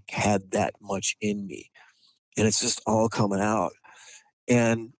know I had that much in me, and it's just all coming out.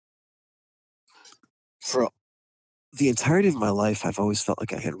 And for the entirety of my life, I've always felt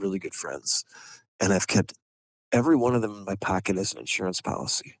like I had really good friends, and I've kept every one of them in my pocket as an insurance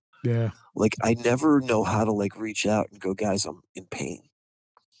policy. Yeah. Like I never know how to like reach out and go, guys, I'm in pain.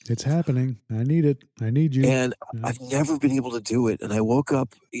 It's happening. I need it. I need you. And Yeah. I've never been able to do it. And I woke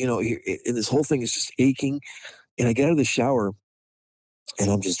up, and this whole thing is just aching. And I get out of the shower, and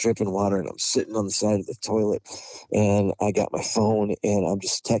I'm just dripping water, and I'm sitting on the side of the toilet, and I got my phone, and I'm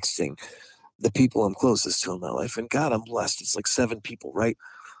just texting the people I'm closest to in my life. And God, I'm blessed. It's like 7 people, right?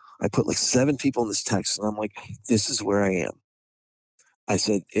 I put like 7 people in this text, and I'm like, this is where I am. I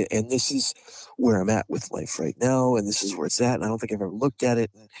said, and this is where I'm at with life right now, and this is where it's at. And I don't think I've ever looked at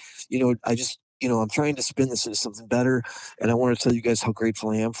it. And, I just, I'm trying to spin this into something better. And I want to tell you guys how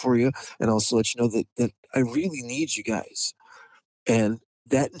grateful I am for you. And also let you know that I really need you guys. And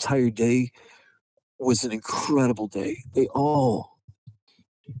that entire day was an incredible day. They all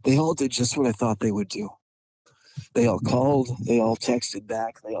did just what I thought they would do. They all called, they all texted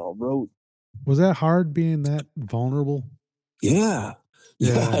back, they all wrote. Was that hard being that vulnerable? Yeah.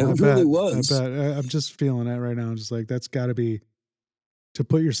 Yeah, Yeah, I it really bet. I was. bet. I'm just feeling that right now. I'm just like, that's got to be to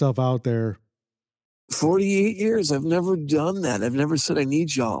put yourself out there. 48 years. I've never done that. I've never said I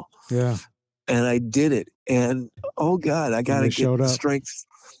need y'all. Yeah. And I did it. And oh God, I And got they to get showed the up. strength.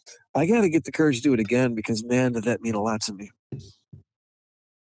 I got to get the courage to do it again because man, did that mean a lot to me.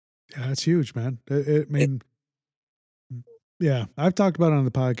 Yeah, that's huge, man. I It, mean, yeah, I've talked about it on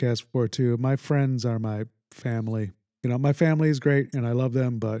the podcast before too. My friends are my family. My family is great and I love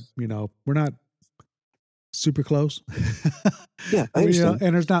them, but we're not super close. Yeah, I understand.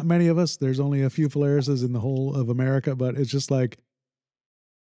 And there's not many of us. There's only a few Falarises in the whole of America, but it's just like,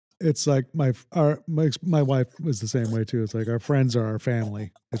 it's like my wife was the same way too. It's like our friends are our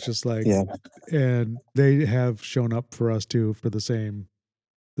family. It's just like, Yeah. and they have shown up for us too for the same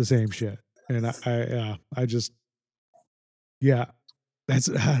shit. And I just, yeah, that's,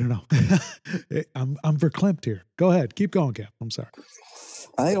 I don't know. I'm verklempt here. Go ahead, keep going, Cap. I'm sorry.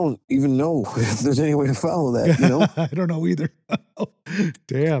 I don't even know if there's any way to follow that, I don't know either.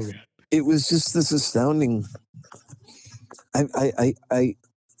 Damn, man. It was just this astounding. I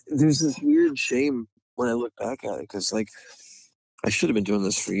there's this weird shame when I look back at it because, like, I should have been doing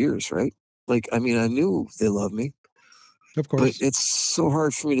this for years, right? Like, I mean, I knew they loved me, Of but course. it's so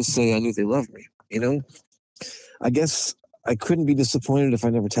hard for me to say I knew they loved me, I guess I couldn't be disappointed if I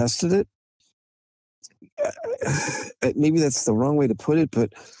never tested it. Maybe that's the wrong way to put it,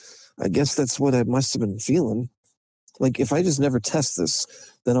 but I guess that's what I must have been feeling. Like, if I just never test this,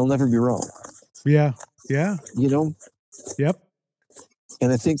 then I'll never be wrong, Yeah. Yeah. you know? Yep.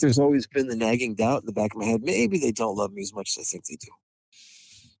 And I think there's always been the nagging doubt in the back of my head. Maybe they don't love me as much as I think they do.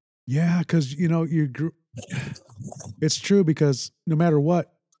 Yeah, because it's true because no matter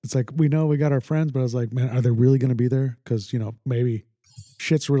what, it's like we know we got our friends, but I was like, man, are they really going to be there? Because maybe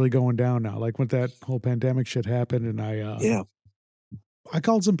shit's really going down now. Like when that whole pandemic shit happened, and Yeah, I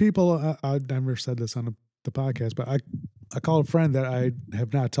called some people. I never said this on the podcast, but I called a friend that I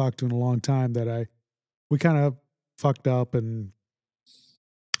have not talked to in a long time. That we kind of fucked up and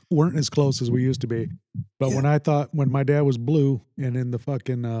weren't as close as we used to be. But yeah, when my dad was blue and in the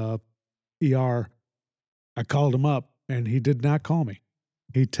fucking ER, I called him up and he did not call me.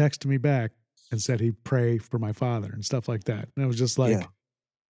 He texted me back and said he'd pray for my father and stuff like that. And it was just yeah,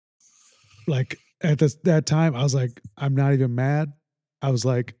 like at that time, I was like, I'm not even mad. I was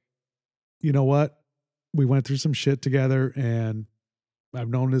like, you know what? We went through some shit together and I've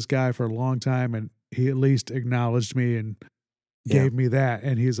known this guy for a long time and he at least acknowledged me and yeah, gave me that.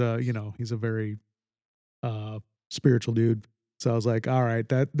 And he's a very spiritual dude. So I was like, all right,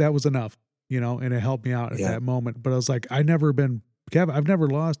 that was enough, and it helped me out at yeah, that moment. But I was like, I've never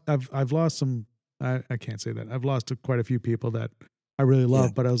lost, I've lost some, I can't say that. I've lost quite a few people that I really yeah,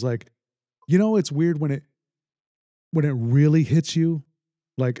 love, but I was like, it's weird when it really hits you,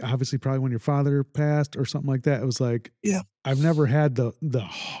 like obviously probably when your father passed or something like that. It was like, yeah, I've never had the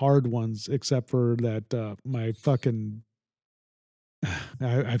hard ones except for that, my fucking,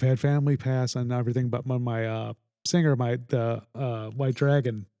 I've had family pass and everything, but when my singer, the White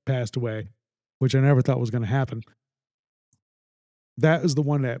Dragon passed away, which I never thought was going to happen. That is the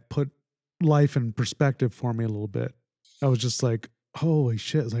one that put life in perspective for me a little bit. I was just like, holy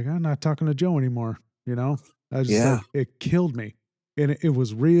shit! It's like I'm not talking to Joe anymore. I was just yeah, like, it killed me, and it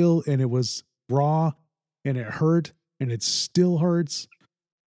was real, and it was raw, and it hurt, and it still hurts.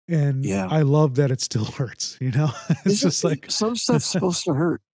 And yeah. I love that it still hurts. It's Isn't just like, some stuff supposed to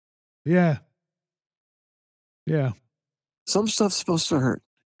hurt? yeah, yeah. Some stuff's supposed to hurt.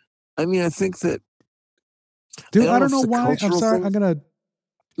 I mean, I think that I Dude, don't I know don't if know it's a why. I'm cultural sorry. thing. I'm going to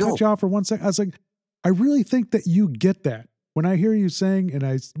cut No, you off for 1 second. I was like, I really think that you get that. When I hear you sing and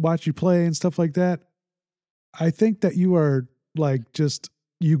I watch you play and stuff like that, I think that you are like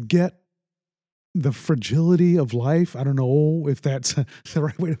you get the fragility of life. I don't know if that's the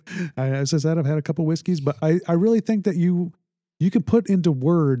right way. As I said, I've had a couple whiskeys, but I really think that you can put into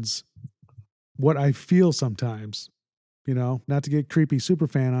words what I feel sometimes. Not to get creepy super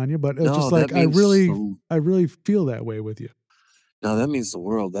fan on you, but it's no, just that like means the I really feel that way with you. no, that means the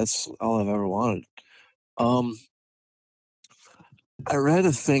world. That's all I've ever wanted. Um, I read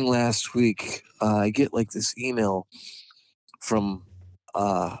a thing last week. I get like this email from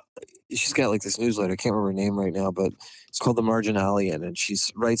uh she's got like this newsletter. I can't remember her name right now, but it's called The Marginalian, and she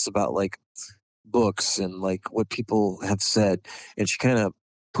writes about like books and like what people have said, and she kind of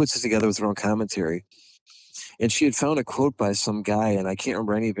puts it together with her own commentary. And she had found a quote by some guy, and I can't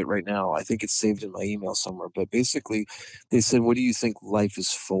remember any of it right now. I think it's saved in my email somewhere. But basically, they said, "What do you think life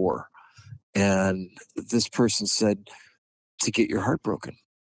is for?" And this person said, "To get your heart broken."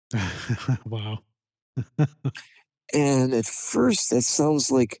 Wow. And at first, that sounds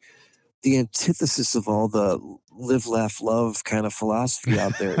like the antithesis of all the live, laugh, love kind of philosophy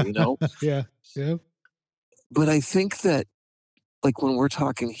out there. Yeah. Yeah. But I think that, like, when we're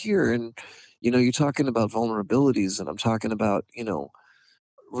talking here, and, you're talking about vulnerabilities, and I'm talking about,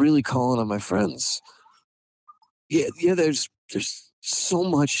 really calling on my friends. Yeah, yeah, there's so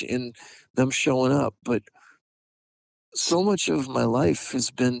much in them showing up, but so much of my life has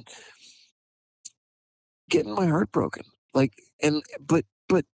been getting my heart broken. Like, and but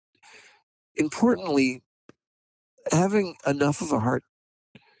importantly, having enough of a heart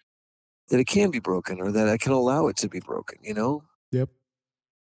that it can be broken or that I can allow it to be broken, you know? Yep.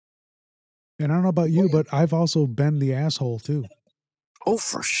 And I don't know about you, but I've also been the asshole too, Oh,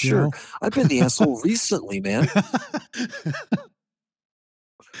 for you sure. know? I've been the asshole recently, man.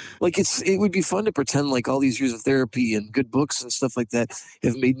 Like it would be fun to pretend like all these years of therapy and good books and stuff like that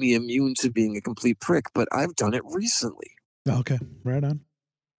have made me immune to being a complete prick, but I've done it recently. Okay, right on.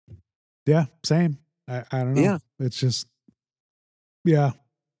 Yeah, same. I don't know. Yeah. It's just yeah.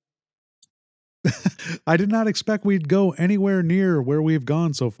 I did not expect we'd go anywhere near where we've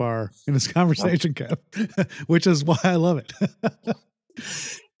gone so far in this No. conversation, Kev, which is why I love it.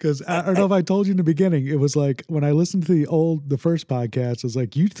 Because I don't know I if I told you in the beginning, it was like when I listened to the first podcast, it was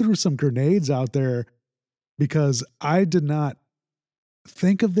like you threw some grenades out there because I did not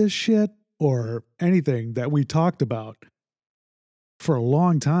think of this shit or anything that we talked about for a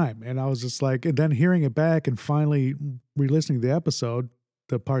long time. And I was just like, and then hearing it back and finally re listening to the episode,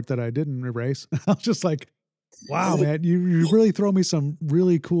 the part that I didn't erase, I was just like, wow, man, you really throw me some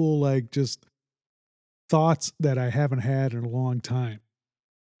really cool, like just thoughts that I haven't had in a long time.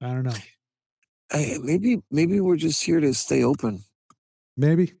 I don't know. maybe we're just here to stay open.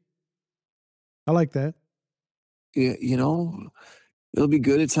 Maybe. I like that. You know, it'll be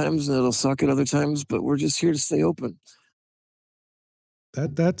good at times and it'll suck at other times, but we're just here to stay open.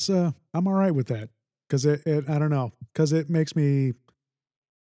 That's I'm all right with that. Cause it I don't know. Cause it makes me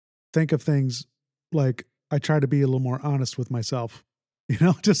think of things like I try to be a little more honest with myself. You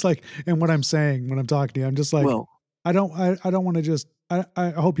know, just like and what I'm saying when I'm talking to you, I'm just like, Well, I don't want to just I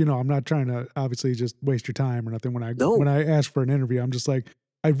hope you know I'm not trying to obviously just waste your time or nothing when no, I ask for an interview. I'm just like,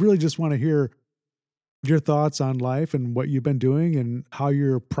 I really just want to hear your thoughts on life and what you've been doing and how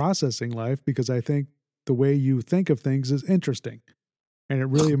you're processing life because I think the way you think of things is interesting. And it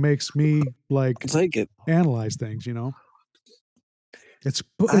really makes me I'll like take it. analyze things, you know? It's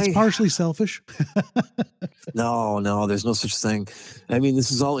I partially selfish. No, there's no such thing. I mean,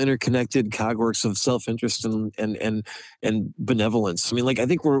 this is all interconnected cogworks of self-interest and benevolence. I mean, like I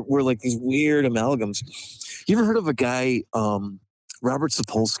think we're like these weird amalgams. You ever heard of a guy, Robert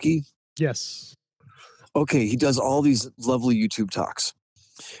Sapolsky? Yes. Okay, he does all these lovely YouTube talks,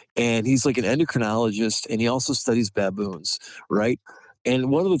 and he's like an endocrinologist, and he also studies baboons, right? And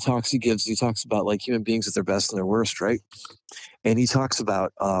one of the talks he gives, he talks about like human beings at their best and their worst, right? And he talks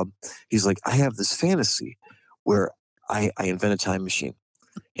about, he's like, I have this fantasy where I invent a time machine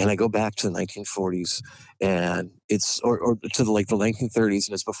and I go back to the 1940s and it's or to the like the 1930s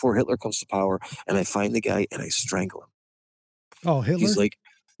and it's before Hitler comes to power and I find the guy and I strangle him. Oh, He's Hitler? like,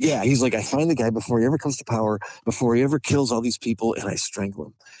 yeah, he's like, I find the guy before he ever comes to power, before he ever kills all these people, and I strangle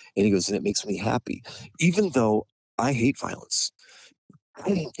him. And he goes, and it makes me happy, even though I hate violence.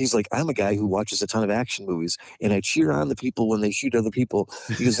 He's like, I'm a guy who watches a ton of action movies and I cheer on the people when they shoot other people.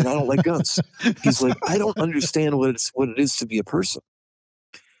 He goes, and I don't like guns. He's like, I don't understand what it is to be a person.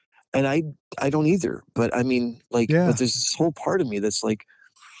 And I don't either. But I mean, like, but Yeah. there's this whole part of me that's like,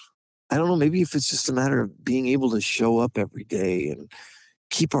 I don't know, maybe if it's just a matter of being able to show up every day and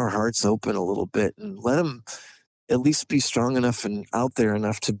keep our hearts open a little bit and let them at least be strong enough and out there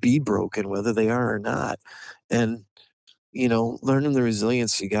enough to be broken, whether they are or not. And learning the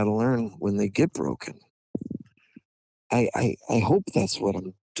resilience you got to learn when they get broken. I hope that's what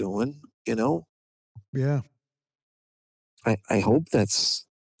I'm doing. Yeah. I hope that's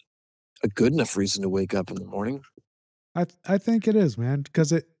a good enough reason to wake up in the morning. I think it is, man,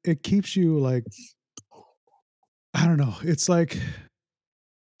 because it keeps you like I don't know. It's like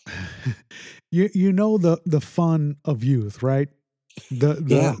you know the fun of youth, right?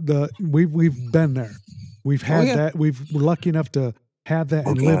 Yeah. We've been there. We've Oh had yeah. that. We're lucky enough to have that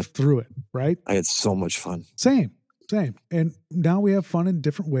Oh and god. live through it, right? I had so much fun. Same, same. And now we have fun in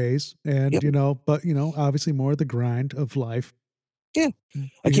different ways, and Yep. but obviously more the grind of life. Yeah. I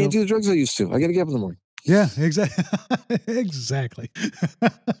You can't know, do the drugs I used to. I got to get up in the morning. yeah, exactly, exactly.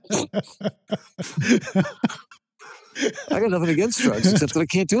 I got nothing against drugs except that I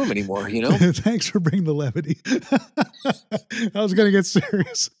can't do them anymore. Thanks for bringing the levity. I was going to get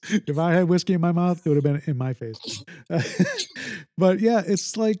serious. If I had whiskey in my mouth, it would have been in my face. But yeah,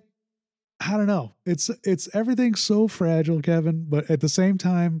 it's like I don't know. It's everything's so fragile, Kevin, but at the same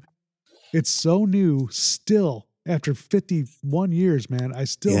time, it's so new still after 51 years, man. I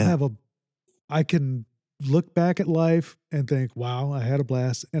still Yeah. have I can look back at life and think, wow, I had a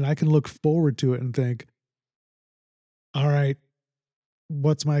blast. And I can look forward to it and think, all right,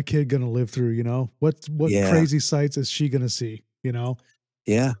 what's my kid going to live through? What Yeah. crazy sights is she going to see?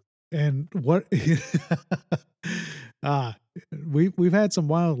 Yeah. And what, ah, we've had some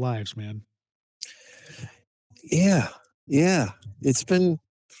wild lives, man. Yeah. It's been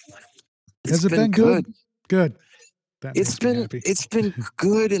Has it been good? Good. That It's makes me been happy. it's been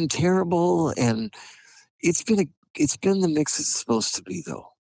good and terrible, and it's been the mix it's supposed to be, though.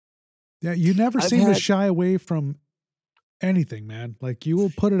 Yeah, you never I've seem to had shy away from anything, man. Like you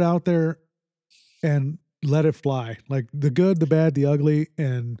will put it out there and let it fly. Like the good, the bad, the ugly,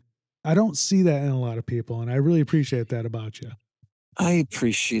 and I don't see that in a lot of people, and I really appreciate that about you. I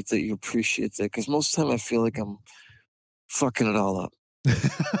appreciate that you appreciate that, because most of the time I feel like I'm fucking it all up.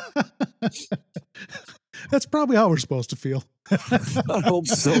 That's probably how we're supposed to feel. I hope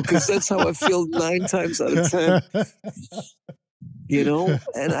so, because that's how I feel 9 times out of 10, you know?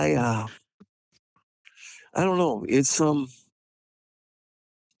 And I don't know. It's,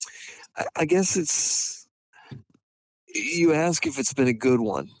 I guess it's you ask if it's been a good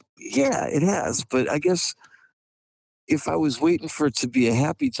one. Yeah, it has, but I guess if I was waiting for it to be a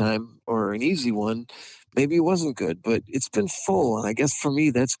happy time or an easy one, maybe it wasn't good, but it's been full, and I guess for me,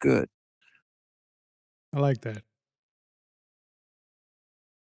 that's good. I like that.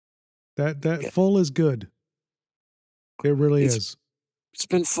 That Yeah, full is good. It really it's is. it's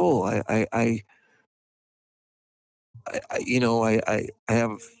been full. I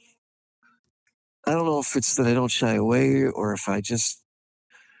have. I don't know if it's that I don't shy away or if I just.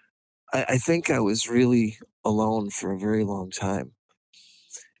 I think I was really alone for a very long time,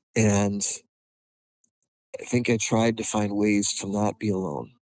 and I think I tried to find ways to not be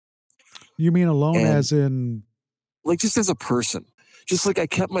alone, You mean alone and as in like just as a person, just like I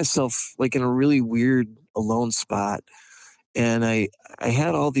kept myself like in a really weird alone spot, and I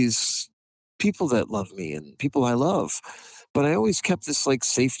had all these people that love me and people I love, but I always kept this like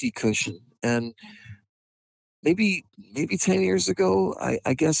safety cushion. And maybe 10 years ago,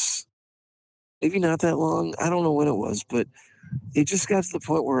 I guess maybe not that long, I don't know when it was, but it just got to the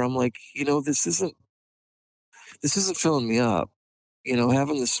point where I'm like, this isn't filling me up.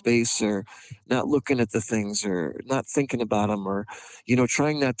 Having the space or not looking at the things or not thinking about them or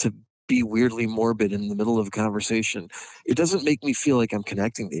trying not to be weirdly morbid in the middle of a conversation. It doesn't make me feel like I'm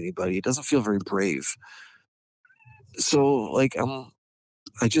connecting to anybody. It doesn't feel very brave. So like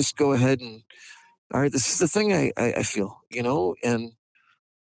I just go ahead and all right, this is the thing I feel, and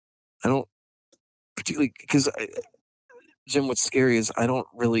I don't particularly because Jim, what's scary is I don't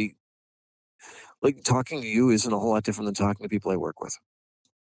really like talking to you isn't a whole lot different than talking to people I work with.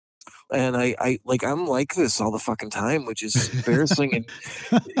 And I'm like this all the fucking time, which is embarrassing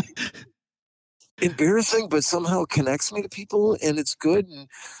and embarrassing, but somehow connects me to people, and it's good. And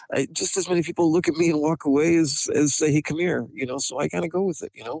just as many people look at me and walk away as say, "Hey, come here," So I kind of go with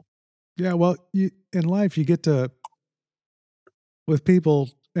it. Yeah, well, you in life you get to with people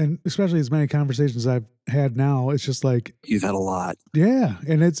and especially as many conversations I've had now, it's just like, You've had a lot. yeah,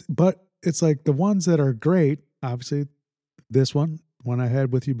 and it's like the ones that are great, obviously this one I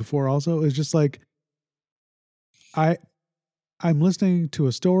had with you before also is just like I I'm listening to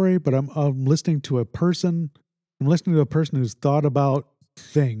a story, but I'm listening to a person. I'm listening to a person who's thought about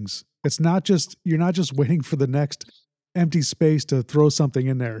things. It's not just you're not just waiting for the next empty space to throw something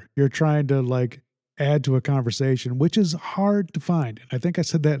in there. You're trying to like add to a conversation, which is hard to find. And I think I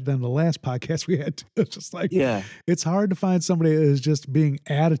said that in the last podcast we had. It's just like Yeah. it's hard to find somebody that is just being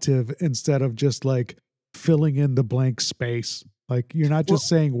additive instead of just like filling in the blank space. Like you're not Well, just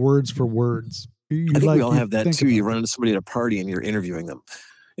saying words for words. I think we Like all you have that think too. You about run into somebody at a party and you're interviewing them,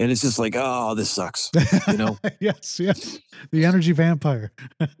 and it's just like, oh, this sucks. You know, yes, yes. The energy vampire.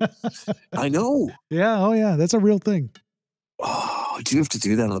 I know. Yeah, oh yeah, that's a real thing. Oh, do you have to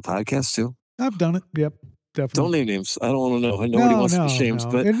do that on the podcast too? I've done it. Yep, Don't definitely. name names. I don't want to know. Nobody No, wants to be no, shamed,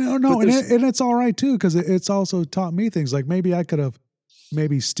 no. but And no, but no, there's and it's all right too because it's also taught me things. Like maybe I could have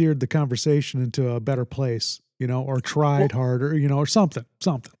maybe steered the conversation into a better place, or tried well, harder, or something,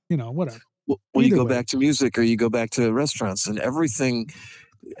 whatever. well, you Either go way, back to music or you go back to restaurants and everything.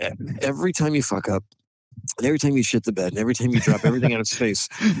 Every time you fuck up, and every time you shit the bed, and every time you drop everything out of space,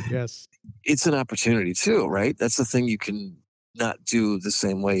 yes, it's an opportunity too, right? That's the thing you can not do the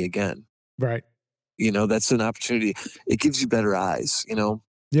same way again. right, That's an opportunity. It gives you better eyes,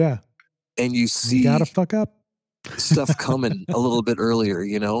 yeah. and you You gotta see fuck up. stuff coming a little bit earlier.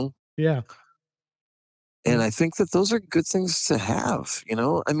 Yeah, And yeah. I think that those are good things to have.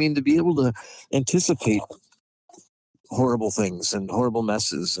 I mean, to be able to anticipate horrible things and horrible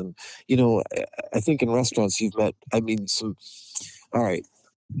messes. And, I think in restaurants you've met, I mean, all right,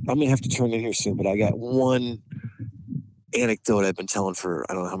 I'm going to have to turn in here soon, but I got one anecdote I've been telling for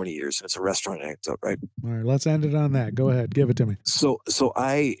I don't know how many years. It's a restaurant anecdote, right? All right, let's end it on that. Go ahead, give it to me. So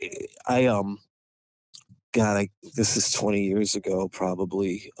God, this is 20 years ago,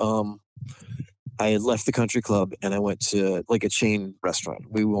 probably. I had left the country club and I went to like a chain restaurant.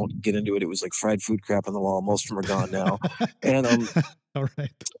 We won't get into it. It was like fried food crap on the wall. Most of them are gone now. And All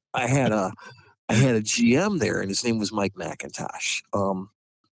right. I had a I had a GM there, and his name was Mike McIntosh.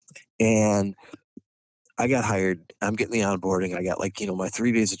 And I got hired. I'm getting the onboarding. I got like, my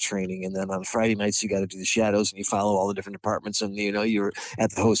 3 days of training. And then on Friday nights, you got to do the shadows and you follow all the different departments. And, you're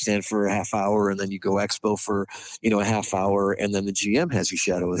at the host stand for a half hour and then you go expo for, a half hour. And then the GM has you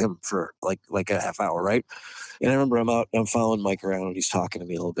shadow with him for like a half hour, right? And I remember I'm following Mike around and he's talking to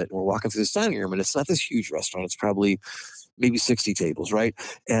me a little bit. And we're walking through this dining room and it's not this huge restaurant. It's probably maybe 60 tables, right?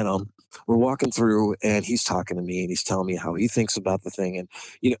 And we're walking through and he's talking to me and he's telling me how he thinks about the thing and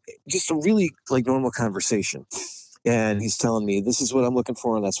just a really like normal conversation. And he's telling me this is what I'm looking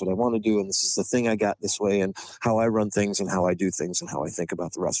for and that's what I want to do and this is the thing I got this way and how I run things and how I do things and how I think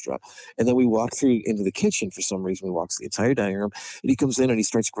about the restaurant. And then we walk through into the kitchen. For some reason we walk through the entire dining room and he comes in and he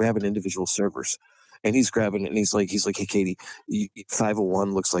starts grabbing individual servers. And he's grabbing it and he's like, hey Katie,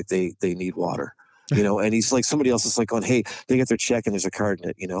 501 looks like they need water. And he's like, somebody else is like, going, hey, they get their check and there's a card in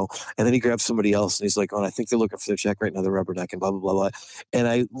it, and then he grabs somebody else and he's like, oh, I think they're looking for their check right now, they're rubbernecking, blah, blah, blah, blah. And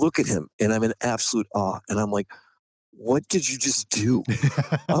I look at him and I'm in absolute awe. And I'm like, what did you just do?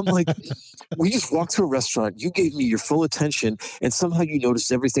 I'm like, we just walked through a restaurant. You gave me your full attention, and somehow you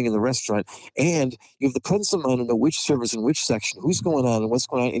noticed everything in the restaurant. And you have the presence of mind to know which server's in which section, who's going on, and what's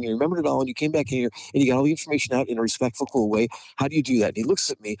going on. And you remembered it all, and you came back in here, and you got all the information out in a respectful, cool way. How do you do that? And he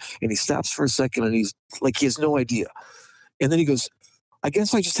looks at me, and he stops for a second, and he's like, he has no idea. And then he goes, I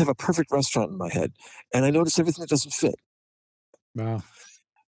guess I just have a perfect restaurant in my head, and I notice everything that doesn't fit. Wow.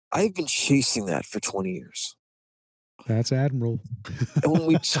 I've been chasing that for 20 years. That's admirable. And when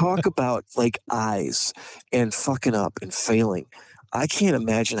we talk about like eyes and fucking up and failing, I can't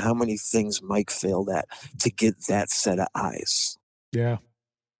imagine how many things Mike failed at to get that set of eyes. Yeah.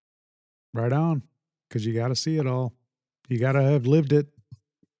 Right on. Because you got to see it all. You got to have lived it.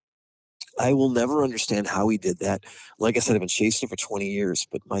 I will never understand how he did that. Like I said, I've been chasing it for 20 years,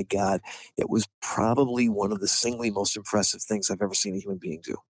 but my God, it was probably one of the singly most impressive things I've ever seen a human being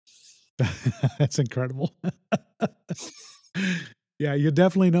do. That's incredible. Yeah, you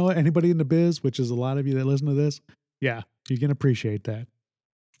definitely know it. Anybody in the biz, which is a lot of you that listen to this. Yeah, you can appreciate that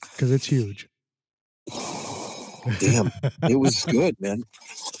because it's huge. Damn, it was good, man.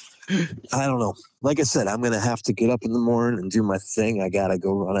 I don't know. Like I said, I'm going to have to get up in the morning and do my thing. I got to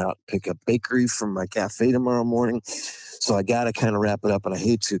go run out and pick up bakery from my cafe tomorrow morning. So I got to kind of wrap it up, and I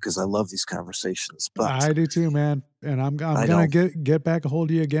hate to because I love these conversations. But I do too, man. And I'm I gonna know. get back a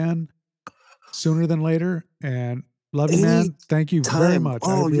hold of you again sooner than later. And love you, Any man. Thank you very time. much.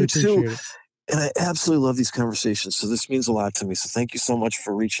 I Oh, really you too. appreciate it. And I absolutely love these conversations. So this means a lot to me. So thank you so much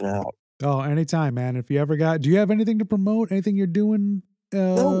for reaching out. Oh, anytime, man. If you ever do you have anything to promote? Anything you're doing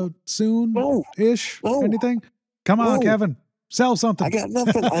No, soon no, ish? no, Anything? Come on, no. Kevin. Sell I something. got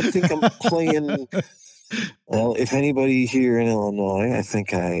nothing. I think I'm playing. Well, if anybody here in Illinois, I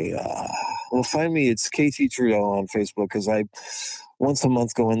think well, find me. It's KT Trudo on Facebook because I once a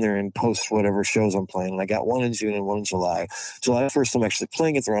month go in there and post whatever shows I'm playing. And I got one in June and one in July. July 1st, I'm actually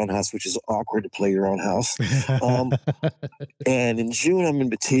playing at the Roundhouse, which is awkward to play your own house. And in June, I'm in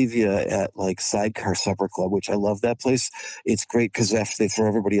Batavia at like Sidecar Supper Club, which I love that place. It's great because after they throw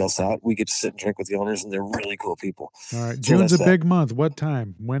everybody else out, we get to sit and drink with the owners, and they're really cool people. All right. So June's that's a that. big month. What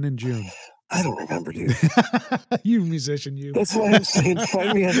time? When in June? I don't remember, dude. You musician, you. That's why I'm saying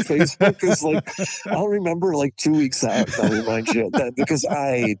find me on Facebook because like I'll remember like 2 weeks out and I'll remind you of that because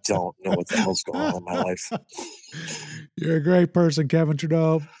I don't know what the hell's going on in my life. You're a great person, Kevin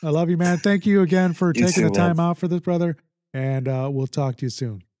Trudeau. I love you, man. Thank you again for You taking too, the time man. out for this, brother. And we'll talk to you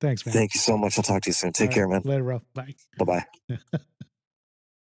soon. Thanks, man. Thank you so much. I'll talk to you soon. Take All care, right. man. Later, bro. Bye. Bye-bye.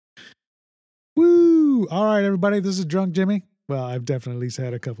 Woo! All right, everybody. This is Drunk Jimmy. Well, I've definitely at least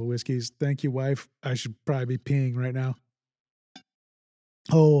had a couple whiskeys. Thank you, wife. I should probably be peeing right now.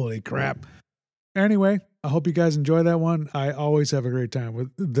 Holy crap. Anyway, I hope you guys enjoy that one. I always have a great time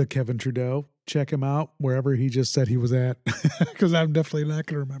with the Kevin Trudeau. Check him out wherever he just said he was at because I'm definitely not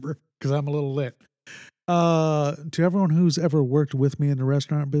going to remember because I'm a little lit. To everyone who's ever worked with me in the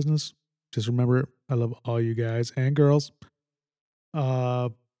restaurant business, just remember I love all you guys and girls.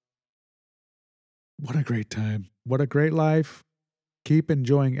 What a great time. What a great life. Keep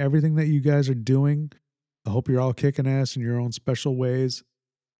enjoying everything that you guys are doing. I hope you're all kicking ass in your own special ways.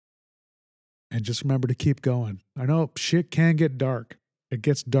 And just remember to keep going. I know shit can get dark. It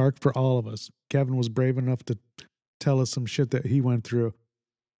gets dark for all of us. Kevin was brave enough to tell us some shit that he went through,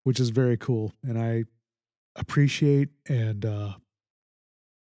 which is very cool. And I appreciate and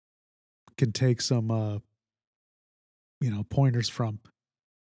can take some, pointers from.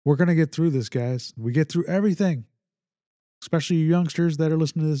 We're going to get through this, guys. We get through everything, especially you youngsters that are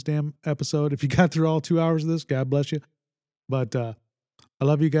listening to this damn episode. If you got through all 2 hours of this, God bless you. But I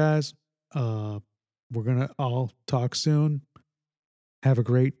love you guys. We're going to all talk soon. Have a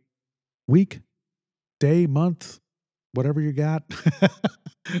great week, day, month, whatever you got.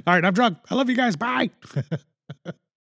 All right, I'm drunk. I love you guys. Bye.